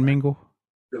 Christian Mingle.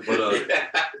 But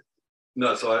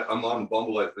no, so I'm on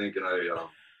Bumble, I think, and I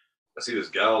see this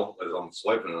gal as I'm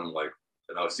swiping, and I'm like,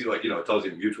 and I see it tells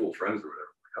you mutual friends or whatever.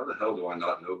 How the hell do I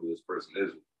not know who this person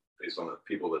is based on the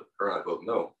people that her and I both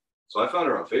know? So I found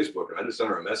her on Facebook, and I just sent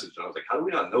her a message, and I was like, how do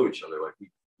we not know each other?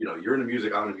 You're into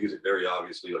music, I'm into music, very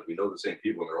obviously. We know the same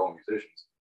people, and they're all musicians.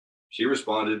 She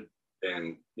responded,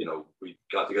 and we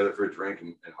got together for a drink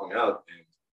and hung out,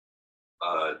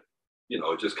 and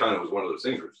it just kind of was one of those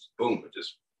things where just boom, it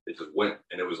just went,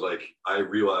 and it was like I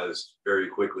realized very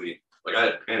quickly, I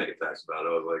had panic attacks about it.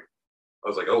 I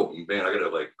was like, oh man, I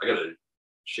gotta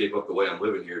shape up the way I'm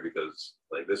living here, because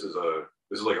this is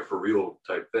like a for real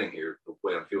type thing here, the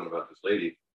way I'm feeling about this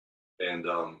lady. And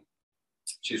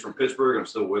she's from Pittsburgh. I'm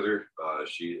still with her.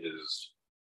 She is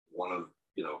one of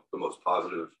the most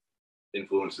positive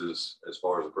influences as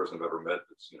far as a person I've ever met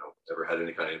that's ever had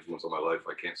any kind of influence on my life.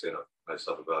 I can't say enough nice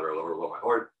stuff about her. I love her with all my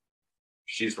heart.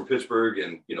 She's from Pittsburgh,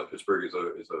 and Pittsburgh is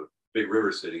a big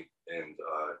river city. And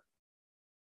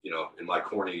in my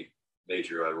corny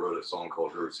nature, I wrote a song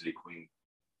called River City Queen,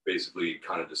 basically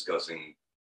kind of discussing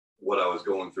what I was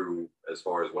going through as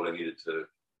far as what I needed to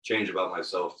change about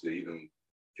myself to even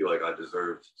feel like I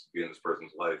deserved to be in this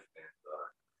person's life,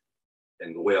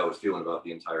 and the way I was feeling about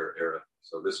the entire era.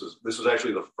 So this was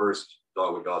actually the first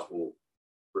Dogwood Gospel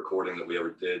recording that we ever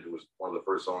did. It was one of the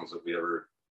first songs that we ever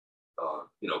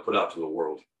put out to the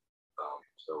world.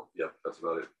 So yeah, that's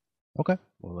about it. Okay.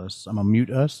 Well, I'm gonna mute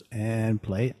us and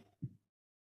play it.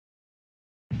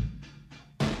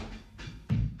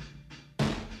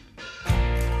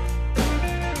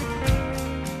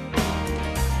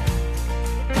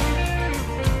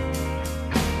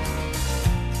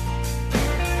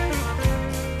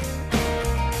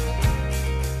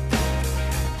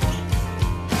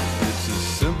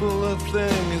 A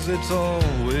thing as it's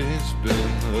always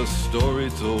been, a story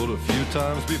told a few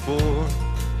times before.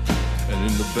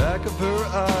 And in the back of her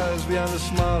eyes, behind a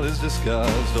smile is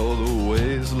disguised all the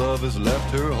ways love has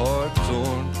left her heart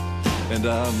torn. And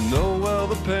I know well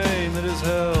the pain that has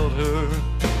held her,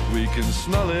 we can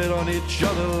smell it on each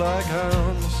other like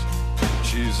hounds.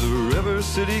 She's a River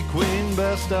City queen,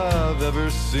 best I've ever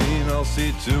seen. I'll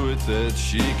see to it that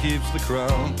she keeps the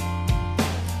crown.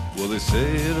 Well, they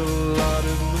say it a lot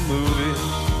in the movies,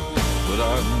 but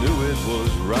I knew it was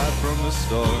right from the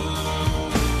start.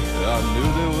 I knew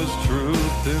there was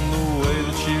truth in the way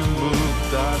that she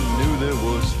moved. I knew there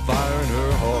was fire in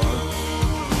her heart.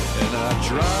 And I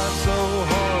tried so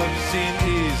hard to seem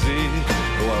easy,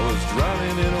 though I was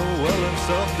drowning in a well of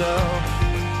self-doubt.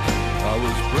 I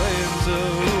was praying to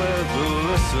whoever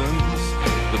listens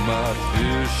that my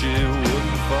fear she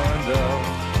wouldn't find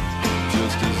out.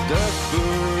 Just as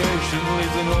desperation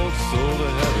leads an old soul to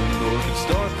heaven, or could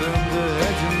start them to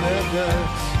hedging their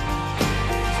bets.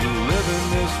 To live in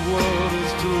this world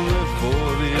is to live for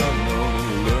the unknown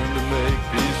and learn to make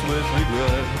peace with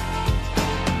regret.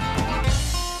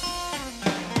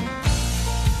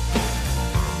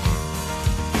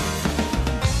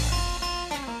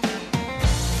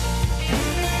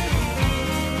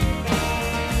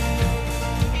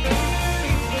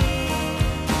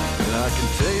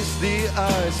 The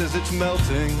ice as it's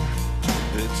melting,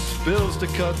 it spills to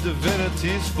cut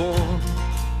divinity's form.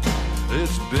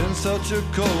 It's been such a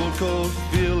cold, cold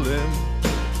feeling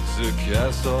to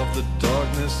cast off the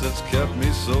darkness that's kept me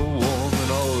so warm.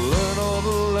 And I'll learn all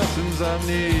the lessons I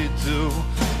need to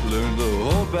learn to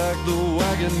hold back the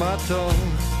wag in my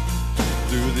tongue.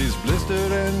 Through these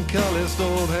blistered and calloused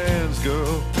old hands,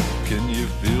 girl, can you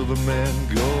feel the man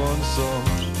go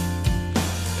unsung?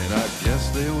 I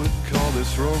guess they would call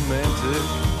this romantic,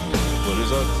 but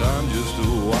is our time just a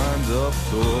wind-up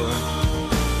toy?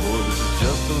 Or this is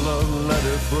just a love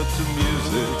letter put to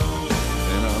music,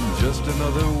 and I'm just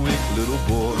another weak little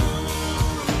boy.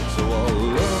 So I'll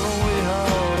learn only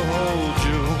how to hold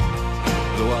you,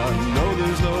 though I know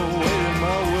there's no weight in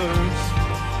my words.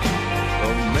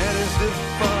 A man is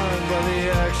defined by the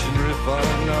action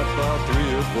refined, not by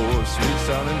 3 or 4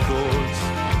 sweet-sounding chords.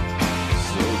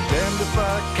 So damned if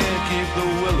I can't keep the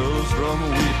willows from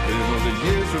weeping, or the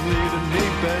years from leaving me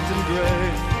bent and gray.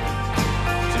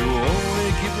 To only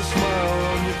keep the smile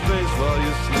on your face while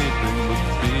you're sleeping would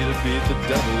be to beat the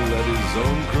devil at his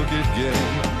own crooked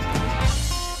game.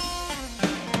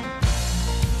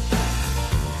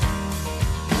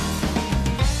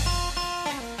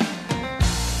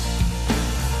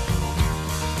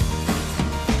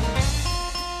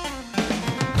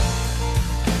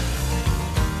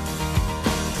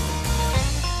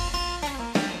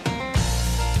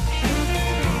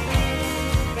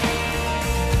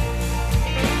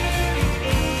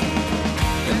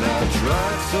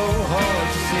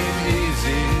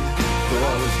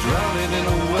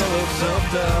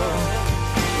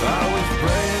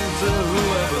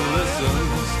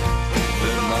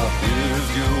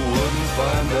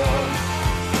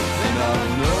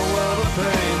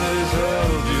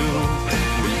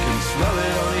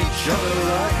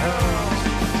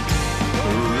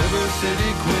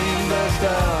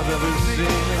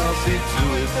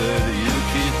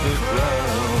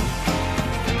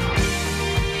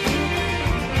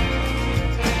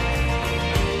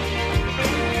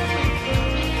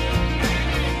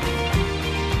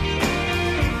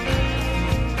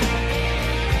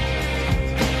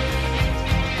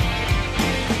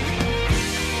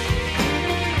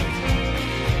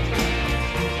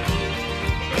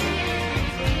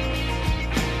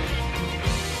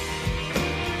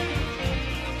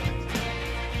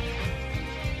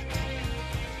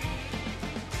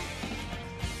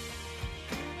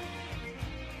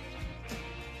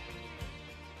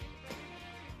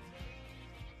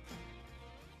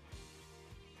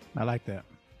 I like that.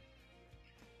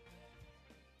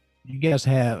 You guys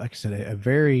have, like I said, a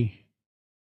very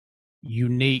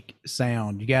unique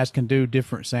sound. You guys can do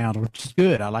different sounds, which is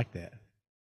good. I like that.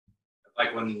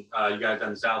 Like when you guys down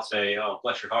the South say, "Oh,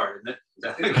 bless your heart," isn't it?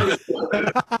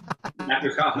 After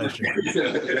comment.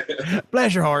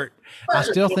 Bless your heart. I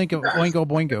still think of Oingo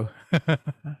Boingo.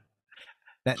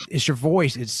 That it's your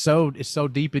voice. It's so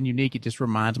deep and unique. It just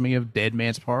reminds me of Dead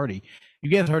Man's Party. You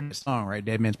guys heard the song, right?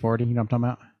 Dead Man's Party. You know what I'm talking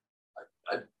about?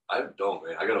 I don't,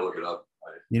 man. I gotta look it up.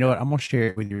 You know what? I'm gonna share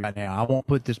it with you right now. I won't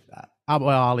put this.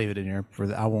 I'll leave it in there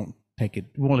I won't take it.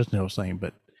 We won't listen to the whole thing,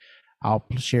 but I'll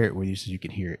share it with you so you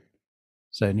can hear it.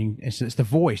 So it's the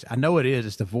voice. I know it is.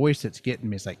 It's the voice that's getting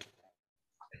me. It's like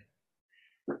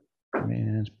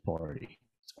Man's Party.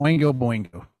 It's Oingo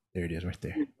Boingo. There it is, right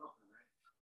there.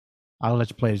 I'll let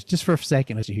you play this just for a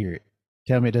second. Let you hear it.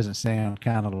 Tell me it doesn't sound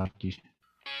kind of like you.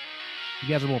 You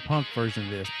guys are more punk version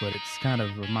of this, but it's kind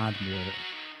of reminds me of it.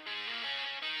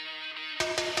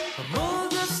 I'm all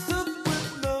dressed up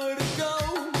with nowhere to go.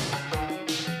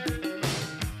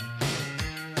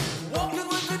 Walking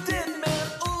with a dead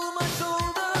man over my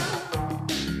shoulder.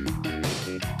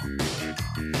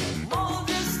 I'm all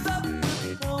dressed up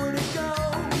with nowhere to go.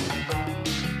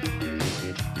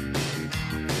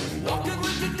 Walking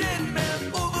with a dead man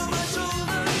over my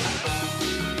shoulder.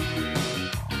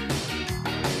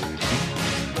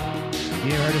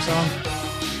 You ever heard this song?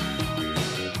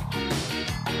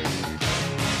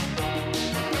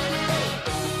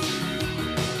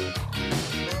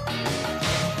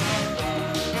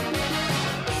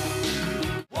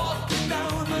 Walking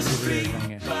down the street,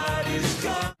 body's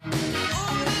gone.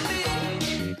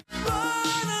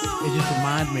 It just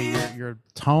reminds me your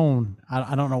tone.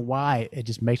 I don't know why. It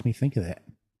just makes me think of that.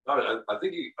 I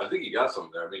think you got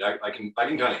something there. I mean, I can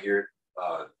kind of hear it.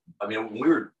 I mean, when we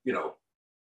were,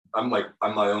 I'm my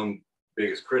own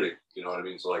biggest critic. You know what I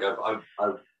mean? So like I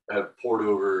have poured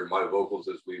over my vocals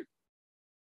as we've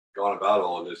gone about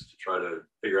all of this to try to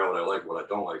figure out what I like, what I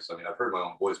don't like. So I mean, I've heard my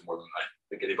own voice more than I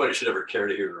think anybody should ever care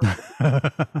to hear.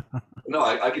 No,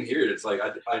 I can hear it. It's like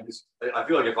I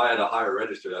feel like if I had a higher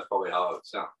register, that's probably how it would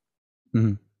sound.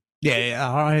 Mm-hmm.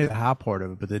 Yeah, I hear the high part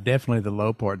of it, but definitely the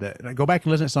low part. That go back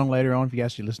and listen to the song later on. If you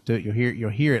guys should listen to it, you'll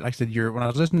hear it. Like I said, when I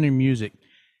was listening to your music,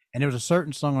 and there was a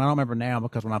certain song I don't remember now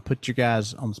because when I put you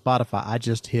guys on Spotify, I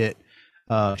just hit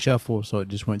shuffle, so it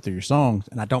just went through your songs,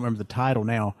 and I don't remember the title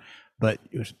now, but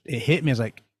it hit me. I was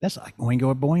like, that's like Oingo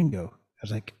or Boingo. I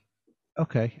was like,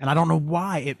 okay, and I don't know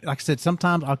why. Like I said,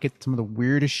 sometimes I'll get some of the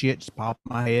weirdest shit just pop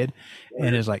in my head,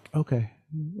 and it's like, okay,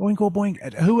 Oingo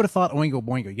Boingo. Who would have thought Oingo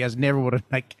Boingo? You guys never would have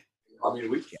like. I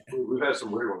mean, we've had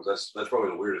some weird ones. That's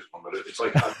probably the weirdest one, but it's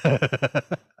like.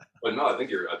 But no, I think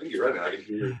you're right, man. I can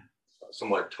hear some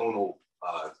like tonal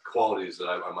qualities that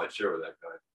I might share with that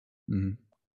guy. Mm-hmm.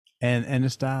 And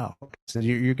the style. So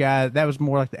your guys, that was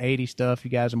more like the '80s stuff. You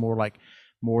guys are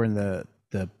more in the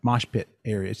mosh pit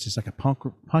area. It's just like a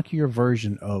punkier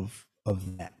version of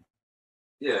that.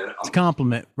 Yeah, it's a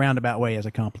compliment, roundabout way as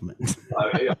a compliment.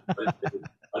 I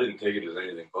didn't take it as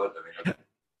anything but. I mean,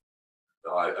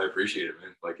 I appreciate it,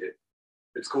 man. Like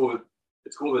it's cool.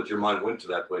 It's cool that your mind went to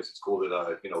that place. It's cool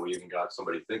that we even got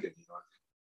somebody thinking.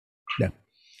 Yeah,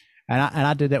 and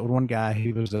I did that with one guy.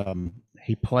 He was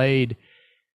he played.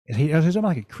 He was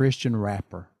like a Christian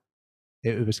rapper.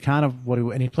 It was kind of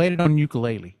and he played it on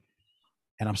ukulele.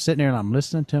 And I'm sitting there and I'm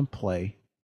listening to him play,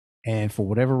 and for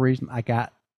whatever reason, I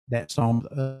got that song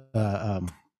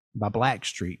by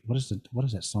Blackstreet. What is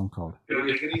that song called? I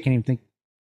can't even think.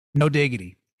 No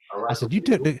Diggity. I said,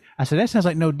 I said, that sounds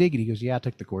like No Diggity. He goes, yeah, I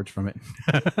took the chords from it.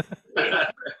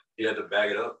 You had to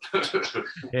bag it up.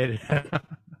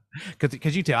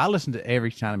 Because you tell, I listen to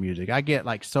every kind of music. I get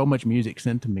like so much music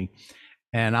sent to me,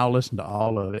 and I'll listen to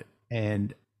all of it,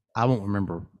 and I won't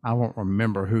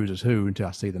remember whose is who until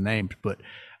I see the names. But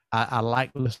I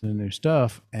like listening to new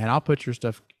stuff, and I'll put your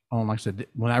stuff on. Like I said,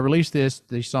 when I release this,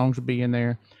 these songs will be in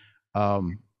there.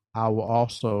 I will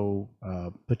also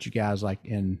put you guys like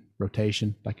in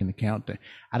rotation, like in the countdown.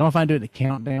 I don't know if I do it in the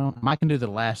countdown. I can do the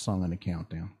last song in the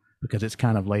countdown because it's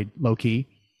kind of low key.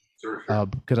 Sure.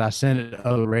 Because I send it to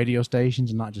other radio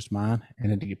stations and not just mine,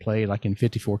 and it get played like in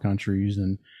 54 countries,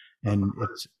 and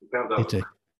it's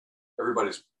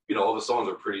everybody's all the songs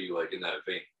are pretty like in that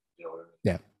vein. You know what I mean?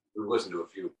 Yeah. We've listened to a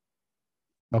few.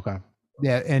 Okay.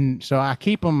 Yeah, and so I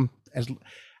keep them as.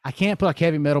 I can't put like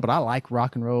heavy metal, but I like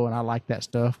rock and roll and I like that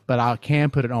stuff. But I can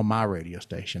put it on my radio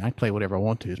station. I can play whatever I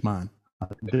want to. It's mine. I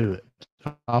can do it.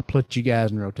 I'll put you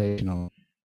guys in rotation on.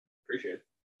 Appreciate it.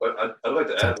 But I'd like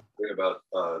to add a thing about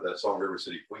that song "River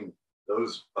City Queen."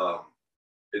 Those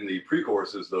in the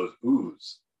pre-choruses, those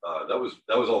oohs. That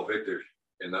was all Victor,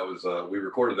 and that was we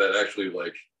recorded that actually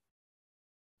like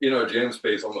in our jam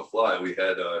space on the fly. We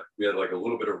had like a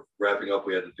little bit of wrapping up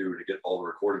we had to do to get all the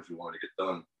recordings we wanted to get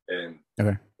done. And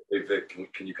okay. Hey Vic,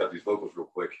 can you cut these vocals real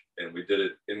quick? And we did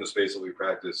it in the space that we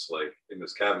practice, like in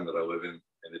this cabin that I live in,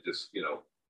 and it just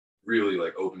really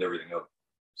like opened everything up.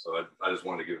 So I just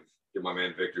wanted to give my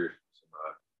man Victor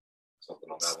something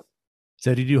on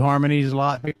So do you do harmonies a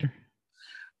lot, Victor?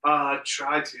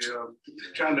 Try to.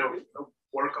 Trying to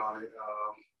work on it.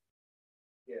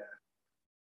 Yeah.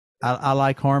 I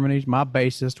like harmonies. My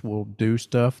bassist will do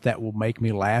stuff that will make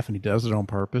me laugh, and he does it on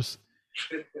purpose.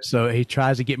 So he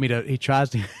tries to get me to. He tries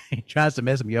to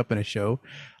mess me up in a show.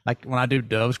 Like when I do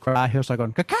Doves Cry, he'll start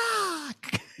going caca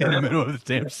in the middle of the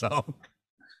damn song,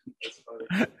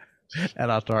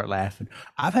 and I'll start laughing.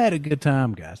 I've had a good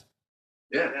time, guys.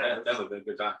 Yeah, that was a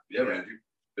good time. Yeah, man. You've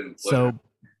been So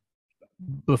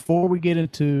before we get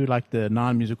into like the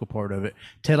non-musical part of it,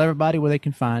 tell everybody where they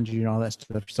can find you and all that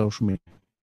stuff, social media.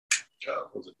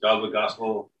 Was it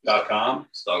dogwoodgospel.com?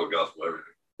 It's Dogwood Gospel everything.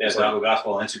 Yeah, Dogwood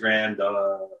Gospel on Instagram.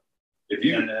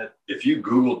 If you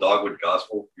Google Dogwood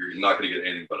Gospel, you're not going to get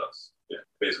anything but us. Yeah,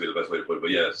 basically the best way to put it.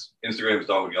 But yes, Instagram is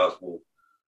Dogwood Gospel,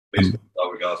 Facebook is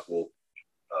Dogwood Gospel.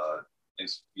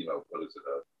 What is it?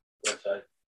 Website.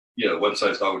 Yeah, the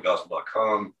website's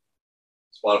dogwoodgospel.com,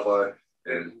 Spotify,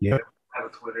 and I have a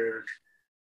Twitter.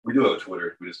 we do have a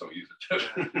Twitter. We just don't use it.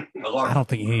 I don't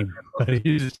think anybody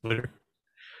uses Twitter.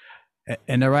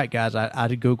 And they're right, guys. I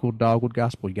did Google Dogwood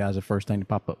Gospel. You guys, the first thing to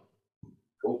pop up.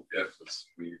 Cool. Yeah,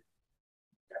 we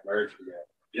got merch.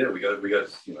 we got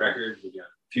Records. We got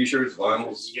T-shirts,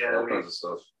 vinyls, all kinds of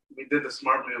stuff. We did the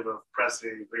smart move of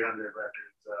pressing 300 records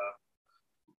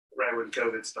right when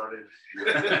COVID started.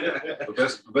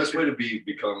 The best way to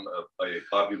become a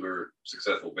popular,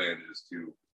 successful band is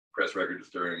to press records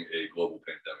during a global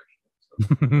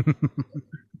pandemic. So.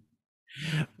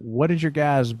 What is your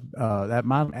guys?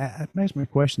 That makes me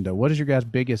question though. What is your guys'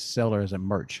 biggest seller as a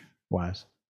merch wise?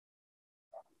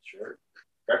 shirt,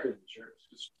 records and shirts.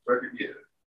 Just record, yeah.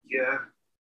 Yeah.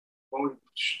 When we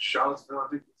Charlottesville, I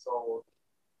think we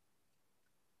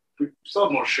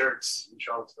sold more shirts in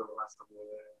Charlottesville the last time we were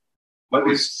there.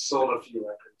 We sold a few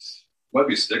records. Might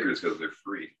be stickers because they're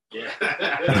free. Yeah.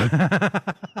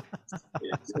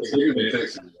 Stickers and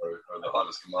picks are the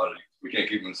hottest commodity. We can't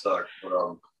keep them in stock. But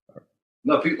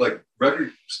no, people like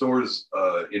record stores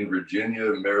in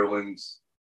Virginia, Maryland,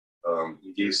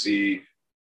 DC,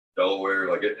 Delaware,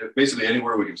 like basically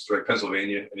anywhere we can strike,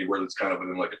 Pennsylvania, anywhere that's kind of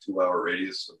within like a 2-hour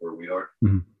radius of where we are.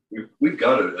 Mm-hmm. We've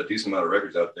got a decent amount of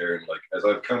records out there, and like as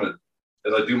I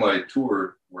do my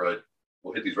tour where I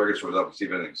will hit these record stores up and see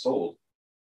if anything's sold.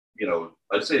 You know,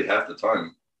 I'd say half the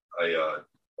time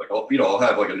I'll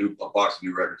have like a box of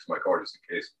new records in my car just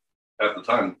in case. Half the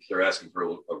time they're asking for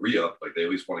a re-up, like they at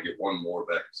least want to get one more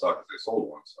back in stock if they sold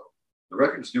one. So the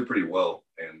records do pretty well,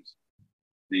 and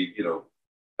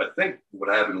I think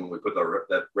what happened when we put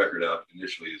that record out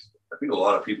initially is I think a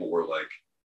lot of people were like,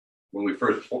 when we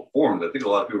first formed, I think a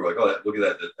lot of people were like, oh, look at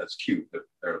that, that's cute, that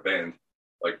they're in a band,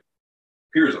 like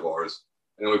peers of ours.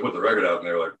 And then we put the record out and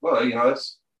they were like, well,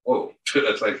 that's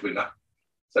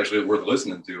actually worth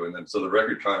listening to. And then so the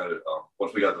record kind of,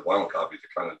 once we got the vinyl copies, it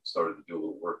kind of started to do a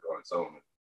little work on its own.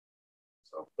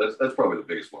 So that's probably the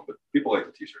biggest one, but people like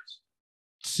the t-shirts.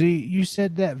 See, you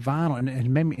said that vinyl, and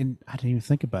maybe I didn't even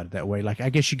think about it that way. Like,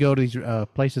 I guess you go to these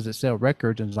places that sell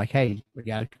records, and it's like, hey, we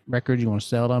got records, you want to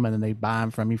sell them, and then they buy them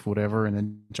from you for whatever, and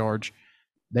then charge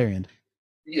their end.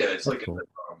 Yeah, it's like cool.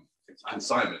 It's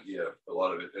consignment. Yeah, a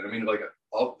lot of it. And I mean, like,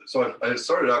 I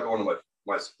started out going to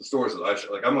my stores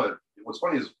that what's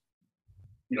funny is,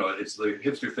 it's the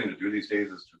hipster thing to do these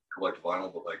days is to collect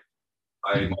vinyl, but like,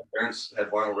 my parents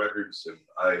had vinyl records, and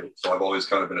I've always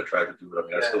kind of been attracted to it. I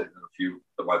mean, I still have a few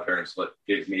that my parents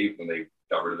gave me when they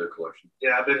got rid of their collection.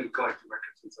 Yeah, I've been collecting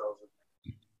records since I was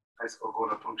in high school,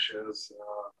 going to punk shows.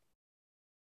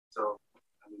 So,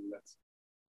 I mean, that's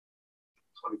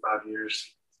 25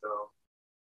 years. So,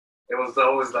 it was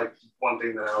always like one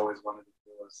thing that I always wanted to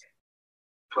do was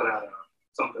put out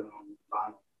something on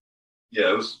vinyl.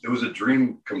 Yeah, it was a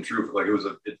dream come true. Like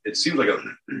it seemed like a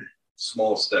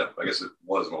small step. I guess it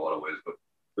was in a lot of ways, but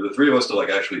for the three of us to like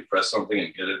actually press something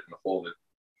and get it and hold it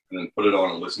and then put it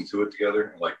on and listen to it together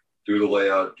and like do the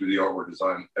layout, do the artwork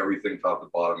design, everything top to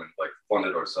bottom, and like fund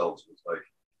it ourselves was like,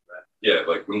 yeah,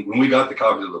 like when we got the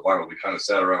copies of the vinyl, we kind of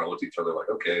sat around and looked at each other like,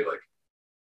 okay, like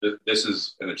this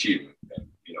is an achievement. And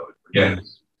again,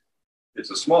 it's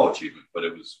a small achievement, but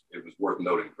it was worth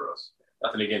noting for us.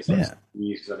 Nothing against CDs,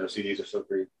 because I know CDs are so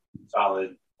pretty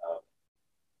solid.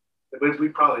 We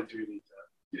probably do need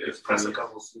to press a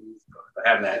couple of CDs. But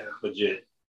having that legit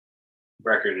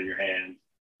record in your hand,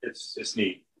 it's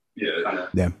neat.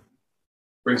 Yeah.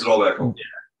 Brings it all back home.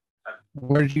 Yeah.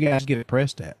 Where did you guys get it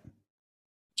pressed at?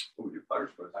 We do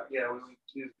Pirates Press. Yeah, we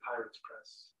use Pirates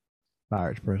Press.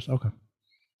 Pirates Press, okay.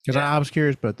 Because I was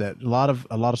curious about that. A lot of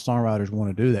songwriters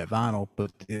want to do that vinyl,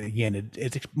 but again,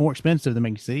 it's more expensive than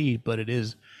making CDs. But it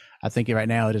is, I think right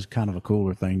now, it is kind of a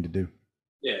cooler thing to do.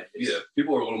 Yeah, Yeah,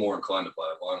 people are a little more inclined to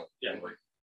buy a vinyl. Yeah,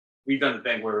 we've done the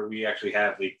thing where we actually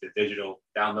have the digital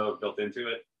download built into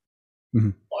it.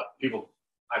 Mhm. But people,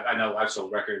 I know I've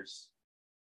sold records.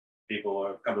 People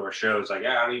have come to our shows like,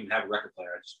 yeah, I don't even have a record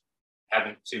player. I just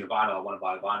haven't seen a vinyl. I want to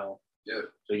buy a vinyl. Yeah.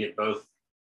 So you get both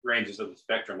ranges of the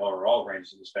spectrum, or all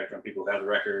ranges of the spectrum. People who have the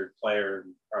record player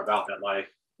and are about that life.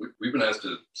 We've been asked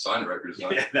to sign records.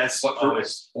 Yeah, that's but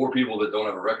for people that don't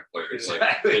have a record player. It's like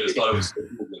they just thought it was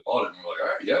people that bought it, and we're like, all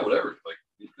right, yeah, whatever. Like,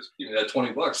 just give me that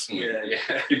 $20, and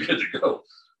you're good to go.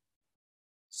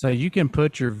 So you can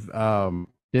put your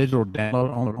digital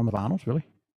download on the vinyls, really?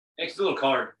 It's a little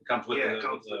card that comes with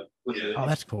the Oh,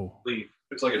 that's cool. sleeve.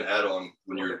 It's like an add-on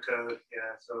when you're code.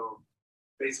 Yeah. So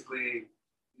basically,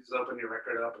 you just open your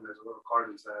record up, and there's a little card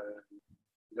inside it.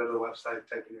 You go to the website,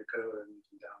 type in your code, and you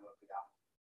can download the album.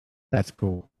 That's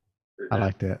cool. I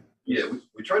like that. Yeah,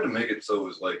 we tried to make it so it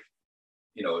was like,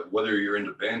 you know, whether you're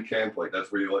into Bandcamp, like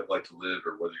that's where you like to live,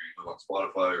 or whether you live on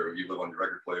Spotify or you live on your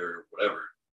record player or whatever,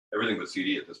 everything but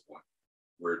CD at this point.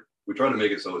 We try to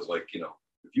make it so it's like, you know,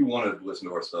 if you want to listen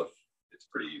to our stuff, it's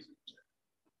pretty easy.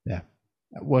 Yeah.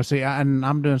 Well, see,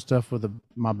 I'm doing stuff with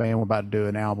my band. We're about to do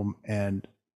an album, and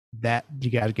that you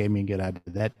guys gave me a good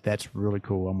idea. That's really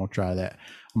cool. I'm gonna try that.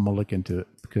 I'm gonna look into it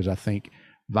because I think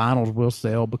vinyls will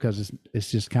sell because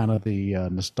it's just kind of the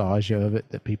nostalgia of it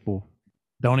that people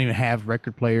don't even have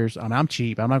record players. I mean, I'm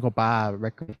cheap. I'm not gonna buy a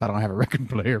record if I don't have a record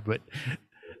player, but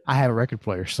I have a record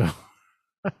player, so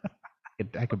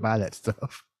I could buy that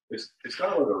stuff. It's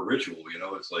kind of like a ritual, you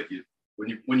know. It's like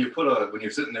when you're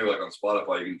sitting there like on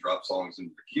Spotify, you can drop songs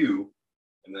into the queue,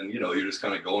 and then, you know, you're just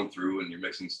kind of going through and you're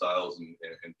mixing styles and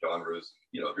genres.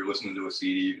 You know, if you're listening to a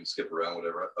CD, you can skip around,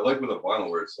 whatever. I like with a vinyl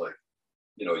where it's like,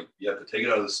 you know, you have to take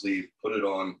it out of the sleeve, put it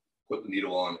on, put the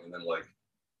needle on, and then, like,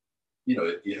 you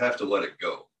know, you have to let it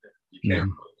go. You can't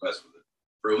really mess with it,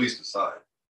 for at least a side.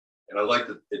 And I like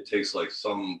that it takes like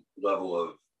some level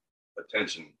of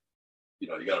attention. You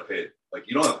know, you got to pay it. Like,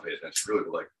 you don't have to pay attention really,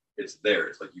 but like, it's there.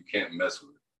 It's like you can't mess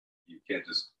with it. You can't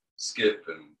just skip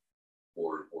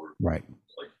or right,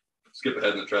 like skip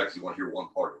ahead in the tracks. You want to hear one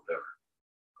part or whatever.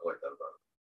 I like that about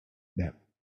it.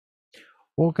 Yeah.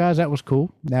 Well, guys, that was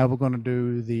cool. Now we're going to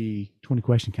do the 20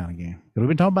 question kind of game. We've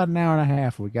been talking about an hour and a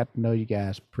half. We got to know you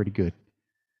guys pretty good.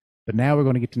 But now we're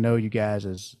going to get to know you guys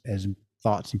as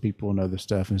thoughts and people and other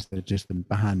stuff instead of just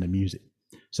behind the music.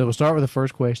 So we'll start with the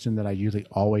first question that I usually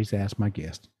always ask my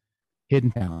guests.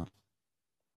 Hidden talent.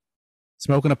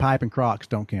 Smoking a pipe and Crocs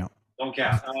don't count. Don't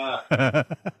count.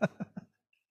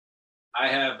 I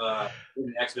have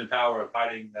the excellent power of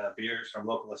hiding beers from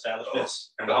local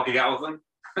establishments and walking out with them.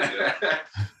 Yeah.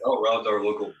 Around our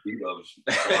local B-dubs.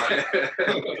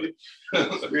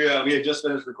 We had just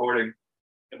finished recording,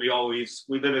 and we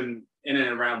live in and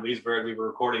around Leesburg. We were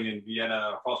recording in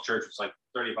Vienna. Falls Church was like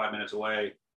 35 minutes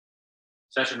away.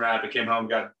 Session wrap. We came home,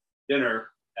 got dinner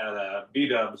at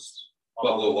B-dubs.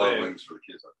 Buffalo Wild Wings for the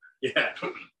kids out there. Yeah,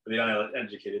 for the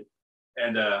uneducated.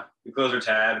 And we closed our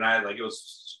tab, and I had it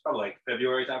was probably like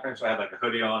February timeframe, so I had like a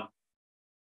hoodie on.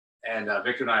 And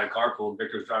Victor and I had carpooled.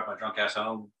 Victor was driving my drunk ass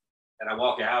home, and I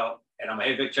walk out, and I'm like,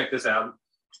 "Hey, Vic, check this out."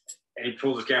 And he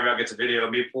pulls his camera out, gets a video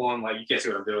of me pulling, like, you can't see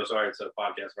what I'm doing. Sorry, it's a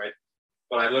podcast, right?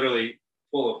 But I literally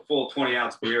pull a full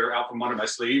 20-ounce beer out from under my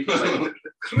sleeve.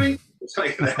 It's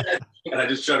like that. And I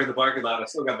just chugged in the parking lot. I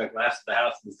still got that glass at the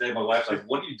house. And this day, my wife's like,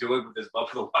 "What are you doing with this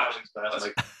Buffalo Wild Wings glass?" I'm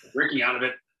like, drinking out of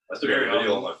it. I still got a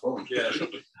video on my phone. Yeah.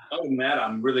 Other than that,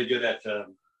 I'm really good at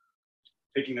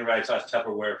picking the right size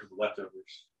Tupperware for the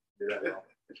leftovers. Do that well.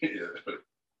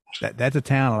 Yeah. That's a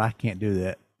talent. I can't do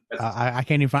that. I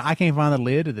can't find the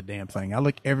lid of the damn thing. I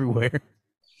look everywhere.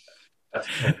 That's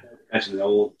mentioned the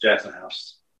old Jackson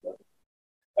house. How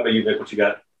about you, Vic? What you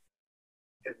got?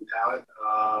 Hidden talent.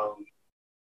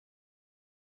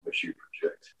 What you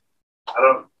project?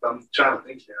 I'm trying to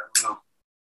think here. I don't know.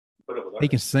 He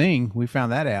can sing. We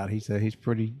found that out. He's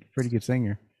pretty good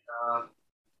singer.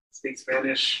 Speak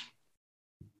Spanish.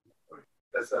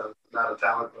 That's not a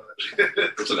talent, but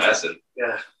it's an asset.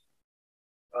 Yeah.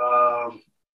 I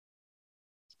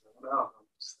don't know. I'm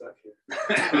stuck here.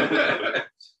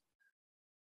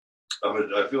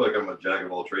 I feel like I'm a jack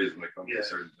of all trades when it comes to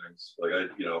certain things. Like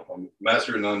I'm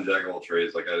master of none, jack of all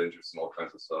trades. Like I had interest in all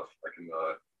kinds of stuff.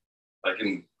 I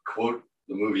can quote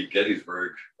the movie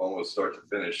Gettysburg almost start to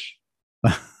finish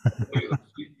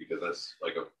because that's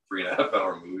like a 3.5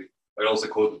 hour movie. I can also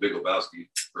quote The Big Lebowski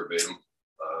verbatim.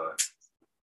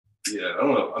 I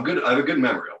don't know. I'm good. I have a good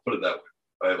memory. I'll put it that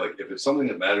way. I like if it's something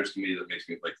that matters to me, that makes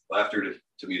me like laughter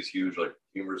to me is huge. Like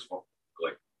humor is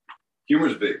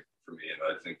big for me, and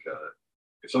I think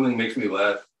if something makes me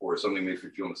laugh or something makes me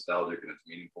feel nostalgic and it's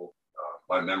meaningful,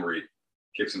 my memory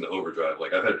kicks into overdrive.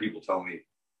 Like I've had people tell me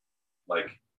like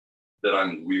that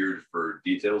I'm weird for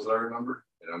details that I remember,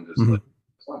 and I'm just like,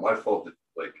 it's not my fault that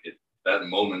like that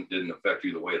moment didn't affect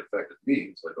you the way it affected me.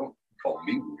 It's like, don't call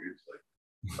me weird. It's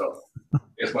like, oh, I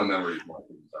guess my memory is more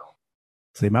down.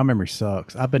 See, my memory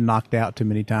sucks. I've been knocked out too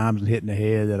many times and hit in the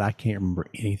head that I can't remember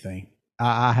anything.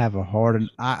 I have a hard,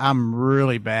 I'm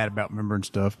really bad about remembering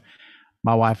stuff.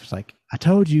 My wife was like, I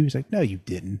told you. He's like, no, you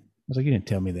didn't. I was like, you didn't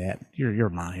tell me that. You're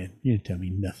lying. You didn't tell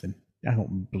me nothing. I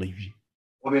don't believe you.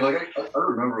 I mean, like, I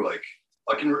remember, like,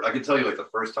 I can tell you, like, the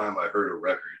first time I heard a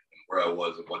record and where I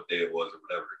was and what day it was or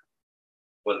whatever.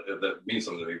 But that means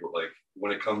something to me. But, like,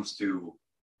 when it comes to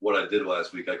what I did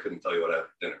last week, I couldn't tell you what I had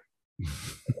for dinner.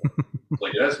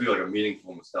 Like, it has to be, like, a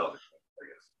meaningful nostalgia, I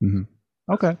guess. Mm-hmm.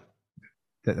 Okay.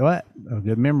 What? A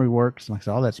good memory works. Like,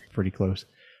 so all that's pretty close.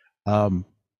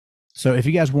 So if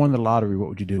you guys won the lottery, what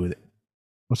would you do with it?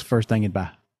 What's the first thing you'd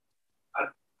buy? I'd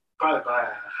probably buy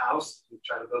a house and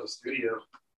try to build a studio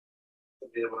to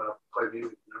be able to play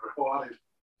music whenever I wanted.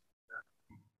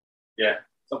 Yeah,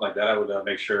 something like that. I would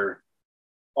make sure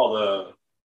all the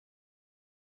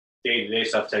day-to-day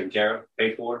stuff taken care of,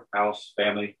 paid for, house,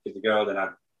 family, good to go. Then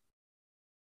I'd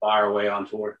fire away on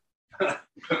tour.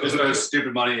 Just throw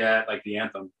stupid money at like the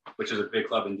Anthem, which is a big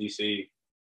club in DC.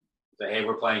 Say, hey,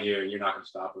 we're playing here, and you're not going to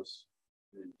stop us.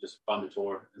 And just fund the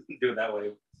tour and do it that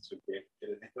way. So get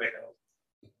it anyway else.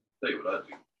 Tell you what I'd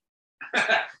do.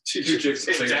 Two chicks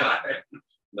at the same time.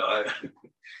 No,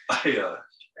 I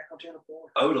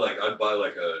would like. I'd buy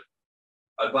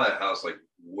a house like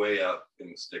way out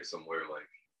in the sticks somewhere, like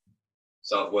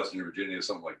southwestern Virginia,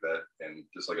 something like that, and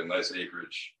just like a nice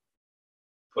acreage.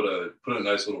 Put a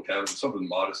nice little cabin, something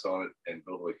modest on it, and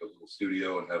build like a little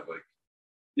studio and have like,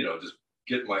 you know, just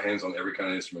get my hands on every kind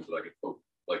of instrument that I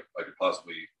could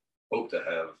possibly hope to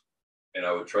have, and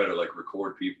I would try to like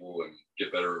record people and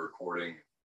get better at recording.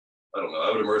 I don't know.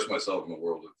 I would immerse myself in the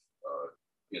world of,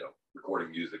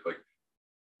 recording music. Like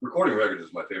recording records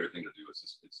is my favorite thing to do.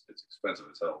 It's expensive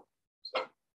as hell, so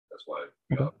that's why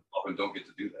I often don't get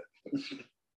to do that.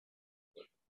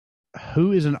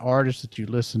 Who is an artist that you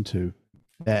listen to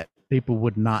that people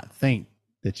would not think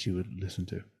that you would listen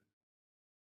to? I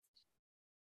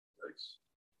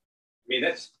mean,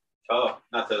 that's tough.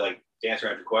 Not to like answer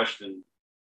your question.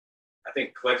 I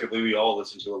think collectively we all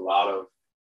listen to a lot of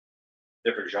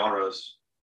different genres.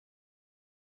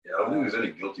 Yeah, I don't think there's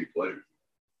any guilty pleasures.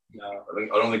 No, I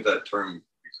don't think that term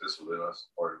exists within us,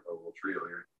 our little trio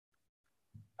here.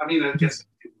 I mean, I guess if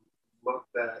you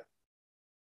looked at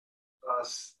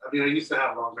us. I mean, I used to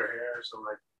have longer hair, so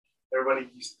like everybody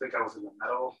used to think I was in the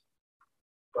metal,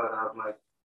 but I'm like,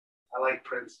 I like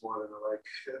Prince more than I like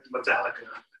Metallica.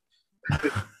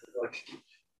 Like,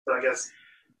 so I guess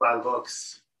by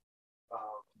looks,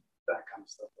 that kind of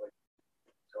stuff, like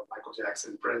Michael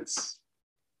Jackson, Prince.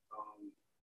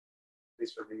 At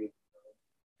least for me.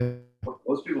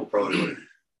 Most people probably would,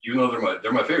 even though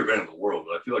they're my favorite band in the world,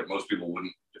 but I feel like most people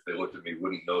wouldn't, if they looked at me,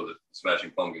 wouldn't know that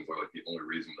Smashing Pumpkins are like the only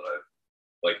reason that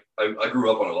I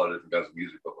grew up on a lot of different kinds of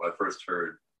music, but when I first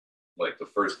heard like the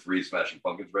first 3 Smashing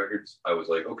Pumpkins records, I was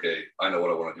like, okay, I know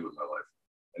what I want to do with my life,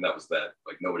 and that was that.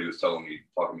 Like nobody was talking me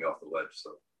off the ledge,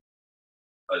 so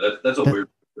that's a weird.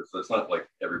 That's not like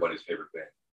everybody's favorite band.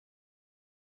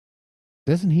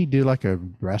 Doesn't he do like a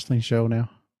wrestling show now?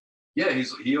 Yeah,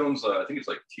 he owns I think it's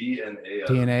like TNA.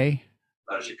 TNA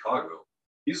out of Chicago.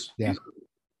 He's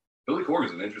Billy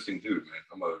Corgan's an interesting dude, man.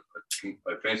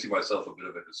 I fancy myself a bit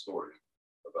of a historian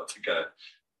about the guy.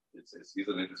 He's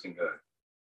an interesting guy.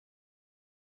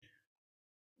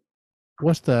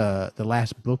 What's the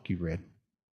last book you read?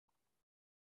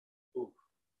 Ooh.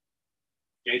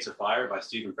 Gates of Fire by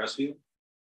Stephen Pressfield.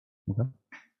 Okay.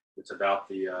 It's about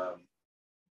the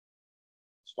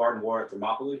Spartan War at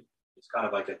Thermopylae. It's kind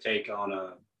of like a take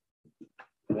on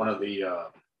one of the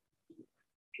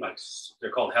like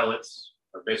they're called helots,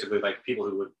 or basically like people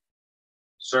who would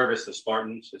service the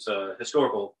Spartans. It's a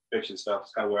historical fiction stuff.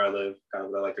 It's kind of where I live, kind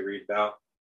of what I like to read about.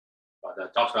 But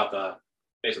it talks about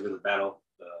basically the battle,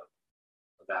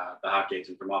 the hot gates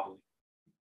in Thermopylae.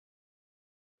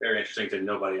 Very interesting to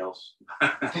nobody else.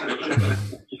 I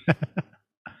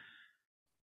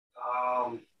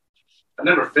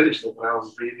never finished it, but I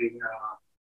was reading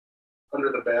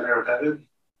Under the Banner of Heaven.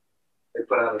 They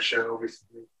put out a show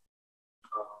recently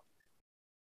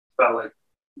about like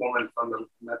Mormon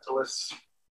fundamentalists.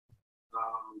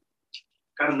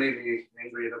 Kind of made me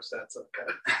angry and upset, so I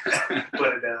kind of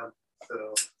put it down.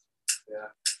 So, yeah.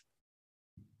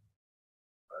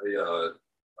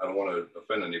 I don't want to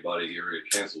offend anybody here or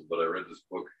get canceled, but I read this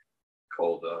book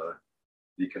called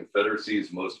The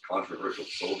Confederacy's Most Controversial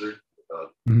Soldier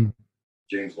about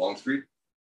James Longstreet.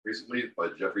 recently by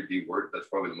Jeffrey D. Wirt. That's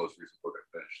probably the most recent book I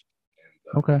finished.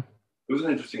 And Okay. it was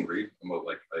an interesting read. I'm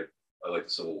like I like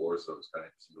the Civil War, so it was kind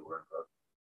of interesting to learn about.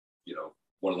 You know,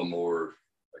 one of the more,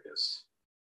 I guess,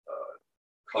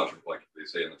 like they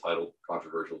say in the title,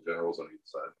 controversial generals on each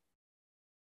side.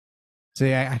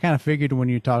 See, I kind of figured when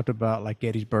you talked about like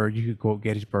Gettysburg, you could quote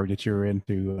Gettysburg that you're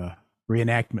into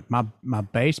reenactment. My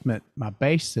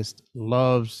bassist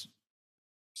loves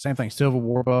same thing, Civil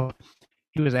War buff.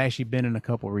 He was actually been in a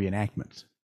couple reenactments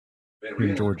Man,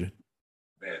 in Georgia.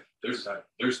 Man,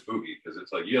 they're spooky because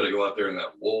it's like you got to go out there in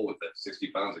that wool with that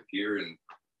 60 pounds of gear in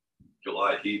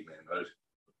July heat, man.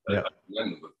 I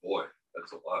commend them, but boy,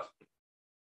 that's a lot.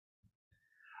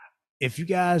 If you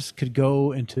guys could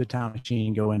go into the time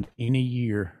machine, go into any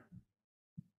year,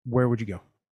 where would you go?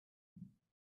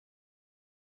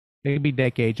 It could be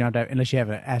decades, you don't have to, unless you have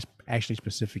an actually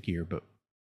specific year, but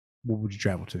what would you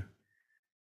travel to?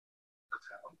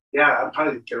 Yeah, I'd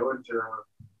probably go into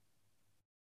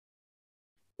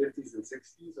 50s and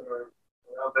 60s or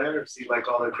out there, see like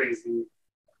all the crazy,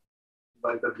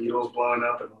 like the Beatles blowing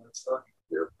up and all that stuff.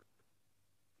 Yeah.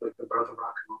 Like the birth of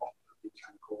rock and roll. That'd be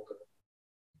kind of cool to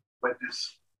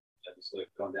witness. Yeah, just like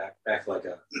going back like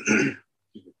a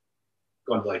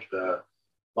going to like the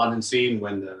London scene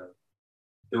when the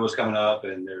it was coming up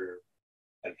and they're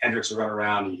like Hendrix was running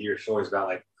around and you hear stories about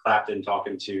like Clapton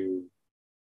talking to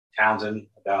Townsend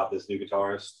about this new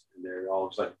guitarist and they're all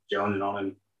just like joning on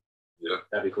him. Yeah.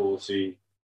 That'd be cool to see.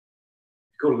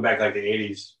 Cool to go back to like the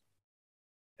 80s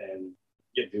and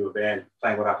get to do a band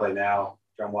playing what I play now,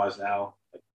 drum wise now.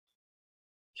 Like,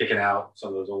 kicking out some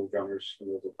of those old drummers from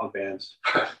those old punk bands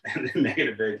and then making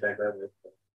it big back then.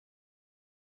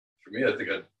 For me, I think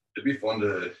it'd be fun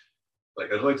to,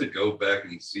 like, I'd like to go back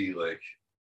and see, like,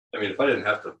 I mean, if I didn't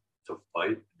have to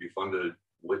fight, it'd be fun to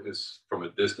witness from a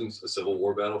distance a Civil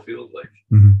War battlefield, like,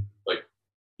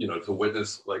 you know, to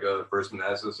witness like a First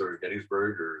Manassas or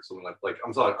Gettysburg or something like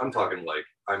I'm talking like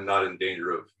I'm not in danger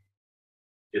of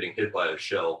getting hit by a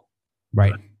shell.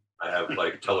 Right. I have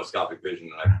like telescopic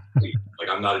vision and I see, like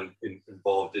I'm not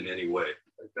involved in any way.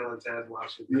 Like Bill and Ted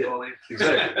watching. Yeah,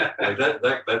 exactly.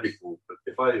 Like that'd be cool. But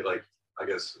if I like, I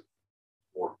guess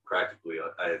more practically,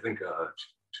 I think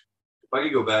if I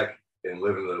could go back and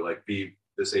live in the like be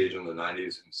this age in the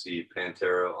 '90s and see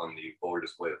Pantera on the Forward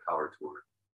Display of Power tour,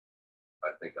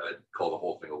 I think I'd call the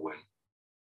whole thing a win.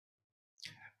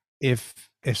 If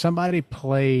somebody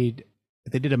played,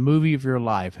 if they did a movie of your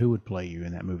life, who would play you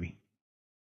in that movie?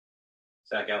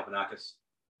 Zach Galifianakis.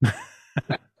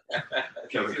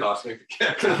 Kevin Costner.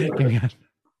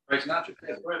 Frank Sinatra.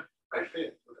 I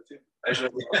fit with the team. Actually,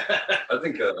 I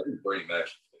think Bernie Mac.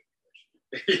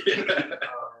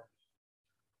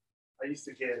 I used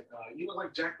to get, you look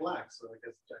like Jack Black, so I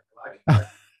guess Jack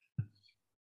Black.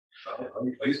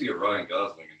 I used to get Ryan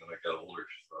Gosling, and then I got older,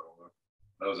 so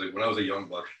I don't know. When I was a young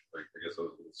buck, like, I guess I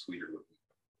was a little sweeter looking.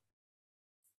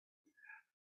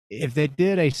 If they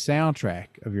did a soundtrack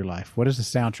of your life, what is the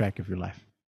soundtrack of your life?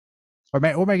 Or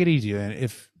make it easier. And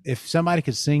if somebody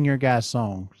could sing your guys'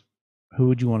 songs, who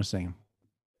would you want to sing them?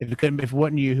 If it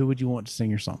wasn't you, who would you want to sing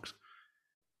your songs?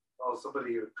 Oh,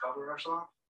 somebody who would cover our song?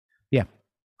 Yeah.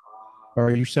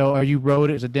 Or you wrote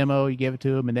it as a demo, you gave it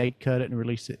to them, and they cut it and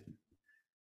released it.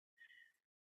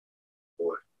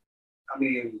 I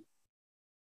mean,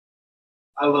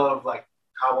 I love like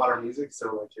hot water music,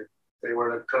 so like if they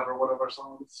were to cover one of our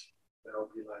songs, that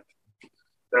would be like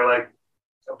they're like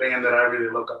a band that I really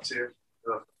look up to.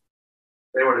 So if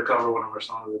they were to cover one of our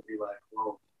songs, it would be like,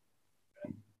 whoa.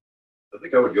 I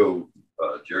think I would go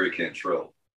Jerry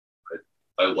Cantrell.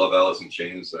 I love Alice in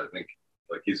Chains. I think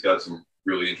like he's got some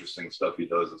really interesting stuff he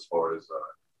does as far as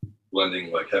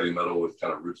blending like heavy metal with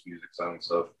kind of roots music sounding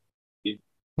stuff. He's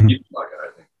my guy,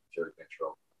 I think. Jerry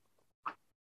Cantrell.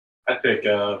 I'd pick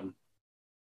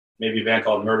maybe a band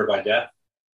called Murder by Death.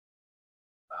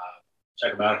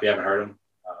 Check them out if you haven't heard them.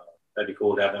 That'd be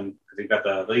cool to have them because he's got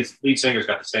the lead singer's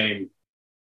got the same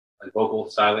like vocal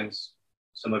stylings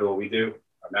similar to what we do.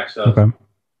 Our Max does. Okay.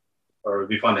 Or it'd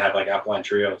be fun to have like Alkaline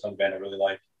Trio, some band I really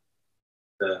like,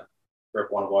 to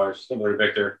rip one of ours, similar to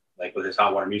Victor, like with his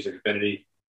hot water music affinity.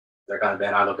 They're kind of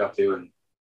band I look up to, and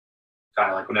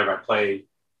kind of like whenever I play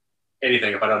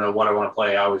anything, if I don't know what I want to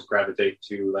play, I always gravitate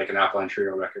to like an Alkaline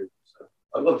Trio record. So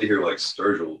I'd love to hear like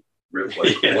Sturgill rip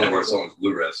like one of our songs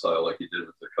bluegrass style, like he did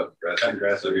with the Cutting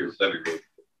Grass. That'd be really cool.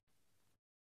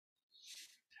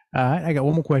 All right, I got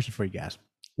one more question for you guys.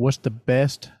 What's the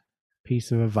best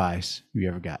piece of advice you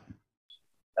ever got?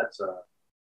 That's I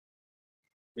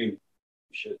mean,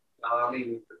 shit. I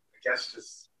mean, I guess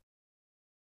just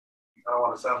I don't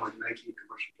want to sound like Nike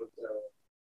commercial, but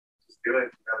just do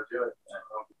it. You gotta do it.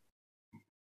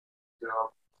 you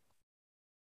know,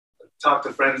 talk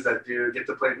to friends that do get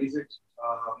to play music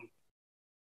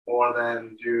more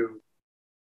than do,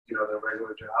 you know, their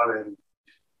regular job. And,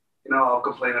 you know, I'll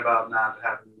complain about not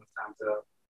having enough time to,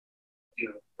 you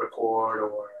know, record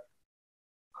or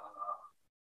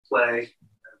play. And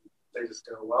they just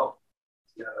go, well,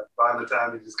 you gotta find the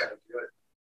time, you just gotta do it.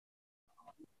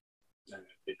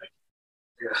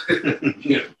 Yeah.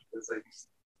 Yeah. It's like,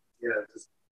 yeah, just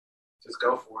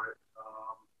go for it.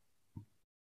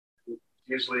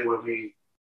 Usually when we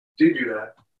do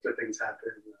that, good things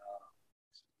happen.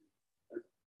 We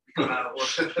come out,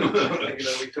 you know,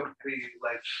 we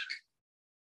like,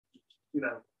 you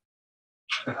know,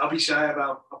 I'll be shy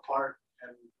about a part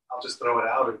and I'll just throw it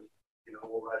out and, you know,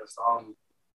 we'll write a song,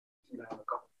 you know, a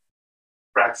couple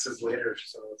practices later.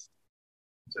 So it's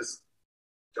just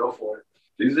go for it.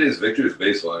 These days, Victor's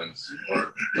bass lines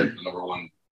are like the number one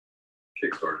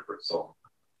Kickstarter for a song.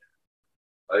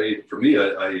 I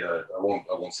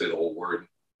won't say the whole word,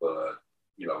 but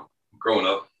you know, growing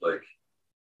up, like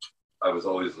I was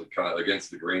always kind of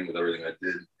against the grain with everything I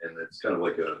did, and it's kind of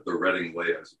like the Reading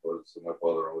way, I suppose. So my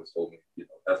father always told me, you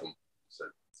know, F them.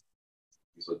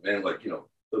 He said, man, like, you know,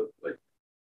 like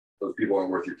those people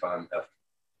aren't worth your time. F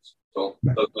them.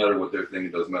 It doesn't matter what they're thinking.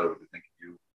 It doesn't matter what they think of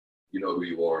you. You know who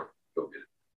you are. Go get it.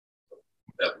 So,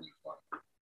 F them is fine.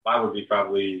 Mine would be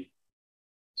probably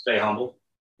stay humble.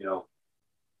 You know,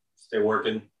 stay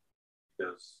working,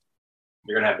 because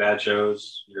you're gonna have bad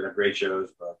shows, you're gonna have great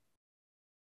shows, but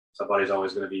somebody's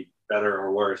always gonna be better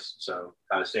or worse. So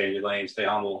kind of stay in your lane, stay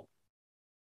humble,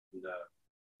 and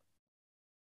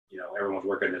you know, everyone's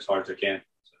working as hard as they can.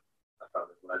 So that's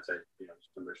probably what I'd say. You know, just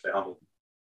remember to stay humble.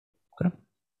 Okay.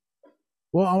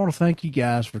 Well, I want to thank you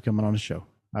guys for coming on the show.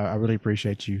 I really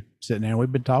appreciate you sitting there.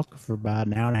 We've been talking for about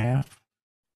an hour and a half,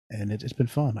 and it's been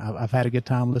fun. I've had a good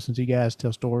time listening to you guys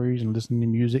tell stories and listening to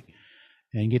music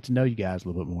and get to know you guys a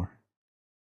little bit more.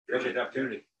 Appreciate the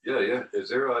opportunity. Yeah. Is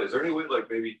there any way, like,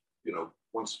 maybe, you know,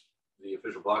 once the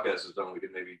official podcast is done, we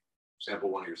could maybe sample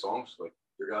one of your songs, like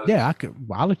your guys? Yeah,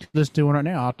 I'll let you listen to one right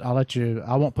now. I'll let you.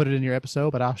 I won't put it in your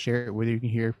episode, but I'll share it with you. I'll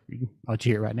let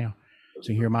you hear it right now,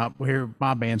 so you hear my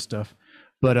band stuff.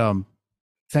 But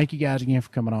thank you guys again for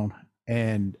coming on,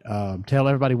 and tell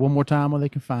everybody one more time where they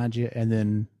can find you, and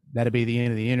then that'll be the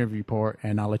end of the interview part,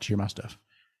 and I'll let you hear my stuff.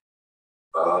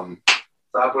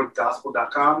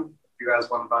 Dogwoodgospel.com. If you guys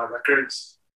want to buy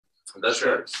records. That's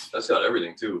got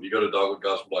everything too. If you go to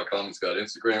dogwoodgospel.com, it's got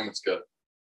Instagram, it's got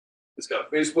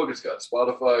Facebook, it's got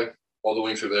Spotify. All the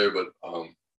links are there. But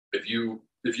if you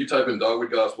type in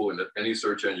Dogwood Gospel into any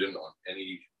search engine on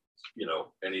any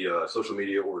social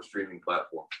media or streaming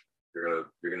platform, you're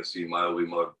gonna see Mildly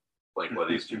Mud playing by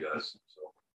these two guys. So.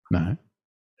 All right,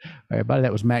 everybody.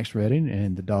 That was Max Redding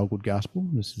and the Dogwood Gospel.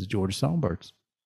 This is the Georgia Songbirds.